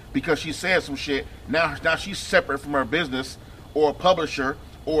sold because she said some shit. Now she's separate from her business or a publisher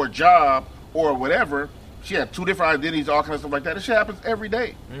or a job or whatever. She had two different identities, all kinds of stuff like that. This shit happens every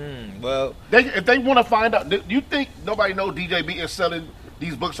day. Well, If they want to find out, do you think nobody knows DJB is selling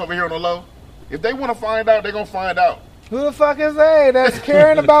these books over here on the low? If they want to find out, they're going to find out. who the fuck is they that's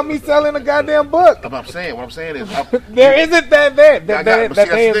caring about me selling a goddamn book? What I'm saying is... There isn't that there. That but they see,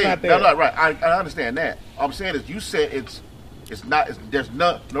 that's is the thing. not there. No, right. I understand that. All I'm saying is you said it's not. There's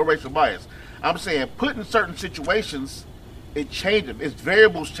no racial bias. I'm saying put in certain situations, it changes them. Its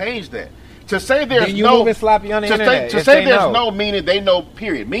variables change that. To say there's Then you no moving sloppy on the internet to if say they there's know. no meaning they know.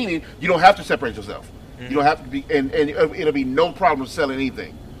 Period. Meaning you don't have to separate yourself. You don't have to be, and it'll be no problem selling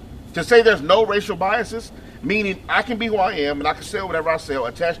anything. To say there's no racial biases, meaning I can be who I am and I can sell whatever I sell,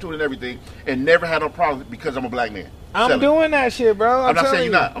 attached to it and everything, and never have no problem because I'm a black man. I'm Selling. doing that shit, bro. I'm not telling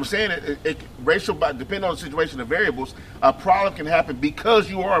saying you're not. I'm saying racial, depending on the situation and variables, a problem can happen because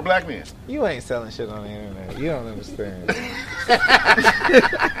you are a black man. You ain't selling shit on the internet. You don't understand.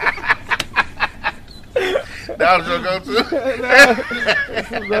 That was your go-to.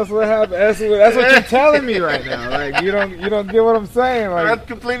 That's what happened. That's what you're telling me right now. Like, you don't get what I'm saying. I Like,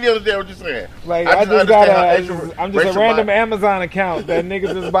 completely understand what you're saying. I just got understand how I'm just a racial random bias- Amazon account that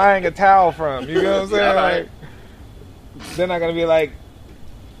niggas is buying a towel from. You know what I'm saying? Yeah, Like, they're not gonna be like,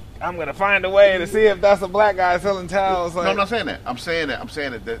 I'm gonna find a way to see if that's a black guy selling towels. Like, No, I'm not saying that. I'm saying that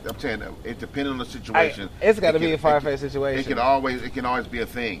it depends on the situation. it's got to It be can- a far-fetched situation. It can always be a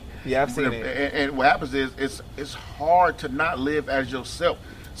thing. Yeah, I've seen it. And what happens is it's hard to not live as yourself.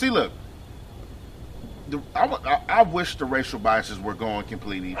 See, look, I wish the racial biases were gone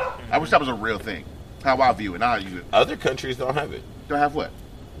completely. I wish that was a real thing. How I view it, not how you Other countries don't have it. don't have what.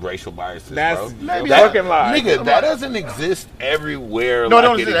 racial biases, That's bro. Maybe a fucking lie. Nigga, that doesn't exist everywhere. No, like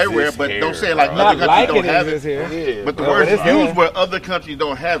don't it exist everywhere, exists but here, don't say it like bro. Not other like countries it don't have exists it. here. Yeah, But the No, word but is it's there. used where other countries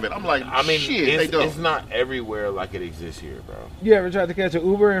don't have it. I'm like, I mean, shit, they it's don't. not everywhere like it exists here, bro. You ever tried to catch an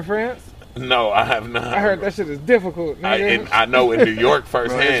Uber in France? No, I have not. I heard that shit is difficult. And Nigga. I know in New York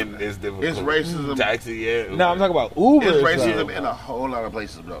firsthand it's difficult. It's racism. Taxi, yeah. No, I'm talking about Uber. It's racism in a whole lot of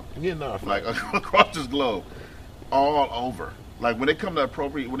places, bro. Yeah, no, Like across this globe, all over. Like when it comes to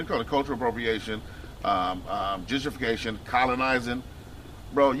cultural appropriation, gentrification, colonizing,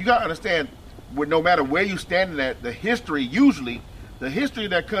 bro, you gotta understand. No matter where you standing at, the history of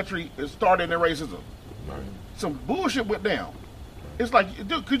that country is started in racism. Right. Some bullshit went down. It's like,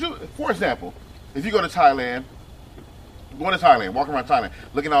 dude, for example, if you go to Thailand, walking around Thailand,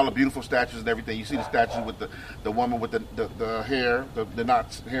 looking at all the beautiful statues and everything, you see the statues with the woman with the hair, the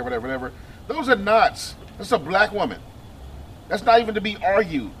knots, hair, whatever. Those are knots. That's a black woman. That's not even to be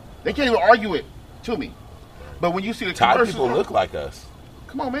argued. They can't even argue it to me. But when you see the Thai commercials, people look like us.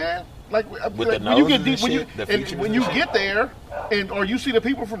 come on, man. Like With like, the when you noses get and deep, shit, the features when and you shit. get there, or you see the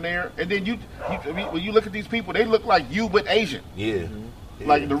people from there, and then when you look at these people, they look like you but Asian. Yeah. Yeah.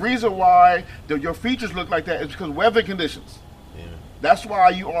 Like the reason why your features look like that is because weather conditions. Yeah. That's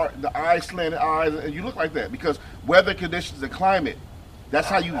why you are the eyes slanted eyes, and you look like that because weather conditions and climate. That's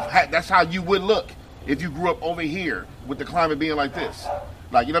how you would look if you grew up over here with the climate being like this.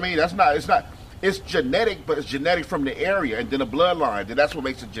 Like, you know what I mean? It's genetic, but it's genetic from the area and then the bloodline. Then that's what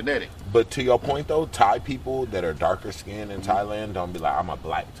makes it genetic. But to your point though, Thai people that are darker skinned in Thailand don't be like, I'm a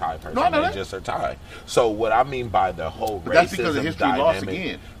black Thai person. No, they they- just are Thai. So what I mean by the whole But racism that's because of history dynamic, lost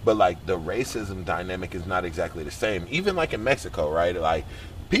again. but like the racism dynamic is not exactly the same. Even like in Mexico, right? Like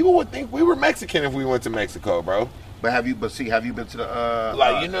people would think we were Mexican if we went to Mexico, bro. But have you been to the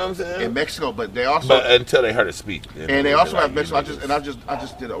Like, you know what I'm saying? in Mexico? But they also But until they heard us speak, and they also have Mexico. Mexico. I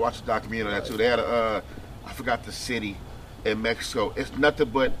just watched a documentary on that too. They had I forgot the city in Mexico. It's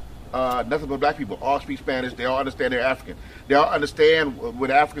nothing but black people. All speak Spanish. They all understand they're African. They all understand when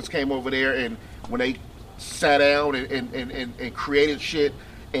Africans came over there and when they sat down and created shit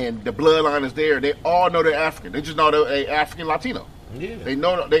and the bloodline is there. They all know they're African. They just know they're African Latino. Yeah. They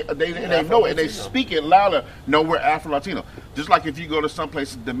know they know it and they speak it louder. No, we're Afro Latino. Just like if you go to some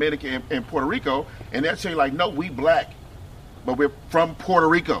places, Dominican and Puerto Rico, and they'll say like, no, we black, but we're from Puerto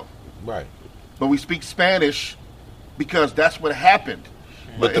Rico, Right. but we speak Spanish because that's what happened.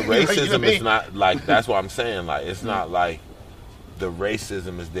 But the You know what I racism mean? is not like, that's what I'm saying. Like, it's not like the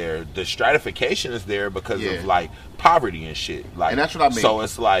racism is there. The stratification is there because Yeah. of like poverty and shit. Like, And that's what I mean. So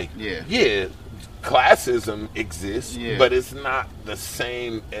it's like, Yeah. classism exists, Yeah. but it's not the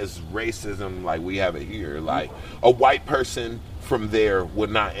same as racism like we have it here. Like a white person from there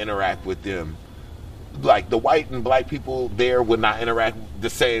would not interact with them. Like the white and black people there would not interact the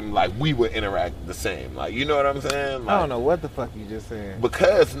same like we would interact the same. Like, you know what I'm saying? Like, I don't know what the fuck you just said.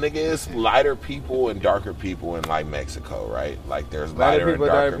 because nigga, it's lighter people and darker people in like Mexico, right? Like there's lighter people,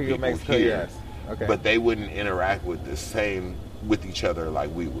 and darker darker people in people Mexico, here, yes. Okay. but they wouldn't interact with the same with each other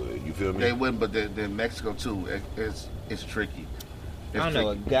like we would. You feel me? They wouldn't, but then Mexico too. It's tricky. I don't know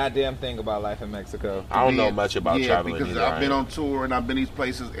a goddamn thing about life in Mexico. I don't know much about traveling because either. I've been on tour and I've been these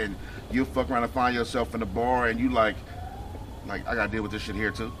places, and you fuck around and find yourself in a bar, and you like I gotta deal with this shit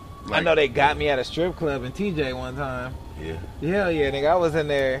here too. I know they got me at a strip club in TJ one time. Yeah. Hell yeah, nigga. I was in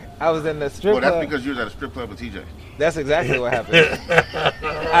there. I was in the strip Well, that's club. because you was at a strip club with TJ. That's exactly what happened.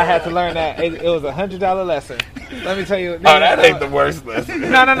 I had to learn that. It was $100 lesson. Let me tell you. Oh, that ain't the worst lesson.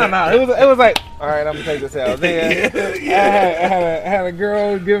 No. It was like, all right, I'm gonna take this out. Then I had a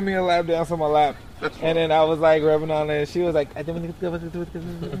girl giving me a lap dance on my lap, and then I was like rubbing on it, and she was like, I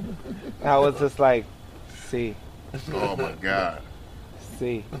was just like, see. Oh my god.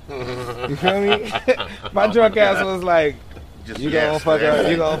 See. You feel me? My drunk ass was like, Just you yes, gonna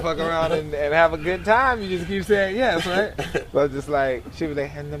man. fuck around and have a good time. You just keep saying yes, right? But just like she was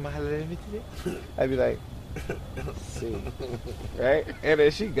like, I'd be like, see, right? And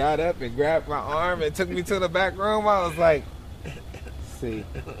then she got up and grabbed my arm and took me to the back room. I was like, see.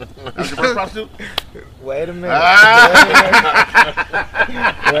 That's your first prostitute? Wait a minute.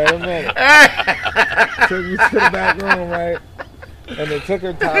 Wait a minute. Took me to the back room, right? And then took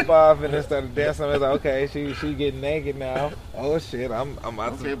her top off and then started dancing. I was like, okay, she getting naked now. Oh shit, I'm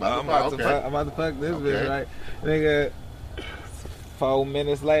about to fuck this bitch, right? Nigga, 4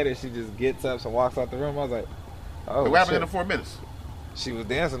 minutes later, she just gets up and walks out the room. I was like, oh What happened shit. in the 4 minutes? She was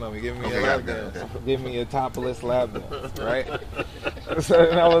dancing on me, giving me Okay, a lap got it. dance, giving me a topless lap dance, right? So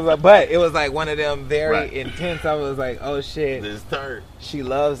then I was like, but it was like one of them very Right. intense. I was like, oh shit, This turn. she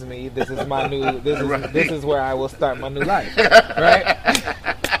loves me. This is my new. Right. This is where I will start my new life, right?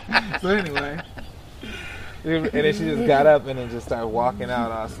 And then she just got up and then just started walking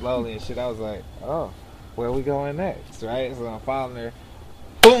out all slowly and shit. I was like, oh, where we going next, right? So I'm following her.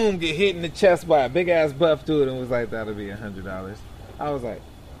 Boom, get hit in the chest by a big ass buff dude and was like, that'll be $100. I was like,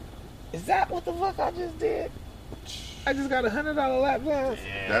 is that what the fuck I just did? I just got $100 lap dance.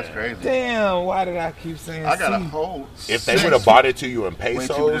 That's crazy. Damn, why did I keep saying I got a C? whole. If they would have bought it to you in cheaper than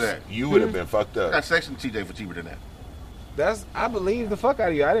pesos, that. you would have been fucked I up. got section TJ for cheaper than that. I believe the fuck out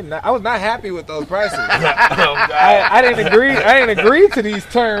of you. I was not happy with those prices. Oh, God. I didn't agree to these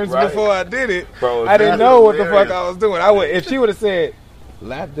terms Right. before I did it. Bro, I didn't that's know what the fuck hilarious. I was doing. I would if she would have said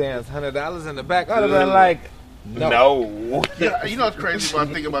lap dance $100 in the back, I'd have been like, no. Yeah, you know what's crazy when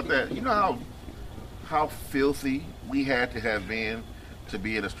I think about that? You know how filthy we had to have been to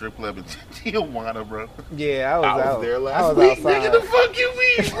be at a strip club in Tijuana, bro? Yeah, I was I out. was there I last was week. outside. Nigga, the fuck you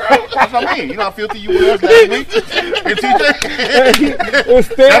mean, bro? That's what I mean. You know how filthy you was last week in TJ? It was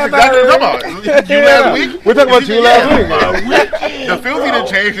stand That's exactly what I'm talking about. You last week? We're talking about you last week. The filthy didn't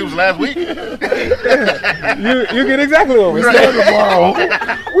change. It was last week. You get exactly what we're saying. Tomorrow.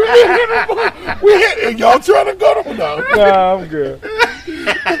 We're hitting. Y'all trying to go to no. Nah, I'm good.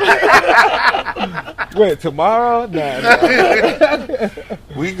 Wait, tomorrow? Nah.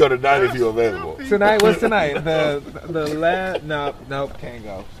 We can go tonight if you're available. Tonight? What's tonight? The last? Nope, can't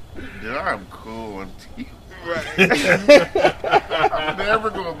go. Dude, I'm cool on Tijuana. I'm never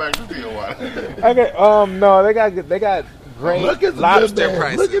going back to Tijuana. Okay. No, they got great Look at the lobster good man.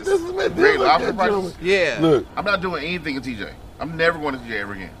 prices. Look at this man. Great Look lobster at prices? Joe. Yeah. Look. I'm not doing anything in TJ. I'm never going to TJ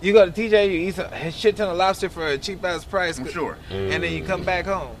ever again. You go to TJ, you eat a shit ton of lobster for a cheap ass price, I'm sure. and then you come back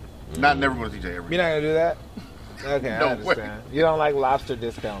home. Not never going to TJ ever You're again. not gonna do that? Okay, No I understand. You don't like lobster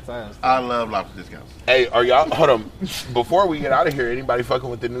discounts. I understand. I love lobster discounts. Hey, are y'all? Hold on. Before we get out of here, anybody fucking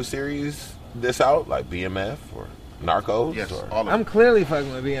with the new series this out, like BMF or Narcos? Yes, or? all of I'm it. clearly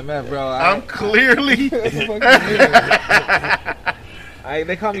fucking with BMF, bro. I'm clearly. What the fuck you mean?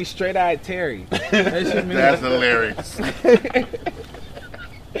 They call me Straight Eyed Terry. That shit means- That's hilarious.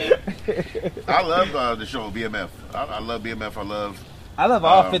 I love the show BMF. I love BMF. I love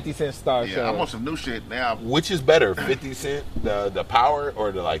all 50 50 Cent Star Yeah, shows. I'm on some new shit now. Which is better, 50 Cent, the power,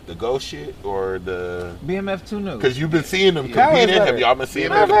 or the ghost shit, or the? BMF too new. Because you've been seeing them Power is competing. better. Have y'all been seeing BMF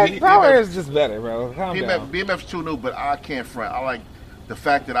them Matter of fact, compete? Power is just better, bro. Calm down. BMF's too new, but I can't front. I like the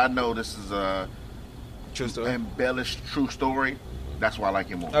fact that I know this is a True story. embellished true story. That's why I like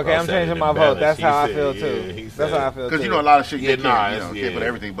him more. Okay, I'm changing my vote. That's how I feel too. That's how I feel too. Because you know a lot of shit Yeah, you nah, can't, it's- can't put yeah.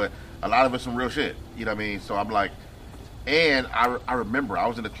 everything, but a lot of it's some real shit. You know what I mean? So I'm like, and I remember I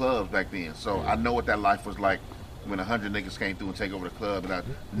was in the clubs back then, so I know what that life was like when 100 niggas came through and take over the club. And I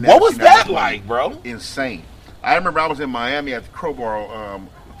never What was seen that much money. like, bro? Insane. I remember I was in Miami at the Crowbar. I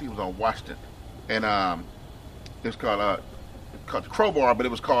think it was on Washington, and it was called the Crowbar, but it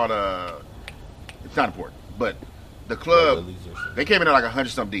was called it's not important, but the club. They came in there like 100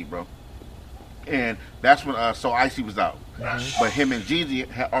 something deep, bro. And that's when So Icy was out, but him and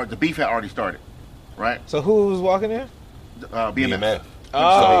Jeezy the beef had already started, right? So who was walking in? BMF.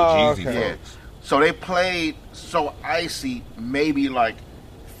 Oh, So, Jeezy okay. folks. So they played So Icy maybe like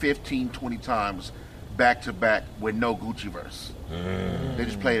 15, 20 times back to back with no Gucci verse. They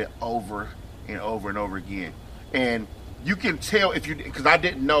just played it over and over and over again. And you can tell because I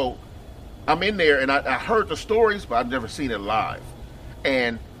didn't know. I'm in there and I heard the stories, but I've never seen it live.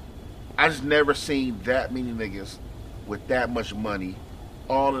 And I just never seen that many niggas with that much money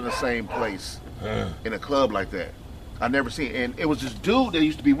all in the same place in a club like that. I never seen it. And it was this dude that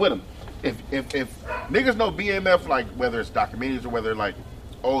used to be with him. If niggas know BMF, like whether it's documentaries or whether like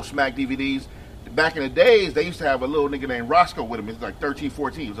old Smack DVDs, back in the days they used to have a little nigga named Roscoe with him. He was like 13,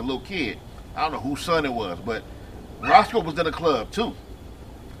 14. He was a little kid. I don't know whose son it was, but Roscoe was in the club too.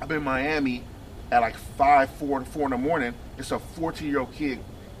 I've been in Miami at like 4 in the morning. It's a 14-year-old kid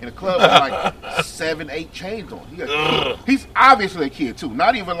in the club with like 7, 8 chains on. He's obviously a kid too.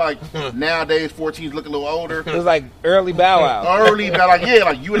 Not even like nowadays 14s look a little older. It was like early Bow Wow. Early, but like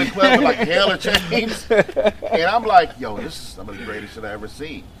you in the club with like hella chains. And I'm like, yo, this is some of the greatest shit I ever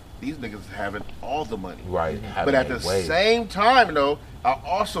seen. These niggas having all the money. Right. But at the same time though, I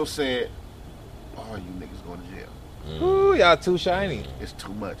also said, oh, you niggas going to jail. Ooh, y'all too shiny. It's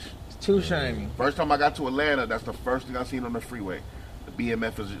too much. It's too shiny. First time I got to Atlanta, that's the first thing I seen on the freeway. The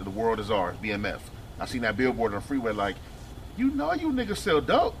BMF is the world is ours. BMF. I seen that billboard on the freeway. Like, you know, you niggas sell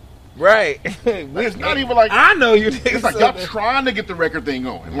dope. Right. It's not even like I know you It's niggas. like y'all trying to get the record thing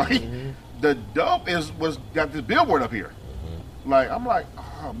going. Like, the dope was got this billboard up here. Like, I'm like,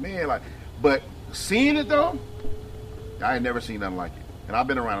 oh man, like, but seeing it though, I ain't never seen nothing like it. And I've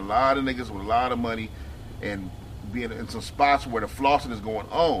been around a lot of niggas with a lot of money and being in some spots where the flossing is going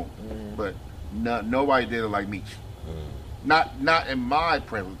on. But Nobody did it like Meech. Not in my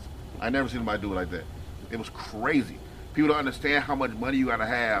presence. I never seen anybody do it like that. It was crazy. People don't understand how much money you gotta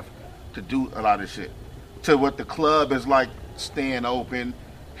have to do a lot of this shit. To what the club is like, staying open,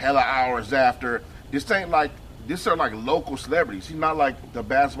 hella hours after. This are like local celebrities. He's not like the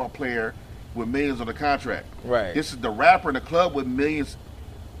basketball player with millions on the contract. Right. This is the rapper in the club with millions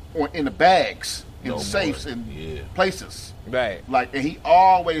in the bags, in safes, in places. Right. Like, and he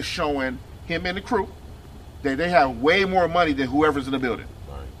always showing him and the crew that they have way more money than whoever's in the building.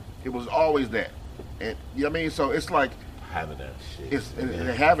 Right. It was always that. And you know what I mean? So it's like Having that shit.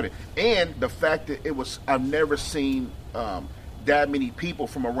 they're having it. And the fact that I've never seen that many people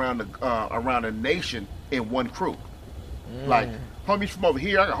from around the nation in one crew. Like homies from over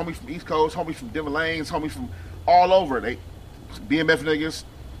here, I got homies from East Coast, homies from different lanes, homies from all over. They BMF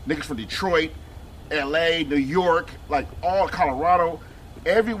niggas from Detroit, LA, New York, like all Colorado,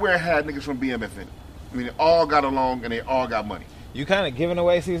 everywhere had niggas from BMF in it. I mean, they all got along and they all got money. You kind of giving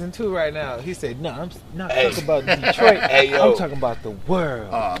away season 2 right now. He said, "No, I'm not talking about Detroit. I'm talking about the world."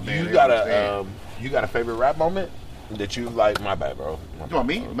 Oh man, You got a favorite rap moment that you like? My bad, bro. You want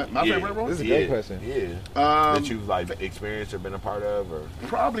me? My favorite rap moment? This is a great question. Yeah. That you've like experienced or been a part of, or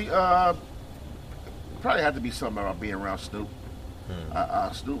Probably had to be something about being around Snoop.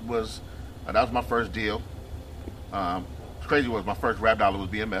 Snoop was that was my first deal. Crazy was my first rap dollar was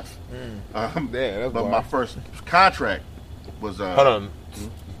BMF. But my first contract was hold on.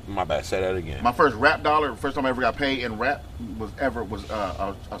 My bad. Say that again. my first rap dollar. First time I ever got paid in rap was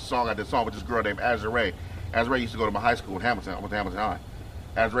a song I did with this girl named Azrae. Azrae used to go to my high school in Hamilton. I went to Hamilton High.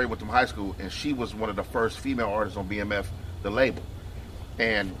 Azrae went to my high school, and she was one of the first female artists on BMF, the label.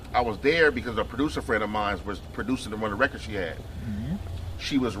 And I was there because a producer friend of mine was producing one of the records she had.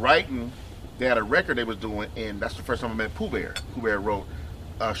 She was writing. They had a record they was doing, and that's the first time I met Pooh Bear. Pooh Bear wrote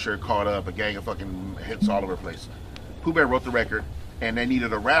Usher, Caught Up, a gang of fucking hits all over the place. Pooh Bear wrote the record, and they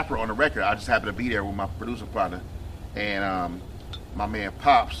needed a rapper on the record. I just happened to be there with my producer partner, and my man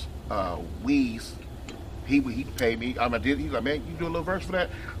Pops, Weeze, he paid me. He was like, man, you do a little verse for that?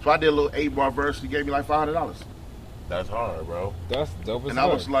 So I did a little 8-bar verse. He gave me like $500. That's hard, bro. That's dope as And I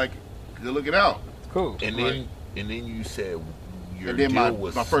was like, good looking out. cool. And then you said your And then deal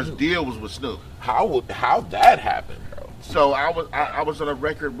was my first Snoop. deal was with Snoop. How that happened, bro? So I was on a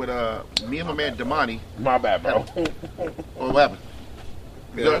record with me and my man Damani. My bad, bro. What happened?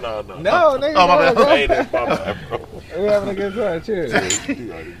 No. No, nigga. Oh, my bad. Hey, that's my bad, bro. We're having a good time. Cheers.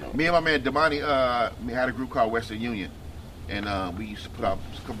 You already know. Me and my man Damani, we had a group called Western Union, and we used to put out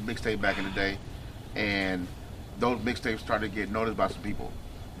a couple mixtapes back in the day, and those mixtapes started to get noticed by some people.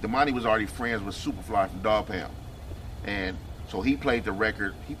 Damani was already friends with Superfly from Dog Pound, and so he played the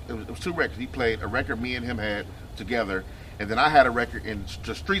record. It was 2 records. He played a record me and him had together, and then I had a record in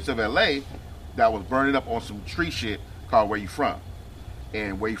the streets of LA that was burning up on some street shit called Where You From.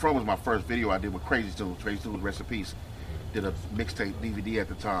 And Where You From was my first video I did with Crazy Tunes. Crazy Tunes, rest in peace. Did a mixtape DVD at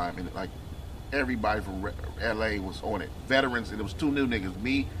the time, and like everybody from LA was on it. Veterans, and it was 2 new niggas.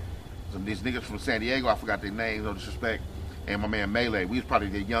 Me, these niggas from San Diego, I forgot their names, no disrespect, and my man Melee. We was probably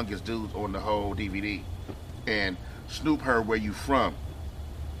the youngest dudes on the whole DVD. And Snoop heard Where You From,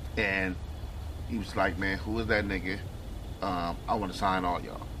 and he was like, man, who is that nigga? I want to sign all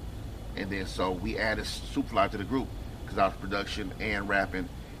y'all. And then so we added Superfly to the group because I was production and rapping.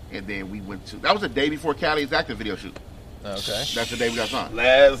 And then we went to, that was the day before Cali's acting video shoot. Okay. That's the day we got signed.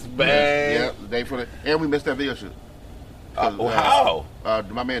 Last bang. Yeah, the day for the, and we missed that video shoot. How?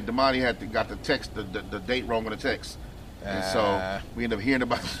 My man Damani got the text, the date wrong on the text. And so we ended up hearing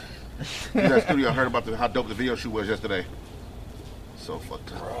about that studio. Heard about how dope the video shoot was yesterday. So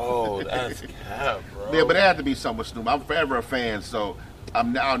fucked up. Bro, that's cap, bro. Yeah, but it had to be something with Snoop. I'm forever a fan, so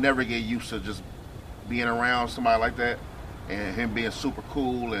I'll never get used to just being around somebody like that and him being super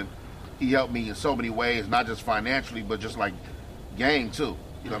cool. And he helped me in so many ways, not just financially, but just like game too.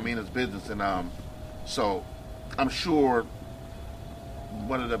 You know what I mean? It's business, and so I'm sure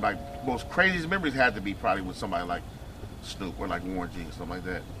one of the like most craziest memories had to be probably with somebody like Snoop or like Warren G, something like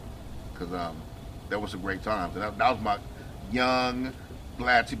that, because that was some great times, and that was my young,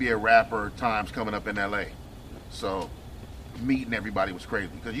 glad to be a rapper times coming up in LA. So meeting everybody was crazy,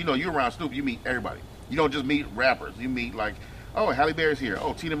 because you know, you're around Snoop, you meet everybody. You don't just meet rappers, you meet like, oh, Halle Berry's here,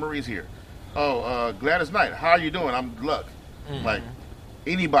 oh, Tina Marie's here, oh, Gladys Knight, how are you doing? I'm Gluck. Like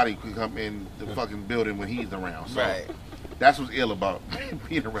anybody could come in the fucking building when he's around. So Right. that's what's ill about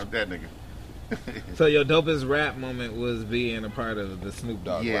being around that nigga. So your dopest rap moment was being a part of the Snoop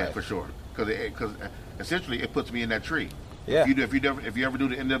Dogg Yeah, life. for sure. Because essentially it puts me in that tree. Yeah. If you ever do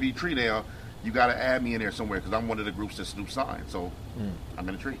the NW tree now, you got to add me in there somewhere, because I'm one of the groups that Snoop signed. So I'm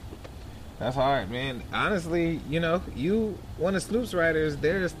in the tree. That's hard, man. Honestly, you one of Snoop's writers,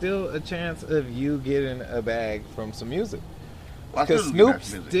 there is still a chance of you getting a bag from some music. Well, Because Snoop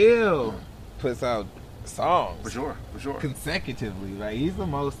still puts out songs for sure. consecutively. Like he's the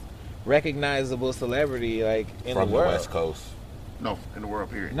most recognizable celebrity like in From the world. West Coast. No, in the world,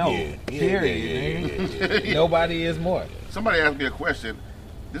 period. No, Yeah. period. Yeah. Nobody is more. Somebody asked me a question.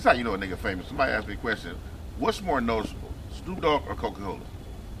 This is how you know a nigga famous. Somebody asked me a question. What's more noticeable, Snoop Dogg or Coca-Cola?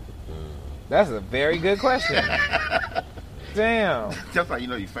 That's a very good question. Damn. That's how you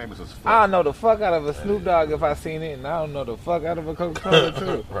know you famous as fuck. I know the fuck out of a Snoop Dogg if I seen it, and I don't know the fuck out of a Coca-Cola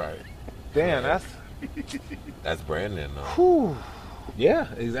too. Right. Damn, that's That's Brandon, though. whew. Yeah,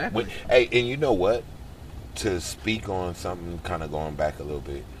 exactly. Hey, and you know what? To speak on something kind of going back a little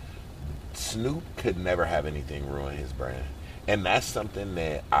bit, Snoop could never have anything ruin his brand. And that's something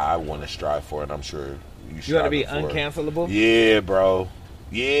that I want to strive for, and I'm sure You want to be uncancelable? Yeah, bro.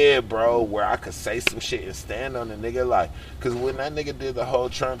 Yeah, bro. Where I could say some shit and stand on the nigga. Like, because when that nigga did the whole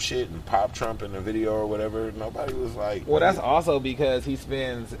Trump shit and pop Trump in the video or whatever, nobody was like... Well, that's also because he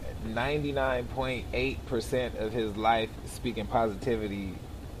spends 99.8% of his life speaking positivity,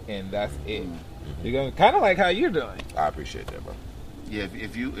 and that's it. You're going kind of like how you're doing. I appreciate that, bro. Yeah,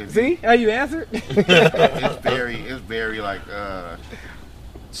 if you See how you answered? it's very like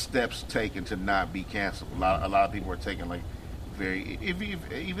steps taken to not be canceled. A lot of people are taking like very even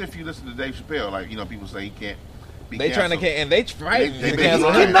if you listen to Dave Chappelle, like people say he can't be They canceled. trying to and they trying They to been cancel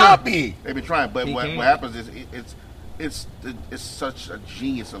trying. him. Cannot be. They've been trying, but He what can't. happens is it's such a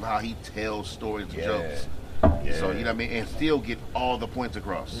genius of how he tells stories and jokes. Yeah. So you know what I mean, and still get all the points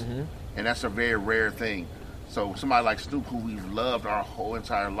across, and that's a very rare thing. So somebody like Snoop, who we've loved our whole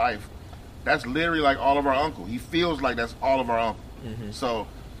entire life, that's literally like all of our uncle. He feels like that's all of our uncle. So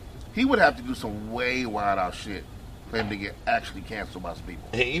he would have to do some way wild out shit for him to get actually canceled by some people.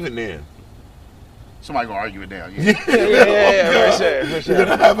 And even then, Somebody gonna argue it down. Yeah, for sure. you're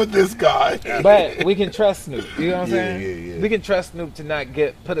gonna have this guy. But we can trust Snoop. You know what I'm Yeah, saying? yeah, yeah. We can trust Snoop to not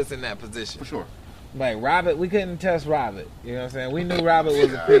put us in that position. For sure. Like Robert, we couldn't trust Robert. You know what I'm saying? We knew Robert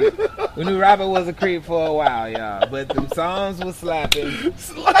was a creep. We knew Robert was a creep for a while, y'all. But them songs was slapping.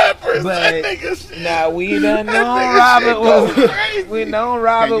 Slappers, But that nigga shit. now we done That known nigga Robert shit was. go crazy. We known Can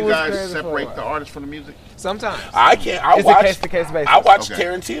Robert you was guys crazy for a separate while. the artist from the music? Sometimes I can't. I it's watch. a case-to-case basis. I watch Okay.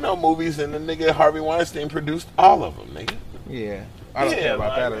 Tarantino movies, and the nigga Harvey Weinstein produced all of them, nigga. Yeah, I don't care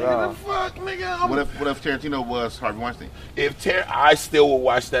about that at nigga, all. the fuck, nigga. What if Tarantino was Harvey Weinstein? I still would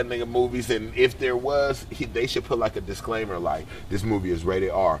watch that nigga movies, and if there was, they should put like a disclaimer, like this movie is rated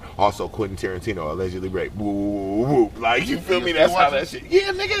R. Also, Quentin Tarantino allegedly raped. Woo, woo, woo. Like you feel You me? still That's how watch that it? shit.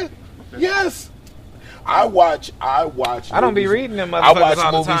 Yeah, nigga. Yes. I watch. I don't be movies- reading them I motherfuckers watch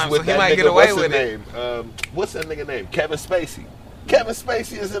all the movies time, with so he that might nigga. get away What's with his it. name? What's that nigga name? Kevin Spacey. Kevin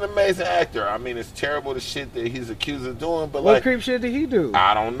Spacey is an amazing actor. I mean, it's terrible the shit that he's accused of doing, but What like, creep shit did he do?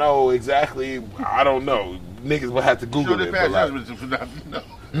 I don't know exactly. I don't know. Niggas will have to Google Sure, it. they But like, no.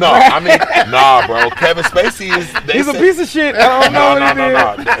 no, I mean, nah, bro. Kevin Spacey is. He's a piece of shit. I don't know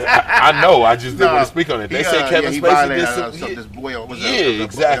what he did. I know. I just didn't want to speak on it. They say Kevin he Spacey violated, did some. this boy, was Yeah,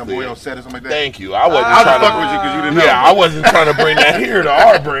 exactly. Boy said or something like that. Thank you. I wasn't I was trying fucking to. with you because you didn't know. Yeah, I wasn't trying to bring that here to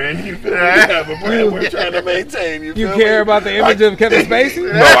our brand. You feel me? We have a brand we're trying to maintain. You You feel care me? about the image of Kevin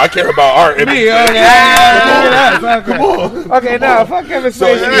Spacey? No, I care about art. Me, okay. Come on. Okay, now fuck Kevin So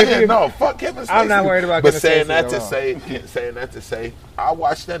Spacey. no, fuck Kevin Spacey. I'm not worried about But Kevin saying Spacey that at to all. saying that to say, I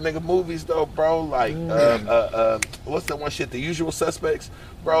watched that nigga movies though, bro. Like, what's the one shit? The Usual Suspects,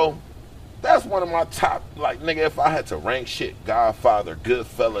 bro. That's one of my top. Like, nigga, if I had to rank shit, Godfather,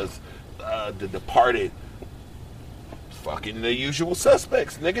 Goodfellas, The Departed, fucking The Usual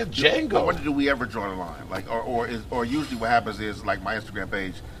Suspects, nigga, I Django. wonder, do we ever draw the line? Like, or usually what happens is, like my Instagram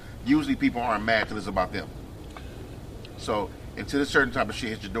page, usually people aren't mad till it's about them. So until this certain type of shit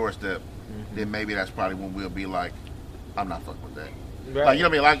hits your doorstep, then maybe that's probably when we'll be like, I'm not fucking with that. Right. Like, you know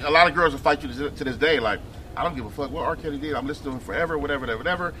what I mean? Like, a lot of girls will fight you to this day. Like, I don't give a fuck what R. Kelly did. I'm listening to him forever,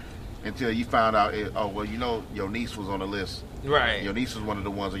 whatever. Until you found out, your niece was on the list. Right. Your niece was one of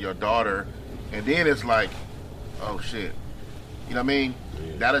the ones, or your daughter. And then it's like, oh shit. You know what I mean?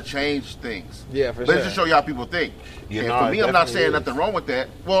 Yeah. That'll change things. Yeah, for But it's sure. to show you how people think. Yeah, and no, for it me, I'm not definitely saying is. nothing wrong with that.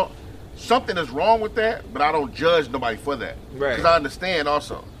 Well, something is wrong with that, but I don't judge nobody for that. Right. Because I understand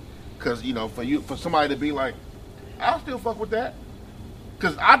also. Because, for somebody to be like, I'll still fuck with that.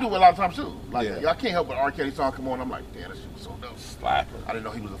 Because I do it a lot of times too. Like, Yeah. I can't help but R. Kelly song come on. I'm like, damn, this shit was so dope. Slapper. I didn't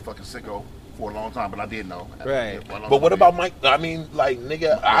know he was a fucking sicko for a long time, but I did know. Right. For a long But what time, about Mike? I mean, like,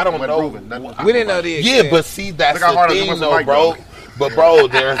 nigga, I don't Wasn't know. proven. Nothing was We didn't know the Yeah, extent. but see, that's Look how hard the it thing, was to though, Mike, bro. though. But bro,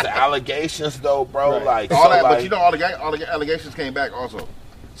 there's the allegations, though, bro. Right. Like, All so, that, like, but all the allegations came back also.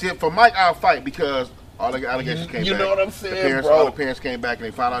 See, for Mike, I'll fight because all the allegations came back. You know what I'm saying, All the bro? parents came back and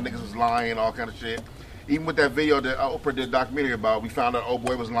they found out niggas was lying, all kind of shit. Even with that video that Oprah did a documentary about, we found out old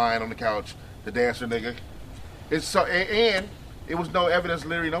boy was lying on the couch, the dancer nigga. It's so, and it was no evidence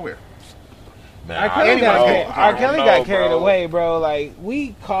literally nowhere. Man, R. I Kelly don't got, know. carried, I R. don't Kelly know, got carried bro. away, bro. Like,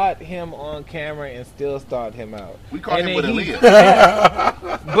 we caught him on camera and still stalled him out. We caught And him then with he-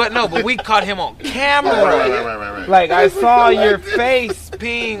 Aaliyah. But we caught him on camera. Right. Like, I saw your face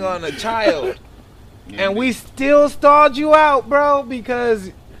peeing on a child. And we still stalled you out, bro,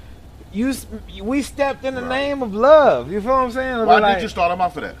 because we stepped in the name of love. You feel what I'm saying? Why Like, did you start him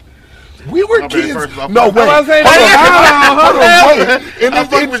off for that? We were My bad, kids. first off. No, wait. I'm saying, Hold on, wait. And I'm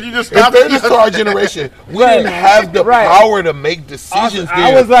fucking if with you, just if stop they're it. just to our generation, we Right. didn't have the Right. power to make decisions.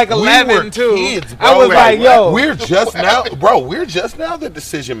 I then. was like We 11 were too. Kids, I bro. was like, yo. we're just now, bro. We're just now the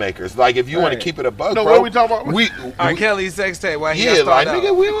decision makers. Like, if you want to Right. keep it a bug, No, bro. what are we talking about? R. Kelly's sex tape. Why he Yeah, got like stalled nigga,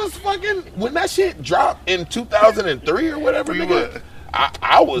 out. we was fucking when that shit dropped in 2003 or whatever. We Nigga, were.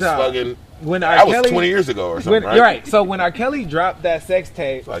 I was Nah. fucking. When R. That was Kelly, 20 years ago or something, right? You're right. So when R. Kelly dropped that sex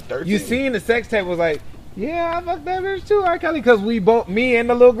tape, Like 13. you seen the sex tape was like, yeah, I fucked that bitch too, R. Kelly, because we both, me and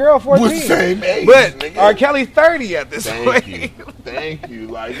the little girl, 14. Was the same age, But nigga. R. Kelly 30 at this Thank point. you, thank you.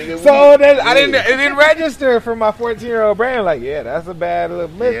 Like, nigga, So we- then yeah. it didn't register for my 14-year-old brain. Like, yeah, that's a bad little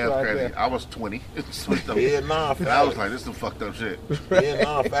miss Yeah, right it's crazy. there. I was 20. Yeah, nah, And I was like, this is some fucked up shit. yeah,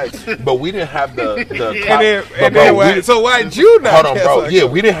 nah, facts. But we didn't have the And clout- but then bro, what? we- So why'd you not? hold on, bro. cancel Yeah,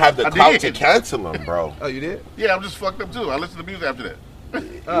 it? we didn't have the I clout to did. cancel him, bro. Oh, you did? Yeah, I'm just fucked up too. I listened to music after that.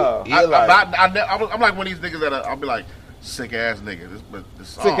 Oh, Yeah, like, I'm like one of these niggas that I'll be like, sick ass nigga. This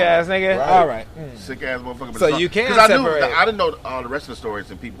song, sick ass nigga. Right. All right. sick ass motherfucker. but So the song- you can 'cause I knew, separate. I didn't know all the rest of the stories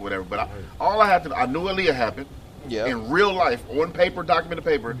and people, whatever. But all I had to, I knew Aaliyah happened Yeah. in real life, on paper, documented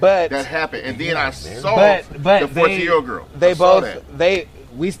paper. But- that happened, and then I saw But the 14-year-old girl. They I saw both that.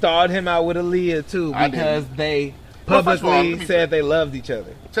 we stalled him out with Aaliyah too I because didn't. they Well, first of all, publicly let me- said they loved each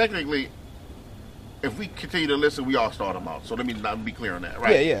other. Technically, if we continue to listen, we all start them out. So let me be clear on that,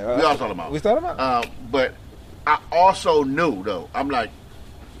 right? Yeah. We all start them out. We stalled him out. But I also knew though. I'm like,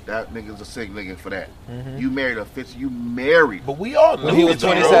 that nigga's a sick nigga for that. You married a Fitz. You married. but we all knew When he was that,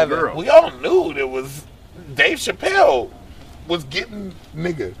 bro. 27. Girl. We all knew there was Dave Chappelle was getting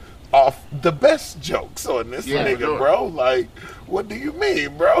nigga off the best jokes on this Yeah, nigga, sure. bro. Like, what do you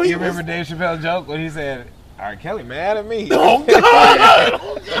mean, bro? You remember Dave Chappelle's joke when he said, R. Kelly mad at me? Oh God!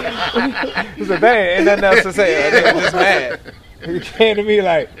 He said, that ain't nothing else to say. I was just mad. He came to me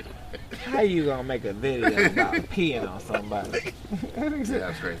like, how you gonna make a video about peeing on somebody? Yeah,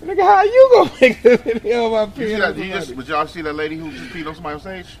 that's crazy. Nigga, how you gonna make a video about You see peeing that, on somebody? but y'all see that lady who just peed on somebody on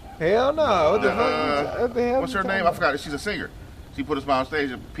stage? Hell no. What the fuck? What the hell What's you her talking name? I about? forgot. She's a singer. She put a smile on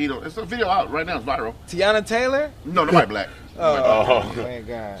stage and peed on. It's a video out right now. It's viral. Tiana Taylor? No, nobody black. Nobody black. Oh. Thank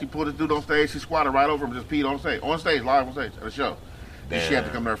God. She pulled this dude on stage. She squatted right over him and just peed on stage. On stage, live on stage at a show. And she had to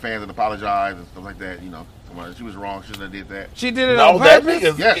come to her fans and apologize and stuff like that. You know, she was wrong. She shouldn't have did that. She did it No, on that purpose.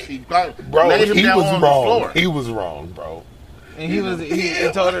 nigga's Yes, he bro. laid him He down was on the wrong. floor. He was wrong, bro. And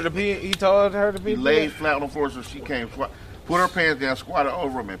he told her to pee. He told her to pee. He laid flat on the floor, so she came, put her pants down, squatted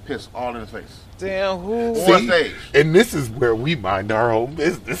over him, and pissed all in his face. Damn, who? On stage. And this is where we mind our own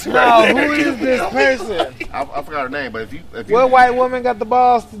business, No, right there. who is this person? I forgot her name, but if you What white woman got the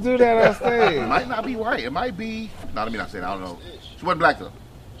balls to do that on it stage? might not be white. It might be. No, let me not say that. I don't know. She wasn't black though.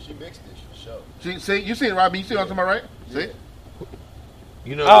 She mixed it for sure. See, you see it, Robbie? You see what I'm talking about, right? See?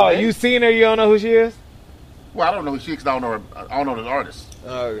 You know Oh, the name? you seen her? You don't know who she is? Well, I don't know who she is 'cause I don't know her. I don't know the artist.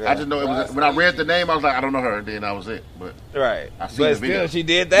 Okay. I just know it was when I read the name. I was like, I don't know her. And then that was it. But right. I seen But the still, video. she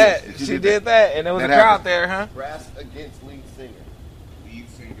did that. Yes, she she did did that, and there was That a crowd happened. there, huh? Brass against lead singer. Lead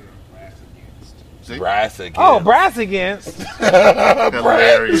singer of Brass Against. see, Brass again. Oh, brass against.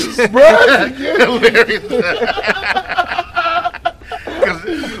 hilarious, Brass hilarious. Because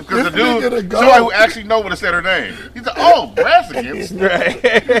the This nigga the dude, goat. somebody who actually know would have said her name. He's like, oh, Brass against. Right.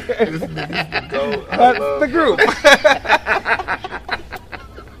 Go. That's the group.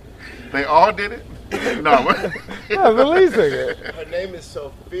 They all did it. No, That's the lead singer. Her name is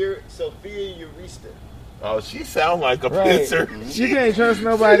Sophia Eurista. Oh, she sound like a Right. pisser. You can't trust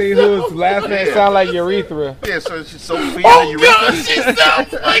nobody whose last name sound like urethra. yeah. So she's Sophia Oh the God, urethra. she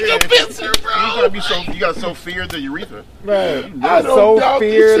sounds like a pisser, You gotta bro. be so. You got Sophia the urethra. Right. I don't So doubt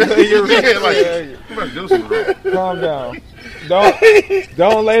fear this the shit. urethra. Yeah, like you must do something wrong. Calm down.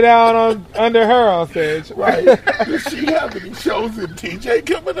 Don't lay down on under her on stage. Right? Does she have any shows in TJ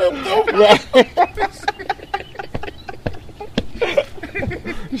coming up though?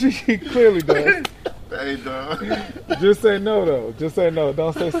 She clearly does. Hey, dog. Just say no though. Just say no.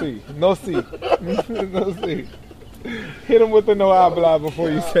 Don't say C. No C. No C. Hit him with the no habla before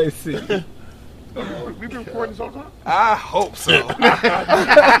you say C. We've been recording this whole time. I hope so.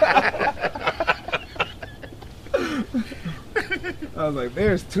 I was like,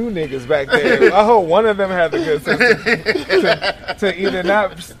 there's two niggas back there. I hope one of them had the good sense to either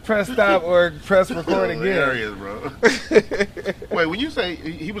not press stop or press record again. Hilarious, bro. Wait, when you say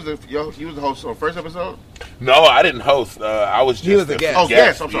he was the host on the first episode? No, I didn't host. I was just He was a guest. Oh,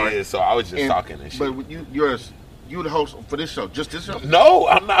 guest, I'm sorry. Yeah, so I was just talking and shit. But you were the host for this show, just this show? No,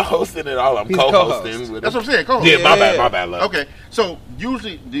 I'm not hosting it all. I'm He's co-hosting. co-host. With That's him. what I'm saying, co-host. Yeah, my Yeah. bad, love. Okay, so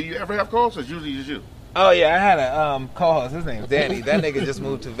usually, do you ever have co-hosts, or it's usually just you? Oh yeah, I had a co-host. His name's Danny. That nigga just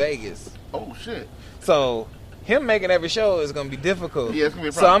moved to Vegas. Oh, shit. So him making every show is gonna be difficult. Yeah, it's gonna be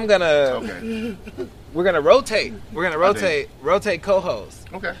a So I'm problem. gonna Okay. we're gonna rotate. We're gonna rotate co-hosts.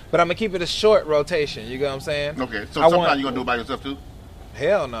 Okay. But I'm gonna keep it a short rotation. You get what I'm saying? Okay. So I sometimes want- you're going to do it by yourself, too?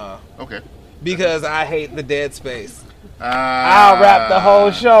 Hell no. Okay. Because I hate the dead space. I'll rap the whole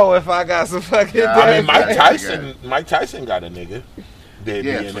show if I got some fucking Yeah, I dead mean, Mike Got it. Tyson got a nigga. They'd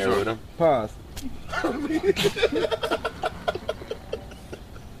Yeah, be in for there sure. with him. Pause.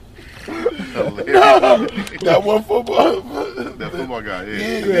 That one football. That football guy,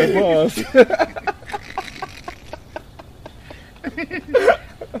 yeah. Yeah, pause.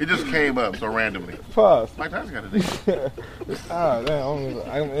 It just came up so randomly. Pause. Mike Tyson got a nigga. Oh,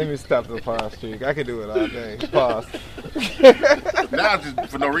 damn. Let me stop the pause streak. I can do it all day. Pause. Now it's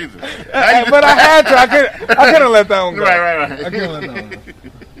just for no reason. But I had to. I couldn't let that one go. Right. I couldn't let that one go.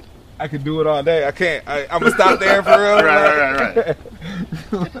 I could do it all day. I can't. I'm going to stop there for real. Right.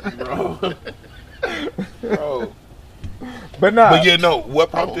 Bro. But nah. But yeah, no. What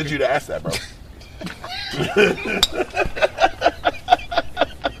prompted you to ask that, bro?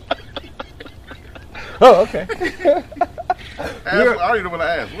 Oh, okay. I don't even know what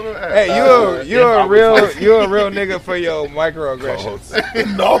I asked. What did I ask? Hey, you're a real nigga for your microaggressions.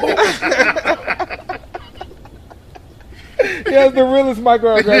 No. He has the realest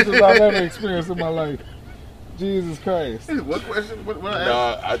microaggressions I've ever experienced in my life. Jesus Christ. What question? What I asked?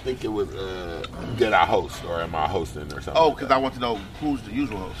 No, I think it was, did I host or am I hosting or something? Oh, like because that. I want to know who's the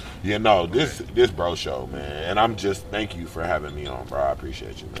usual host. Yeah, no, this bro show, man. And I'm just, thank you for having me on, bro. I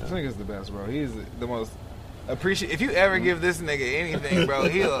appreciate you, This man. nigga's the best, bro. He's the most appreciate. If you ever give this nigga anything, bro,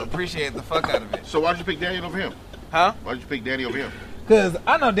 he'll appreciate the fuck out of it. So why'd you pick Danny over him? Huh? Why'd you pick Danny over him? Cause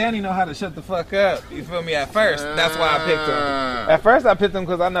I know Danny know how to shut the fuck up. You feel me? At first, that's why I picked him. At first, I picked him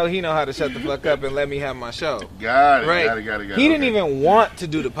because I know he know how to shut the fuck up and let me have my show. Got it. Right? Got it. He didn't even want to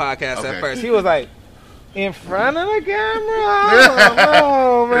do the podcast Okay. at first. He was like, in front of the camera? I don't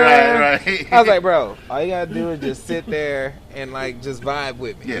know, man. Right. I was like, bro, all you gotta do is just sit there and like just vibe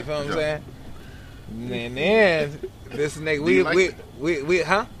with me. Yeah, you feel what I'm sure. saying? And then this nigga, Do you like we,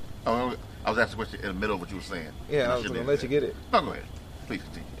 huh? Oh, I was asking a question in the middle of what you were saying. Yeah, I was gonna let you get it. No, go ahead. Please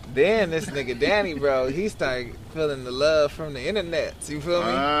continue. Then this nigga Danny, bro, he started feeling the love from the internet. You feel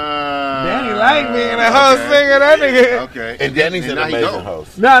me? Danny like me, and the whole singer, that nigga. Okay. And Danny's an now he amazing go.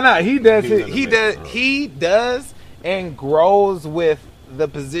 host. No, he does. He's an He amazing does. host. He does and grows with the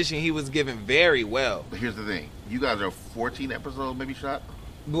position he was given very well. But here's the thing. You guys are 14 episodes maybe shot?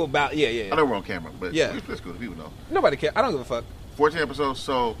 Well, about I know we're on camera, but Yeah. it's good. People know. Nobody care. I don't give a fuck. 14 episodes,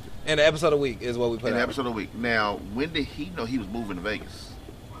 so And the episode a week is what we put in out. episode a week. Now, when did he know he was moving to Vegas?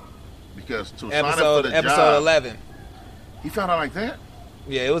 Because to sign up for Episode the episode job, 11. he found out like that?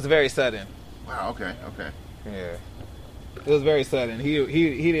 Yeah, it was very sudden. Wow, okay. Yeah, it was very sudden.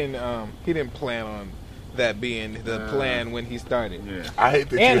 He didn't plan on that being the plan when he started. Yeah. I hate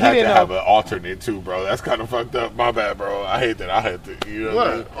that And you he had to didn't have know- an alternate too, bro. That's kind of fucked up. My bad, bro. I hate that I had to. You know What?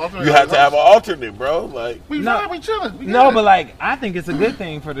 what I mean? Alternate You had to have an host? alternate, bro. Like, We No. fine, we chilling. We No, good. but like I think it's a good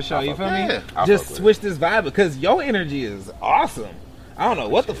thing for the show. I You fuck feel with me? it. I Just fuck with switch this vibe because your energy is awesome. I don't know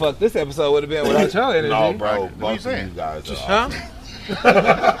what the fuck this episode would have been without your energy. no, bro. What are you Both of saying? you guys are Huh? awesome.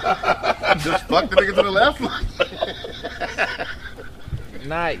 Just fuck the nigga to the left.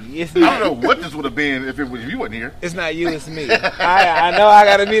 It's I not. don't know what this would have been if you wasn't here. It's not you. It's me. I know I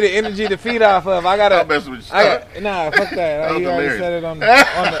gotta be the energy to feed off of. I gotta. I'm messing with you. Nah, fuck that. That was You already hilarious. said it on the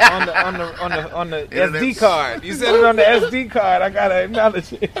Internet. SD card. You said it on the SD card. I gotta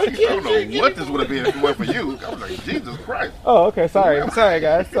acknowledge it. I don't know what this would have been if it weren't for you. I was like, Jesus Christ. Oh, okay. Sorry,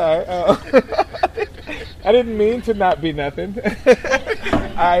 guys. Sorry. I didn't mean to not be nothing.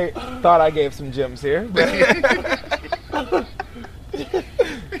 I thought I gave some gems here, but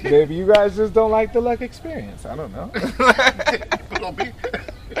maybe you guys just don't like the luck experience. I don't know. It's gonna be-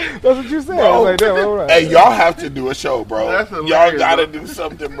 That's what you said. I Bro. was like, damn, all right. Hey, y'all have to do a show, bro. That's Y'all hilarious, gotta bro. do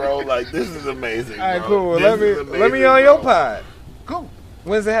something, bro. Like, this is amazing. All right, bro. cool. This Let me is on amazing, your bro. pod. Cool.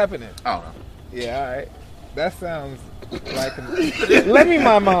 When's it happening? I don't know. Yeah, all right. That sounds Like, let me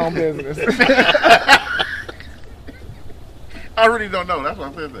mind my own business. I really don't know. That's why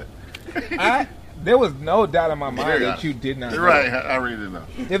I said that. There was no doubt in my mind Very that honest. you did not You're know. right. I really didn't know.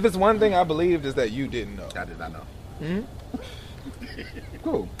 If it's one thing I believed is that you didn't know. I did not know.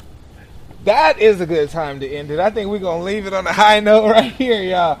 Cool. That is a good time to end it. I think we're going to leave it on a high note right here,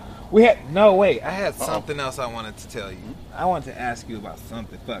 y'all. I had something else I wanted to tell you. I wanted to ask you about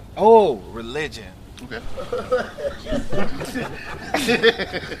something. Fuck. Oh, religion. Okay.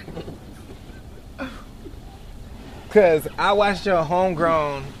 Because I watched your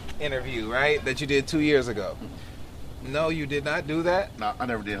homegrown interview, right, that you did 2 years ago. No, you did not do that? No, I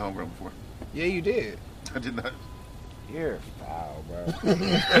never did homegrown before. Yeah, you did. I did not. You're foul, bro.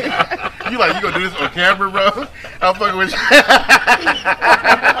 You gonna do this on camera, bro? I'm fucking with you.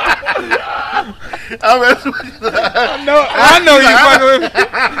 I'm messing with you. I know you fucking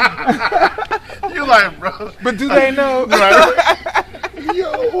with me. You like, bro. But do they know? Right.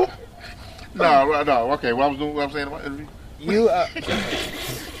 Yo. No. Okay, what I'm saying about interview? You,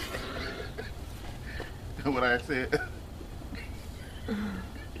 What I said.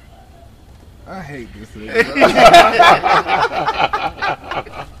 I hate this thing.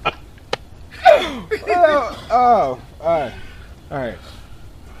 All right.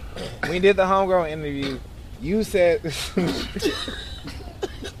 When you did the homegrown interview, you said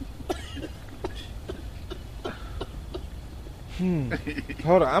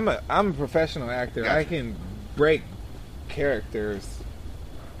hold on, I'm a professional actor. Gotcha. I can break characters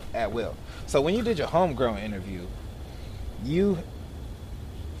at will. So when you did your homegrown interview, you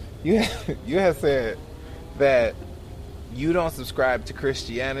had said that you don't subscribe to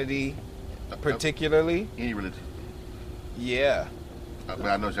Christianity particularly. Any religion. Yeah. But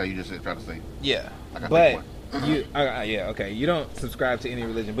I know how you just trying to say. Yeah. I got But that you okay. You don't subscribe to any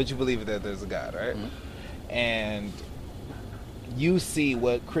religion, but you believe that there's a God, right? Mm-hmm. And you see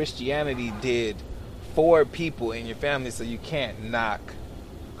what Christianity did for people in your family, so you can't knock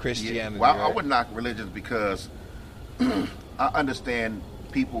Christianity. Well, I right? would knock religions because I understand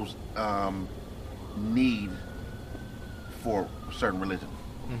people's need for certain religion,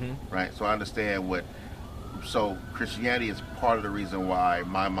 right? So I understand what. So Christianity is part of the reason why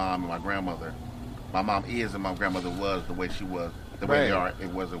my mom and my grandmother, my mom is and my grandmother was the way she was, the way they are. It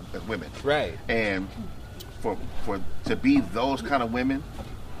was as women, Right. And for to be those kind of women,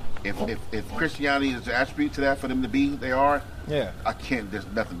 if Christianity is an attribute to that for them to be, they are. Yeah. I can't. There's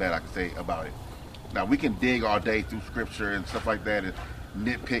nothing bad I can say about it. Now we can dig all day through scripture and stuff like that and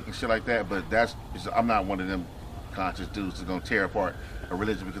nitpick and shit like that, but I'm not one of them conscious dudes that's gonna tear apart a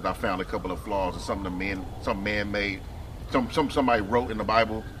religion because I found a couple of flaws or some man made, somebody wrote in the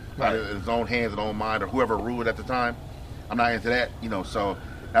Bible out of his own hands and own mind or whoever ruled at the time. I'm not into that, So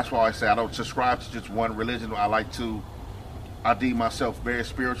that's why I say I don't subscribe to just one religion. I deem myself very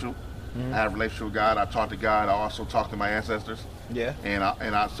spiritual. I have a relationship with God. I talk to God. I also talk to my ancestors. Yeah.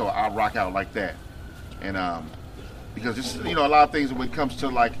 So I rock out like that. And because it's a lot of things when it comes to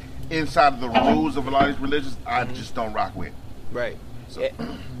like inside of the rules of a lot of these religions, I just don't rock with. Right. So,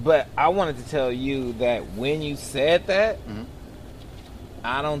 But I wanted to tell you that when you said that,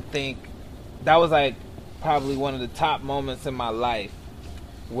 I don't think that was like probably one of the top moments in my life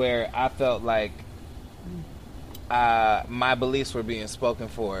where I felt like my beliefs were being spoken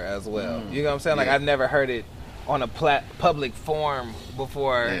for as well. You know what I'm saying? Like I've never heard it on a public forum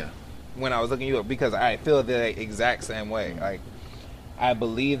before when I was looking you up because I feel the exact same way. Like I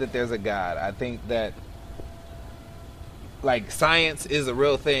believe that there's a God. I think that like science is a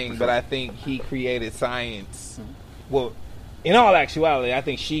real thing, but I think he created science. Well, in all actuality, I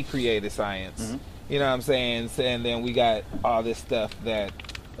think she created science. You know what I'm saying? And then we got all this stuff that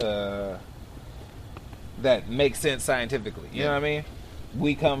that makes sense scientifically. You know what I mean?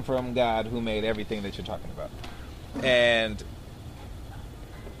 We come from God who made everything that you're talking about. And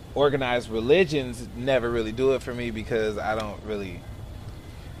organized religions never really do it for me because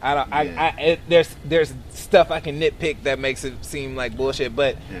there's stuff I can nitpick that makes it seem like bullshit,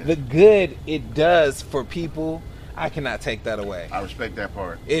 but the good it does for people, I cannot take that away. I respect that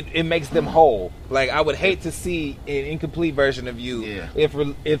part. It makes them whole. Like I would hate to see an incomplete version of you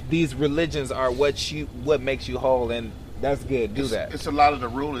if these religions are what makes you whole, and that's good. That. It's a lot of the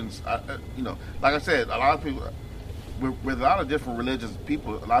rulings. Like I said, a lot of people with a lot of different religions, a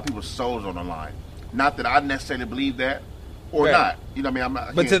lot of people's souls on the line. Not that I necessarily believe that or not. You know what I mean? I'm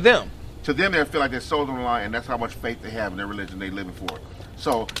not. But to them, they feel like their souls on the line, and that's how much faith they have in their religion they living for.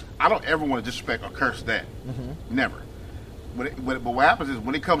 So I don't ever want to disrespect or curse that. Never. But what happens is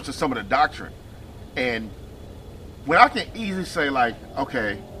when it comes to some of the doctrine, and when I can easily say like,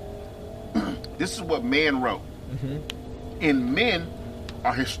 okay, this is what man wrote. in men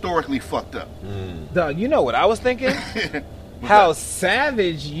are historically fucked up. Dog, you know what I was thinking? How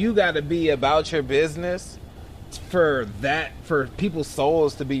savage you got to be about your business for people's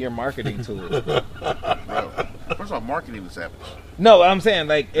souls to be your marketing tool. Bro, first of all, marketing is savage. No, I'm saying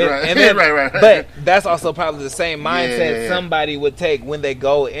like, Right. and then, Right. But that's also probably the same mindset Yeah. somebody would take when they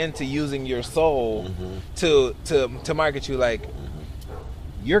go into using your soul to market you. Like,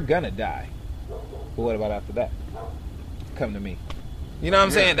 you're gonna die, but what about after that? Come to me. You know what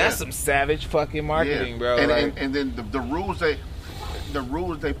I'm saying? That's some savage fucking marketing, bro. And, like, and then the rules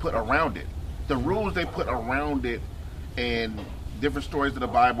they put around it, and different stories of the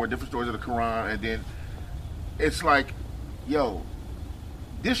Bible or different stories of the Quran, and then it's like, yo,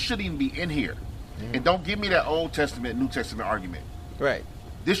 this shouldn't even be in here. And don't give me that Old Testament, New Testament argument. right,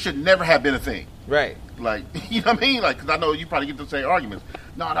 This should never have been a thing. right. Like, you know what I mean? Like, because I know you probably get the same arguments.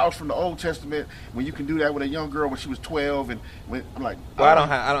 No, that was from the Old Testament when you can do that with a young girl when she was 12, and when I'm like, Well, I don't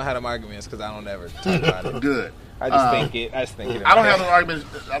have them arguments because I don't ever talk about it. good. I just think it. I just think it. I don't have no arguments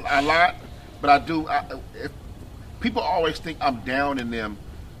a lot, but I do. If people always think I'm down in them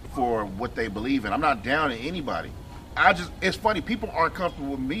for what they believe in. I'm not down in anybody. It's funny. People aren't comfortable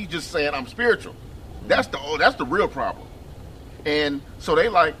with me just saying I'm spiritual. That's the real problem. And so they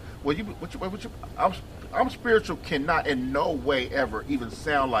like, well, I'm spiritual cannot in no way ever even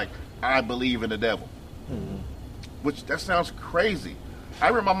sound like I believe in the devil. Which that sounds crazy. I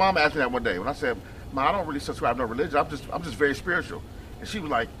remember my mom asked me that one day when I said, "Ma, I don't really subscribe to no religion. I'm just very spiritual." And she was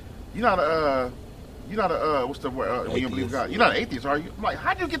like, "You're not a what's the word? When you believe in God, you're not an atheist, are you?" I'm like,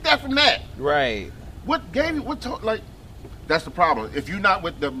 "How do you get that from that? Right. What gave you like?" That's the problem. If you're not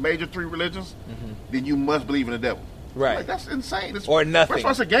with the major three religions, then you must believe in the devil. Right. Like, that's insane. Or nothing. That's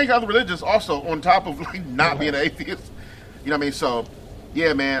why I said gang other religions also on top of like not being an atheist. You know what I mean? So,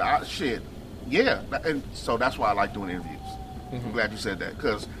 yeah, man. Yeah. And so that's why I like doing interviews. I'm glad you said that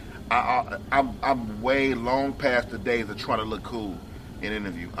because I'm way long past the days of trying to look cool in an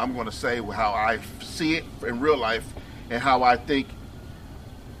interview. I'm going to say how I see it in real life and how I think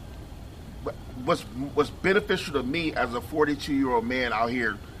what's beneficial to me as a 42-year-old man out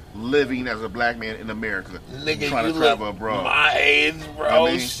here living as a black man in America, Nigga, trying you to travel look abroad. my age, bro.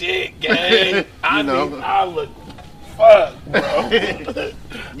 I mean- Shit, gang. I look fuck, bro.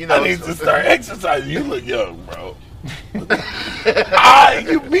 You know, I need to start exercising. You look young, bro.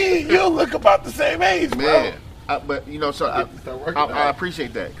 You look about the same age, bro. man. But you know, so Start working I out.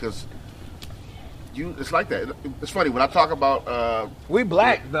 appreciate that because it's like that. It's funny when I talk about. We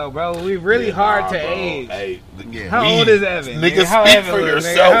black though, bro. We really hard to bro. age. Hey, How old is Evan? Nigga, How speak Evan for look, nigga?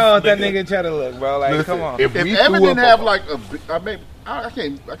 yourself. How old that nigga. nigga try to look, bro? Like, Listen, come on. if If we Evan threw didn't up have a- like I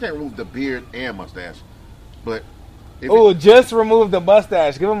can't remove the beard and mustache, but if Oh, just remove the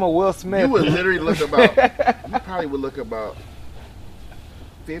mustache. Give him a Will Smith. you would literally look about. You probably would look about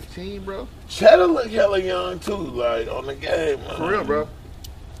 15, bro. Cheddar look hella young too, like on the game, man. For real, bro.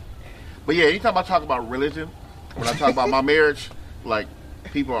 But yeah, anytime I talk about religion, when I talk about my marriage, like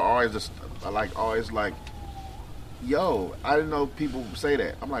people are always like, yo, I didn't know people say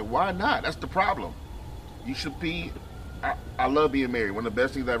that. I'm like, why not? That's the problem. You should be. I love being married. One of the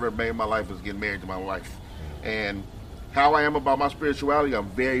best things I ever made in my life was getting married to my wife. And how I am about my spirituality, I'm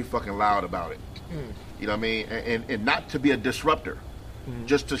very fucking loud about it. You know what I mean? And not to be a disruptor,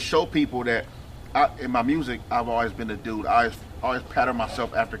 just to show people that in my music, I've always been a dude. I always pattern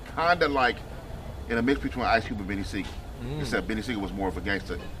myself after kind of like in a mix between Ice Cube and Benny Siegel. Except Benny Siegel was more of a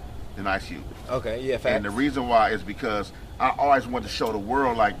gangster than Ice Cube. Okay, yeah, And facts. the reason why is because I always wanted to show the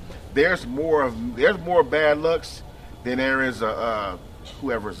world like there's more bad looks than there is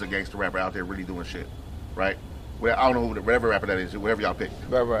whoever's a gangster rapper out there really doing shit, right? Well, I don't know whatever rapper that is, whatever y'all pick.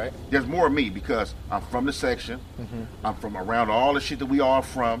 Right. There's more of me because I'm from the section. I'm from around all the shit that we all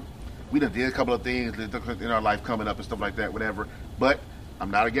from. We done did a couple of things in our life coming up and stuff like that, whatever. But I'm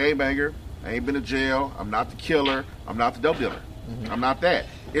not a gangbanger. I ain't been to jail. I'm not the killer. I'm not the dope dealer. I'm not that.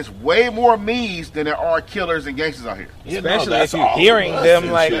 It's way more me's than there are killers and gangsters out here. You know, Especially that's if you're all hearing of us them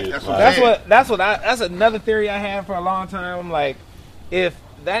and like shit, that's another theory I had for a long time. I'm like, if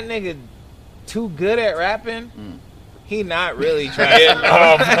that nigga too good at rapping, he not really trying.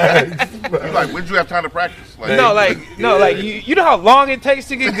 You like, when did you have time to practice? Like, like you know how long it takes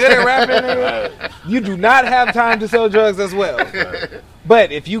to get good at rapping. Nigga? You do not have time to sell drugs as well.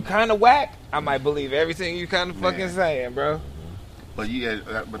 But if you kind of whack, I might believe everything you kind of fucking saying, bro. But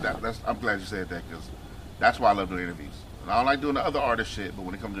that's I'm glad you said that because that's why I love doing interviews. And I don't like doing the other artist shit, but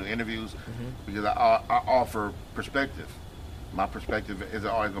when it comes to interviews, because I offer perspective. My perspective isn't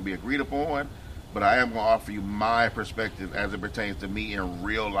always going to be agreed upon, but I am going to offer you my perspective as it pertains to me in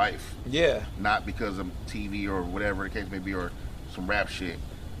real life, Yeah. not because of TV or whatever the case may be, or some rap shit.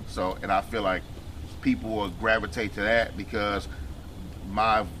 So, and I feel like people will gravitate to that because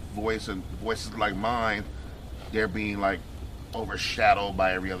my voice and voices like mine, they're being like overshadowed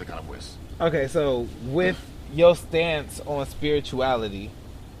by every other kind of voice. Okay, so with your stance on spirituality,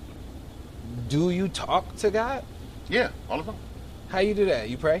 do you talk to God? Yeah, all the time. How you do that?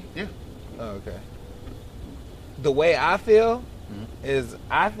 You pray? Yeah. Oh, okay. The way I feel is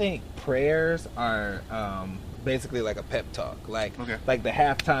I think prayers are basically like a pep talk, like Okay. like the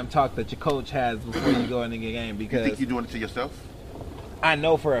halftime talk that your coach has before you go into your game. You Because think you're doing it to yourself? I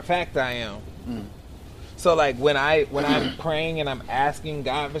know for a fact I am. So like when I'm praying and I'm asking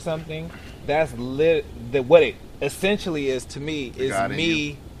God for something, that's what it essentially is to me The is God in me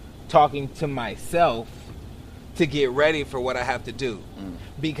you. talking to myself to get ready for what I have to do.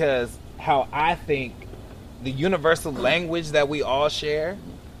 Because how I think the universal language that we all share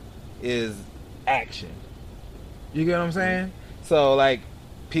is action. You get what I'm saying? So like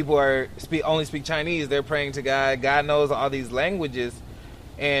people only speak Chinese, they're praying to God. God knows all these languages,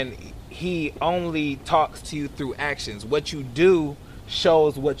 and he only talks to you through actions. What you do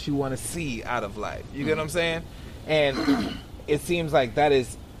shows what you want to see out of life. You get what I'm saying? And it seems like that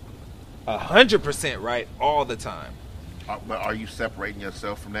is 100% right all the time. But are you separating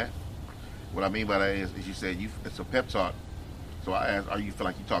yourself from that? What I mean by that is you said it's a pep talk. So I asked, are you feel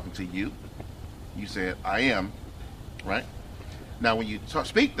like you're talking to you? You said, I am, right? Now, when you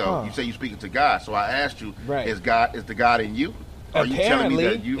speak, though, you say you're speaking to God. So I asked you, Right. is the God in you? Are you telling me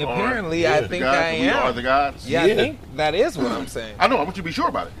that you apparently, are I the think God? I am. We are the gods? Yeah, I think that is what I'm saying. I know. I want you to be sure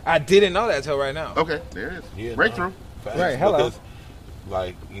about it. I didn't know that till right now. Okay, there it is. Yeah, Breakthrough. no, facts. Right, hello. Because,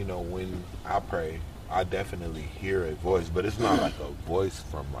 like, you know, when I pray, I definitely hear a voice, but it's not like a voice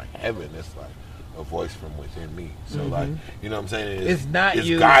from like heaven. It's like a voice from within me. So like, you know what I'm saying? It's not it's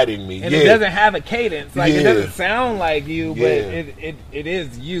you guiding me. and yeah. it doesn't have a cadence. Like it Yeah. doesn't sound like you, but Yeah. it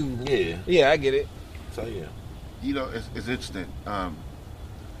is you. Yeah. Yeah, I get it. So yeah. You know, it's interesting.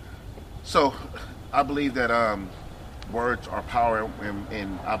 So I believe that words are power,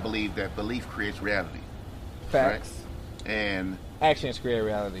 and I believe that belief creates reality. Facts. And Actions create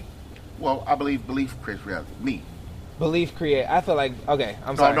reality. well, I believe belief creates reality. Me. Belief create. I feel like okay.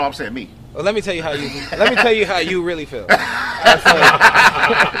 I'm No, sorry. no, I'm saying me. Well, let me tell you how you. Let me tell you how you really feel.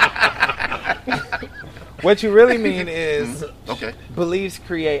 What you really mean is Okay. beliefs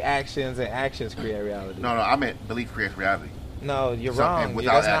create actions and actions create reality. No, I meant belief creates reality. No, you're Something wrong.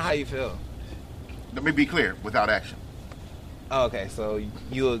 without That's not action. how you feel. Let me be clear. Without action, Oh, okay, so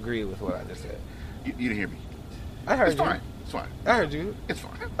you agree with what I just said. you didn't hear me. I heard It's you. fine. It's fine. I heard you. It's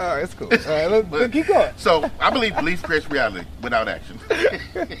fine. All right, it's cool. All right, let's keep going. So I believe belief creates reality without action.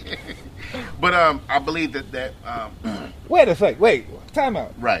 But I believe that Wait a sec. Wait. Time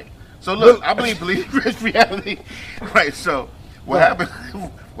out. right. So look, I believe belief creates reality. Right. So what happens?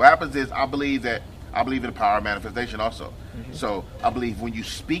 What happens is I believe in the power of manifestation also. So I believe when you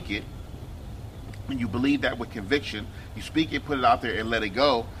speak it, when you believe that with conviction, you speak it, put it out there, and let it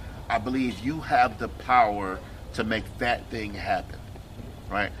go. I believe you have the power to make that thing happen.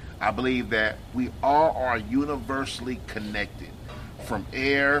 Right? I believe that we all are universally connected, from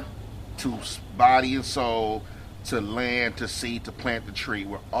air to body and soul, to land, to sea, to plant, the tree.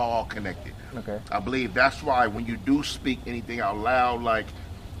 We're all connected. Okay. I believe that's why when you do speak anything out loud, like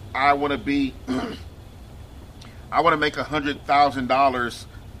I want to be, I want to make $100,000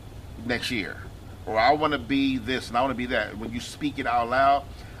 next year, or I want to be this and I want to be that. When you speak it out loud,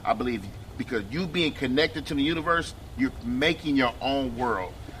 I believe because you being connected to the universe, you're making your own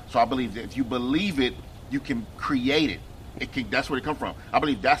world. So I believe that if you believe it, you can create it. That's where it comes from. I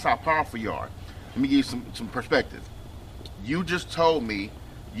believe that's how powerful you are. Let me give you some perspective. You just told me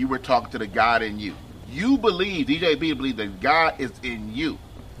you were talking to the God in you. You believe, DJ B believe that God is in you.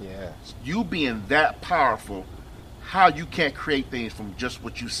 Yeah. You being that powerful, how you can't create things from just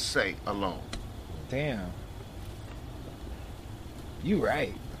what you say alone. Damn. You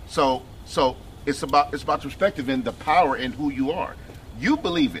right. So it's about perspective and the power in who you are. You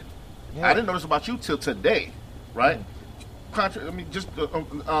believe it. Yeah. I didn't know this about you till today, right? Contrary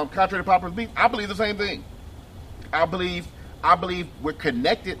to popular belief, I believe the same thing. I believe we're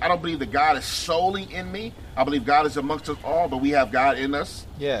connected. I don't believe that God is solely in me. I believe God is amongst us all, but we have God in us,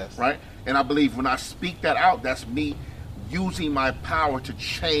 Yes. right? And I believe when I speak that out, that's me using my power to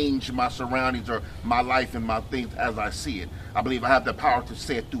change my surroundings or my life and my things as I see it. I believe I have the power to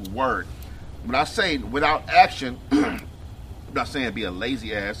say it through word. When I say without action, I'm not saying be a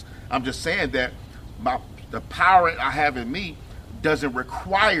lazy ass. I'm just saying that the power I have in me doesn't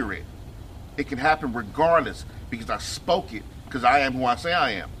require it. it can happen regardless because I spoke it, because I am who I say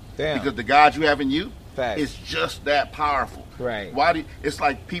I am. Damn. Because the God you have in you Facts. is just that powerful. Right. It's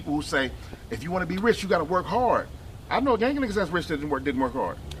like people who say, if you want to be rich, you got to work hard. I know a gang of niggas that's rich that didn't work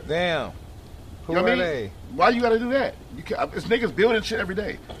hard. Damn. Who You know what are I mean? they? Why you got to do that? It's niggas building shit every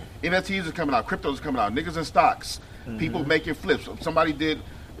day. NFTs are coming out. Cryptos are coming out. Niggas in stocks. People making flips. Somebody did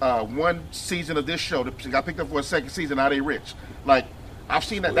one season of this show that got picked up for a second season. Now they rich. Like, I've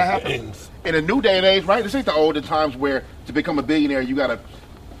seen that happen. In a new day and age, right? This ain't the older times where to become a billionaire, you got to,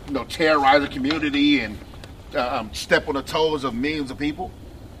 terrorize the community and step on the toes of millions of people.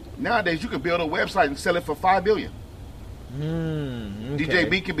 Nowadays, you can build a website and sell it for $5 billion. Okay. DJ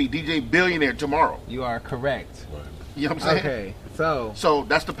B can be DJ Billionaire tomorrow. You are correct. You know what I'm saying? Okay, so So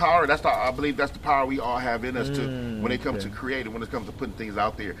that's the power. I believe that's the power we all have in us when it comes to creating, when it comes to putting things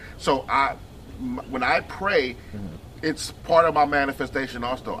out there. So when I pray, it's part of my manifestation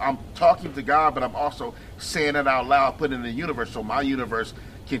also. I'm talking to God, but I'm also saying it out loud, putting it in the universe, so my universe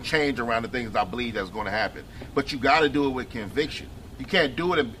can change around the things I believe that's going to happen. But you got to do it with conviction. You can't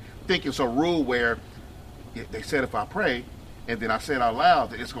do it and think it's a rule where they said if I pray and then I say it out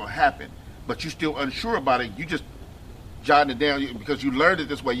loud that it's going to happen. But you're still unsure about it. You just jotting it down because you learned it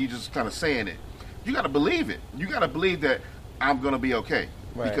this way. You just kind of saying it. You got to believe it. You got to believe that I'm going to be okay.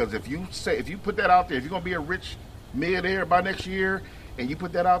 Right. Because if you put that out there, if you're going to be a rich millionaire by next year, and you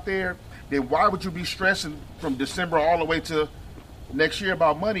put that out there, then why would you be stressing from December all the way to next year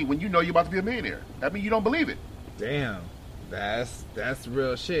about money when you know you're about to be a millionaire? That means you don't believe it. damn, that's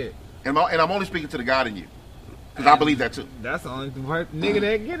real shit. And I'm only speaking to the God in you, because I believe that too. That's the only nigga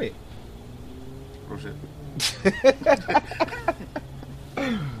that get it. Real shit.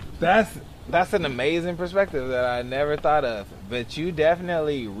 That's an amazing perspective that I never thought of. But you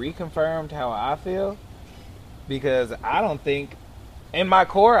definitely reconfirmed how I feel, because I don't think, in my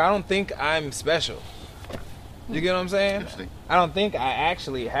core, I don't think I'm special. You get what I'm saying? Interesting. I don't think I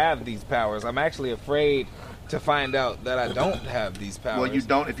actually have these powers. I'm actually afraid to find out that I don't have these powers. Well, you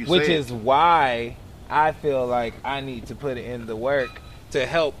don't if you which say is why I feel like I need to put in the work to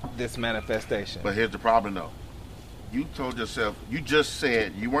help this manifestation. But here's the problem, though. You told yourself, you just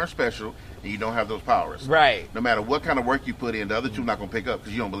said you weren't special and you don't have those powers. Right. No matter what kind of work you put in, the other two not going to pick up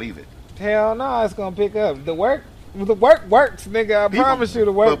because you don't believe it. Hell no, it's gonna pick up. The work works, nigga. I promise you,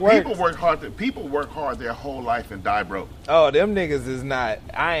 the work but works. People work hard their whole life and die broke. Oh, them niggas is not.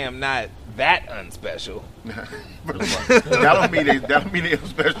 I am not that unspecial. that don't mean they're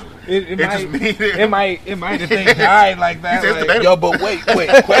special. It just might. means It might have think died like that. He says like, the Yo, but wait,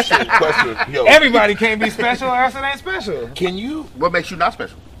 question. Yo, everybody can't be special, or else it ain't special. can you? What makes you not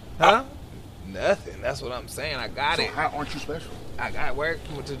special? Huh? Nothing. That's what I'm saying. I got So it. how aren't you special? I got work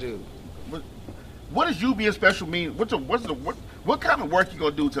to do. What does you being special mean? What kind of work you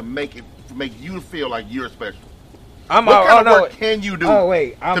gonna do to make you feel like you're special? What kind of work can you do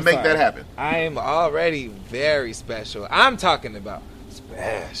to make that happen? I am already very special. I'm talking about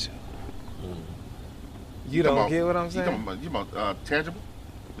special. You don't get what I'm saying? You about tangible,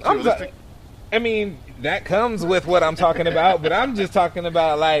 I'm materialistic? I mean, that comes with what I'm talking about, but I'm just talking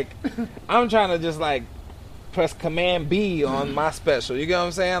about, like, I'm trying to just, like, press Command B on my special. You get what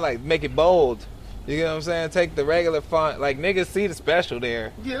I'm saying? Like, make it bold. You get what I'm saying? Take the regular font. Like, niggas see the special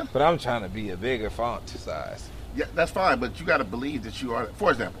there. Yeah. But I'm trying to be a bigger font size. Yeah, that's fine, but you got to believe that you are.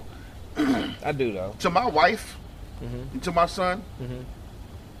 For example, I do, though. to my wife and to my son,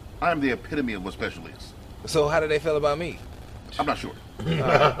 I am the epitome of what special is. So how do they feel about me? I'm not sure.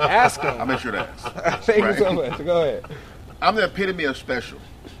 Ask them. I'll make sure to ask. Thank Right. you so much. Go ahead. I'm the epitome of special.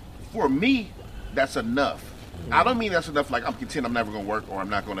 For me, that's enough. I don't mean that's enough like I'm content I'm never going to work or I'm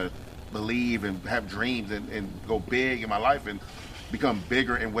not going to believe and have dreams and go big in my life and become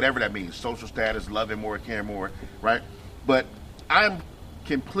bigger and whatever that means. Social status, loving more, caring more, right? But I'm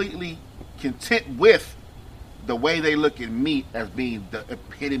completely content with the way they look at me as being the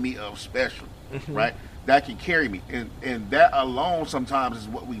epitome of special, right? That can carry me. And that alone sometimes is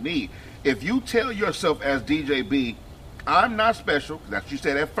what we need. If you tell yourself as DJ B, I'm not special, that's what you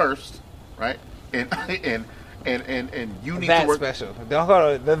said at first, right? And you need That to work. special. Don't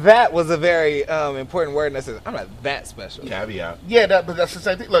hold on. That was a very important word. And that says, I'm not that special. Caveat. Yeah, but that's the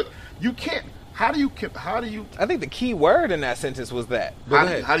same thing. Look, you can't. How do you? I think the key word in that sentence was that. But go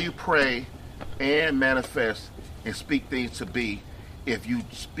ahead. How do you pray and manifest and speak things to be if you're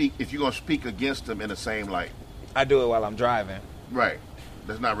gonna speak against them in the same light? I do it while I'm driving. Right.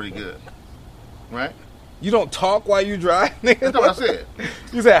 That's not really good. Right. You don't talk while you drive, nigga. That's what I said.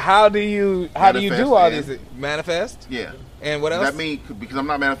 You said, how do you do all Manifest these? Manifest? Yeah. And what Does else? that mean because I'm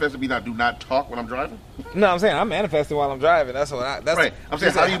not manifesting, mean I do not talk when I'm driving? No, I'm saying I'm manifesting while I'm driving. That's what I. That's Right. I'm saying,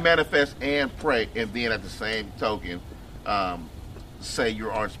 just how do you manifest and pray, and then at the same token, say you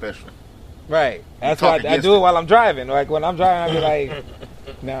aren't special? Right. That's talk why I against do it it. while I'm driving. Like when I'm driving, I be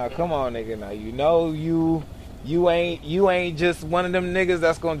like, "Nah, come on, nigga. Now you know you ain't just one of them niggas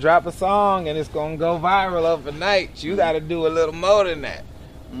that's gonna drop a song and it's gonna go viral overnight. You got to do a little more than that.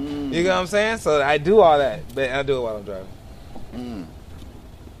 You know what I'm saying? So I do all that, but I do it while I'm driving.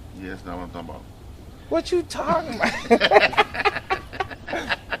 Yeah, that's not what I'm talking about. What you talking about?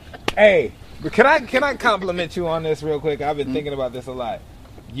 Hey, but can I compliment you on this real quick? I've been thinking about this a lot.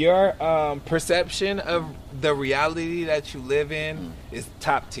 Your perception of the reality that you live in is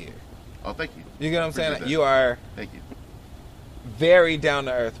top tier. Oh, thank you. You get what I'm saying? Appreciate that. You are Thank you. very down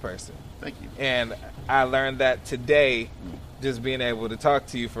to earth person. Thank you. And I learned that today, just being able to talk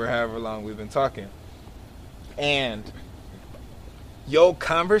to you for however long we've been talking. And your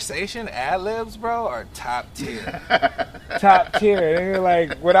conversation ad-libs, bro, are top tier. Top tier. And you're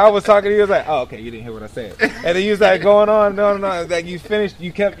like, when I was talking to you, you was like, oh, okay, you didn't hear what I said. And then you was like going on, no. Like you finished,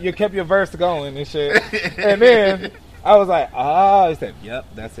 you kept your verse going and shit. And then I was like, oh, he said, yep,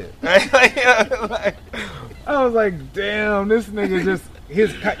 that's it. Like, I was like, damn, this nigga just,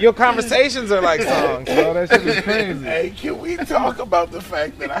 your conversations are like songs, bro. That shit is crazy. Hey, can we talk about the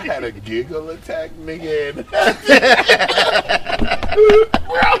fact that I had a giggle attack, nigga?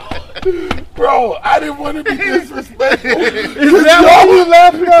 Bro, I didn't want to be disrespectful. Is that why you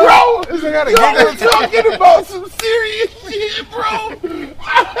left, Bro, Is I got a y'all giggle were talking about some serious shit, bro.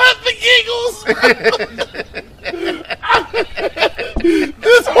 I had the giggles.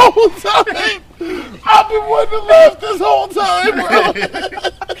 This whole time, I've been wanting to laugh this whole time, bro.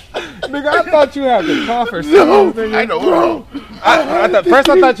 Nigga, I thought you had to cough or No, sneeze. I know, bro. First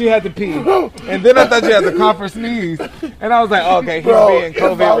I thought you had to pee, and then I thought you had to cough or sneeze, and I was like, oh, okay, he's Bro, being if I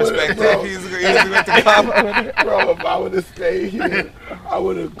COVID would've- respected. bro. He's going to cough. Bro, if I would have stayed here, I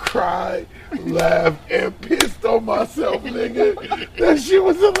would have cried, laughed, and pissed on myself, nigga. That shit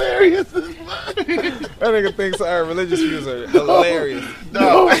was hilarious as fuck. That nigga thinks our religious views are hilarious.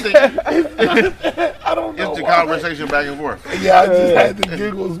 No, I think I don't know it's the why. conversation back and forth. Yeah, I just had the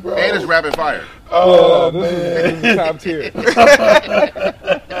giggles, bro. And it's rapid fire. Oh, this man. is top tier.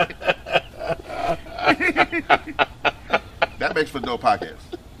 That makes for no podcast.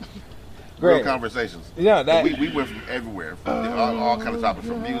 Great. Real conversations. Yeah, that. We went from everywhere, from all kind of topics,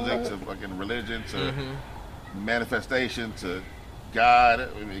 from music to fucking religion to manifestation to God,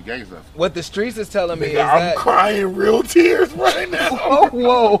 I mean, gang stuff. What the streets is telling me is Nigga, I'm that. crying real tears right now. Oh,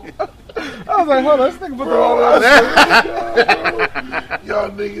 whoa. I was like, hold on, this nigga put the Bro, whole y'all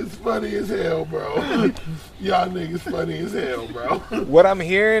niggas funny as hell, bro. Y'all niggas funny as hell, bro. What I'm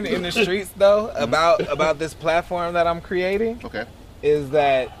hearing in the streets, though, about this platform that I'm creating Okay. is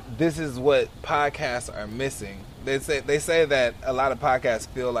that this is what podcasts are missing. They say that a lot of podcasts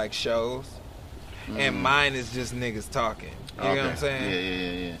feel like shows, and mine is just niggas talking. You know what I'm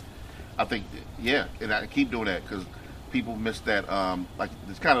saying? Yeah. I think, and I keep doing that because people miss that. Like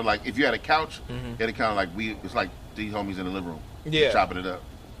it's kind of like if you had a couch, it's kind of like it's like these homies in the living room, Yeah. chopping it up.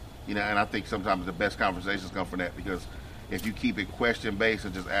 You know, and I think sometimes the best conversations come from that because if you keep it question based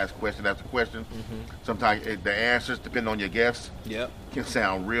and just ask question after question, sometimes the answers, depending on your guest, Yep. can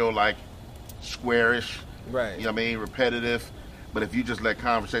sound real like squarish. Right. You know what I mean? Repetitive. But if you just let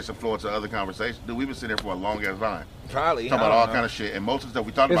conversation flow into other conversations, dude, we've been sitting there for a long ass time. Probably. Talking about all kind of shit. And most of the stuff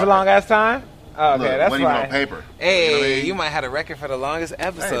we talked It's about. a long ass time? Oh, okay, look, that's wasn't even fine. on paper. Hey, You know what I mean? you might have a record for the longest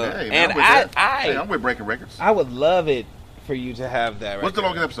episode. Hey, man, and I'm with that. Hey, I I'm with breaking records. would love it for you to have that record. What's the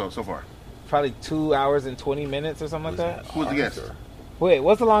longest episode so far? Probably 2 hours and 20 minutes or something like that. Who's the guest? Wait,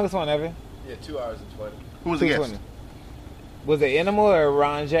 what's the longest one, Evan? Yeah, 2 hours and 20. Who was the guest? 220. Was it Animal or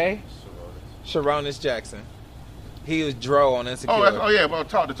Ron J? Sharonis. Sharonis Jackson. He was Dro on Insecure. Oh yeah, well,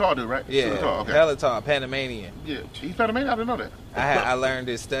 the tall dude, right? Yeah, Super tall, okay. hella tall, Panamanian. Yeah, he's Panamanian. I didn't know that. I learned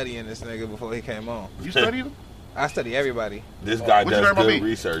his studying this nigga before he came on. You studied him? I study everybody. This guy What you does learn about good me?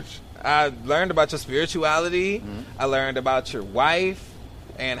 research. I learned about your spirituality. I learned about your wife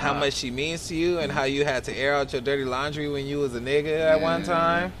and how much she means to you and how you had to air out your dirty laundry when you was a nigga at one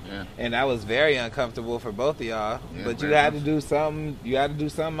time. Yeah. And that was very uncomfortable for both of y'all. Yeah, But you very had to much. do something. You had to do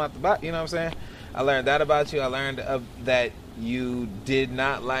something out the box. You know what I'm saying? I learned that about you. I learned that you did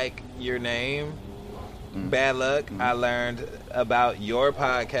not like your name. Bad luck. I learned about your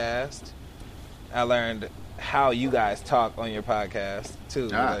podcast. I learned how you guys talk on your podcast too.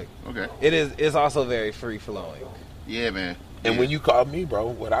 Like, Okay. it's also very free flowing. Yeah, man. And Yeah. when you called me, bro,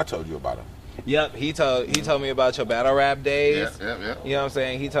 what I told you about him. Yep, he told me about your battle rap days. Yeah. You know what I'm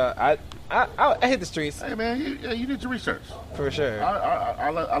saying? I hit the streets Hey man, you did your research. for sure. I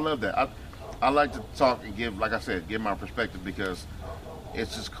love that. I like to talk and give, like I said, give my perspective because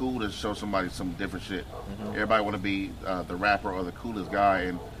it's just cool to show somebody some different shit. Everybody want to be the rapper or the coolest guy,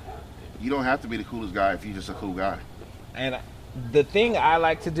 and you don't have to be the coolest guy if you're just a cool guy. And the thing I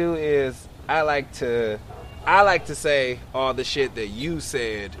like to do is I like to say all the shit that you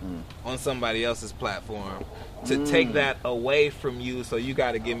said on somebody else's platform to take that away from you, so you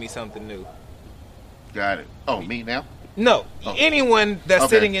got to give me something new. Got it. Oh, me now? No, Oh. anyone that's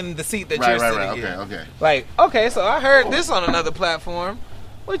Okay. sitting in the seat that you're sitting in. Okay. Like, okay, so I heard this on another platform.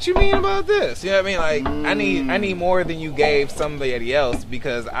 What you mean about this? You know what I mean? Like, I need more than you gave somebody else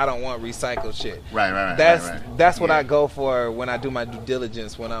because I don't want recycled shit. Right. That's what Yeah. I go for when I do my due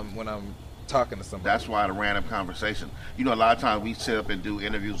diligence when I'm talking to somebody. That's why the random conversation. You know, a lot of times we sit up and do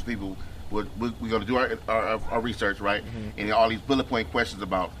interviews with people. We're going to do our research, right? And all these bullet point questions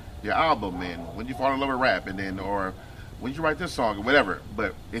about your album and when you fall in love with rap, and then or when did you write this song or whatever.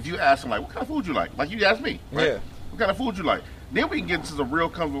 But if you ask them like, what kind of food you like you asked me, right? Yeah. What kind of food you like? Then we can get into some real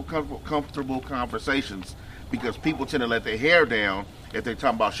comfortable conversations because people tend to let their hair down if they're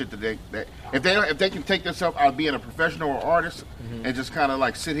talking about shit that if they can take themselves out of being a professional or artist and just kind of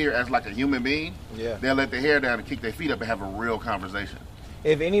like sit here as like a human being, Yeah. they'll let their hair down and kick their feet up and have a real conversation.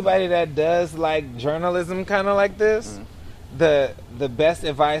 If anybody that does like journalism kind of like this, the best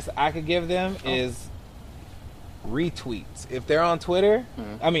advice I could give them is retweets. If they're on Twitter,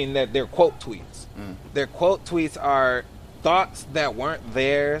 I mean that they're quote tweets. Their quote tweets are thoughts that weren't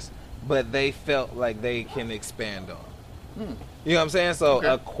theirs, but they felt like they can expand on. You know what I'm saying? So Okay.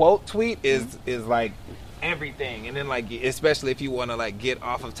 a quote tweet is like everything, and then like especially if you want to like get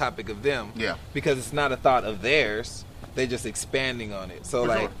off of topic of them, Yeah. because it's not a thought of theirs. They're just expanding on it. So For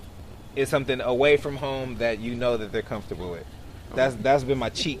like sure. it's something away from home that you know that they're comfortable with. That's been my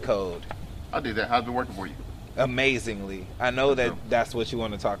cheat code. I did that. How's it been working for you? Amazingly. I know that that's what you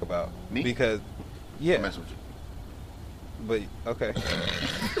want to talk about. Me? Because I yeah, mess with you. but okay.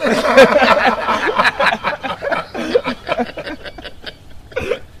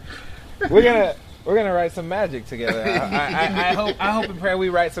 We're gonna write some magic together. I hope and pray we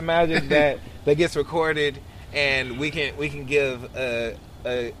write some magic that gets recorded and we can give a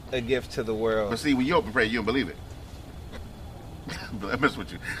gift to the world. But see, when you open prayer, you don't believe it. But I mess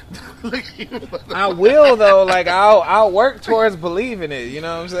with you. I will though. Like I'll work towards believing it. You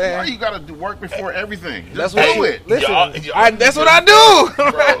know what I'm saying? Why you gotta do work before everything? That's Just what do you- it. Listen, Y'all- that's what I do.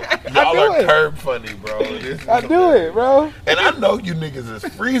 Bro, y'all do are it. curb funny, bro. This is I do it, bro. And I know you niggas is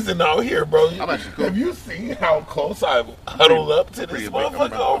freezing out here, bro. I'm actually cool. Have you seen how close I huddled up to Pretty this big. I'm motherfucker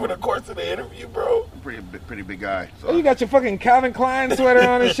pretty- over the course of the interview, bro? Pretty big guy. Oh, So you got your fucking Calvin Klein sweater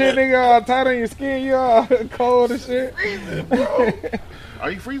on and shit, nigga, all tight on your skin. You all cold and shit. Freezing, bro. are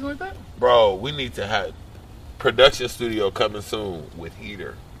you freezing like that? Bro, we need to have production studio coming soon with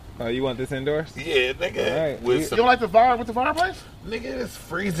heater. Oh, you want this indoors? Yeah, nigga. Alright. With You some, don't like the fire with the fireplace? nigga, it's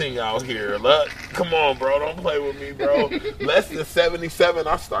freezing out here. Look, come on, bro. Don't play with me, bro. Less than 77,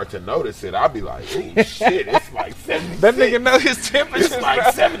 I start to notice it. I'll be like, oh, shit, it's like 76. That nigga know his temperatures, It's like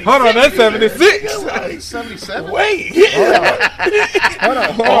bro. 76. Hold on, that's 76. Nigga, like, 77. wait, yeah. Hold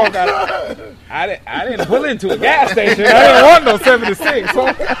on, God. I didn't pull into a gas station. I didn't want no 76.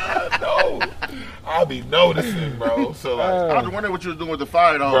 No, I'll be noticing, bro. So like, I was wondering what you was doing with the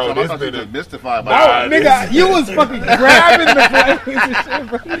fire the whole Bro, time. I this thought you been just a- mystified by Nah, Oh, that. nigga, you was fucking grabbing the flames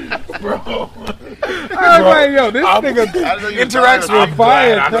and shit, bro. bro, I was like, yo, this I'm- I didn't know nigga you was interacts dying. with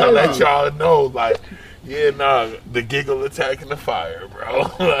fire. I can let crazy. y'all know, like, yeah, nah, the giggle attacking the fire, bro.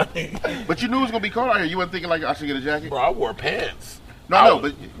 Like, But you knew it was gonna be cold out here. You weren't thinking like I should get a jacket. bro, I wore pants. No,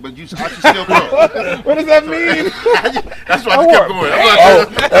 but you I should still cold. What does that mean? That's why I just kept going.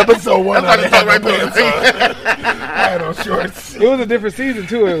 Oh, episode 1, I That's didn't why I have no just talked pants on. I had on shorts. It was a different season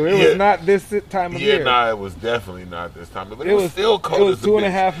too. It Yeah. was not this time of Yeah, year. nah, it was definitely not this time, but It it was was- still cold. it was as a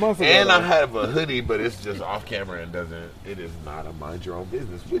 2.5 bitch. months ago, And I though. have a hoodie, but it's just off camera and it is not a mind your own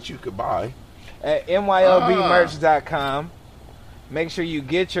business, which you could buy. At mylbmerch.com. Make sure you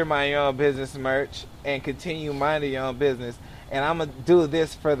get your Mind Your Own Business merch and continue minding your own business. And I'm going to do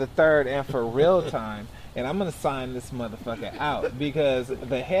this for the third and for real time. And I'm going to sign this motherfucker out because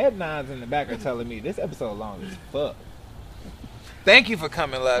the head nods in the back are telling me this episode long as fuck. Thank you for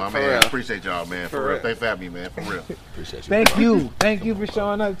coming, Luck. My For man, real. appreciate y'all, man. For For real. real. Thanks for having me, man. For real. Appreciate you. Thank bro. you. Thank you for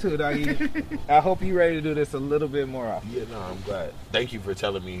showing up too, doggy. I hope you're ready to do this a little bit more often. Yeah, no, I'm glad. Thank you for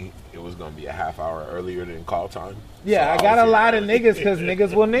telling me it was going to be a half hour earlier than call time. Yeah, So I got was a lot here of niggas because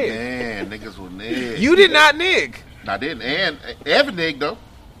niggas will nig. Man, niggas will nig. You did not nig. I didn't. And Evan nig though.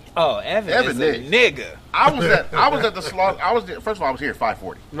 Oh, Evan Evan is a nigga. I was at the slaughter. I was there. First of all, I was here at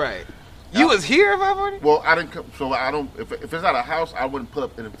 5:40. Right. You was here at 540? Well, I didn't come, so I don't. If it's at a house, I wouldn't put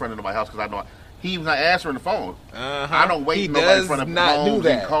up in front of my house because I know he was not answering the phone. I don't wait nobody in front of homes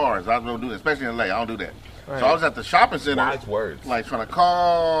and cars. I don't do that, especially in LA. I don't do that. Right. So I was at the shopping center, wise words, like trying to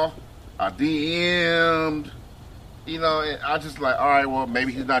call. I DM'd. You know, and I just like, all right, well,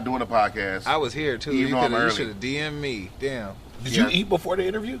 maybe he's not doing a podcast. I was here too. You should have DM'd me. Damn. Did you eat before the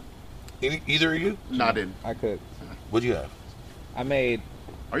interview? Either of you? No, I didn't. I could. What'd you have? I made.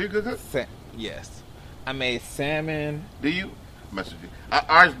 Are you a good cook? Yes. I made salmon. Do you? Message you.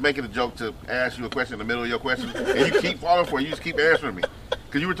 I was making a joke to ask you a question in the middle of your question, and you keep falling for it. You just keep answering me.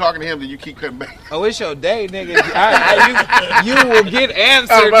 Because you were talking to him, then you keep cutting back. Oh, it's your day, nigga. You will get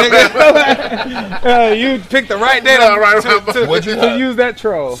answered, nigga. You picked the right day to use that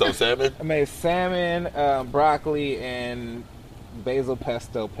troll. So salmon? I made salmon, broccoli, and basil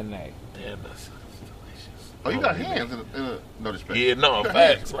pesto penne. Damn, that's delicious. Oh, you got hands in a no display. Yeah, no,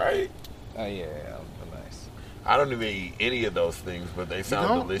 facts, right? Oh, yeah. Nice. I don't even eat any of those things, but they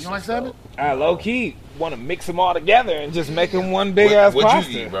sound delicious. You don't like salmon? I low-key want to mix them all together and just make them one big-ass pasta.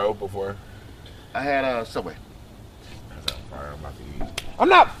 What'd you eat, bro, before? I had Subway. That's how fire I'm about to eat. I'm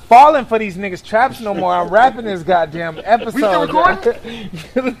not falling for these niggas' traps no more. I'm wrapping this goddamn episode. We still recording?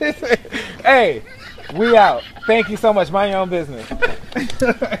 Hey, we out. Thank you so much. Mind your own business.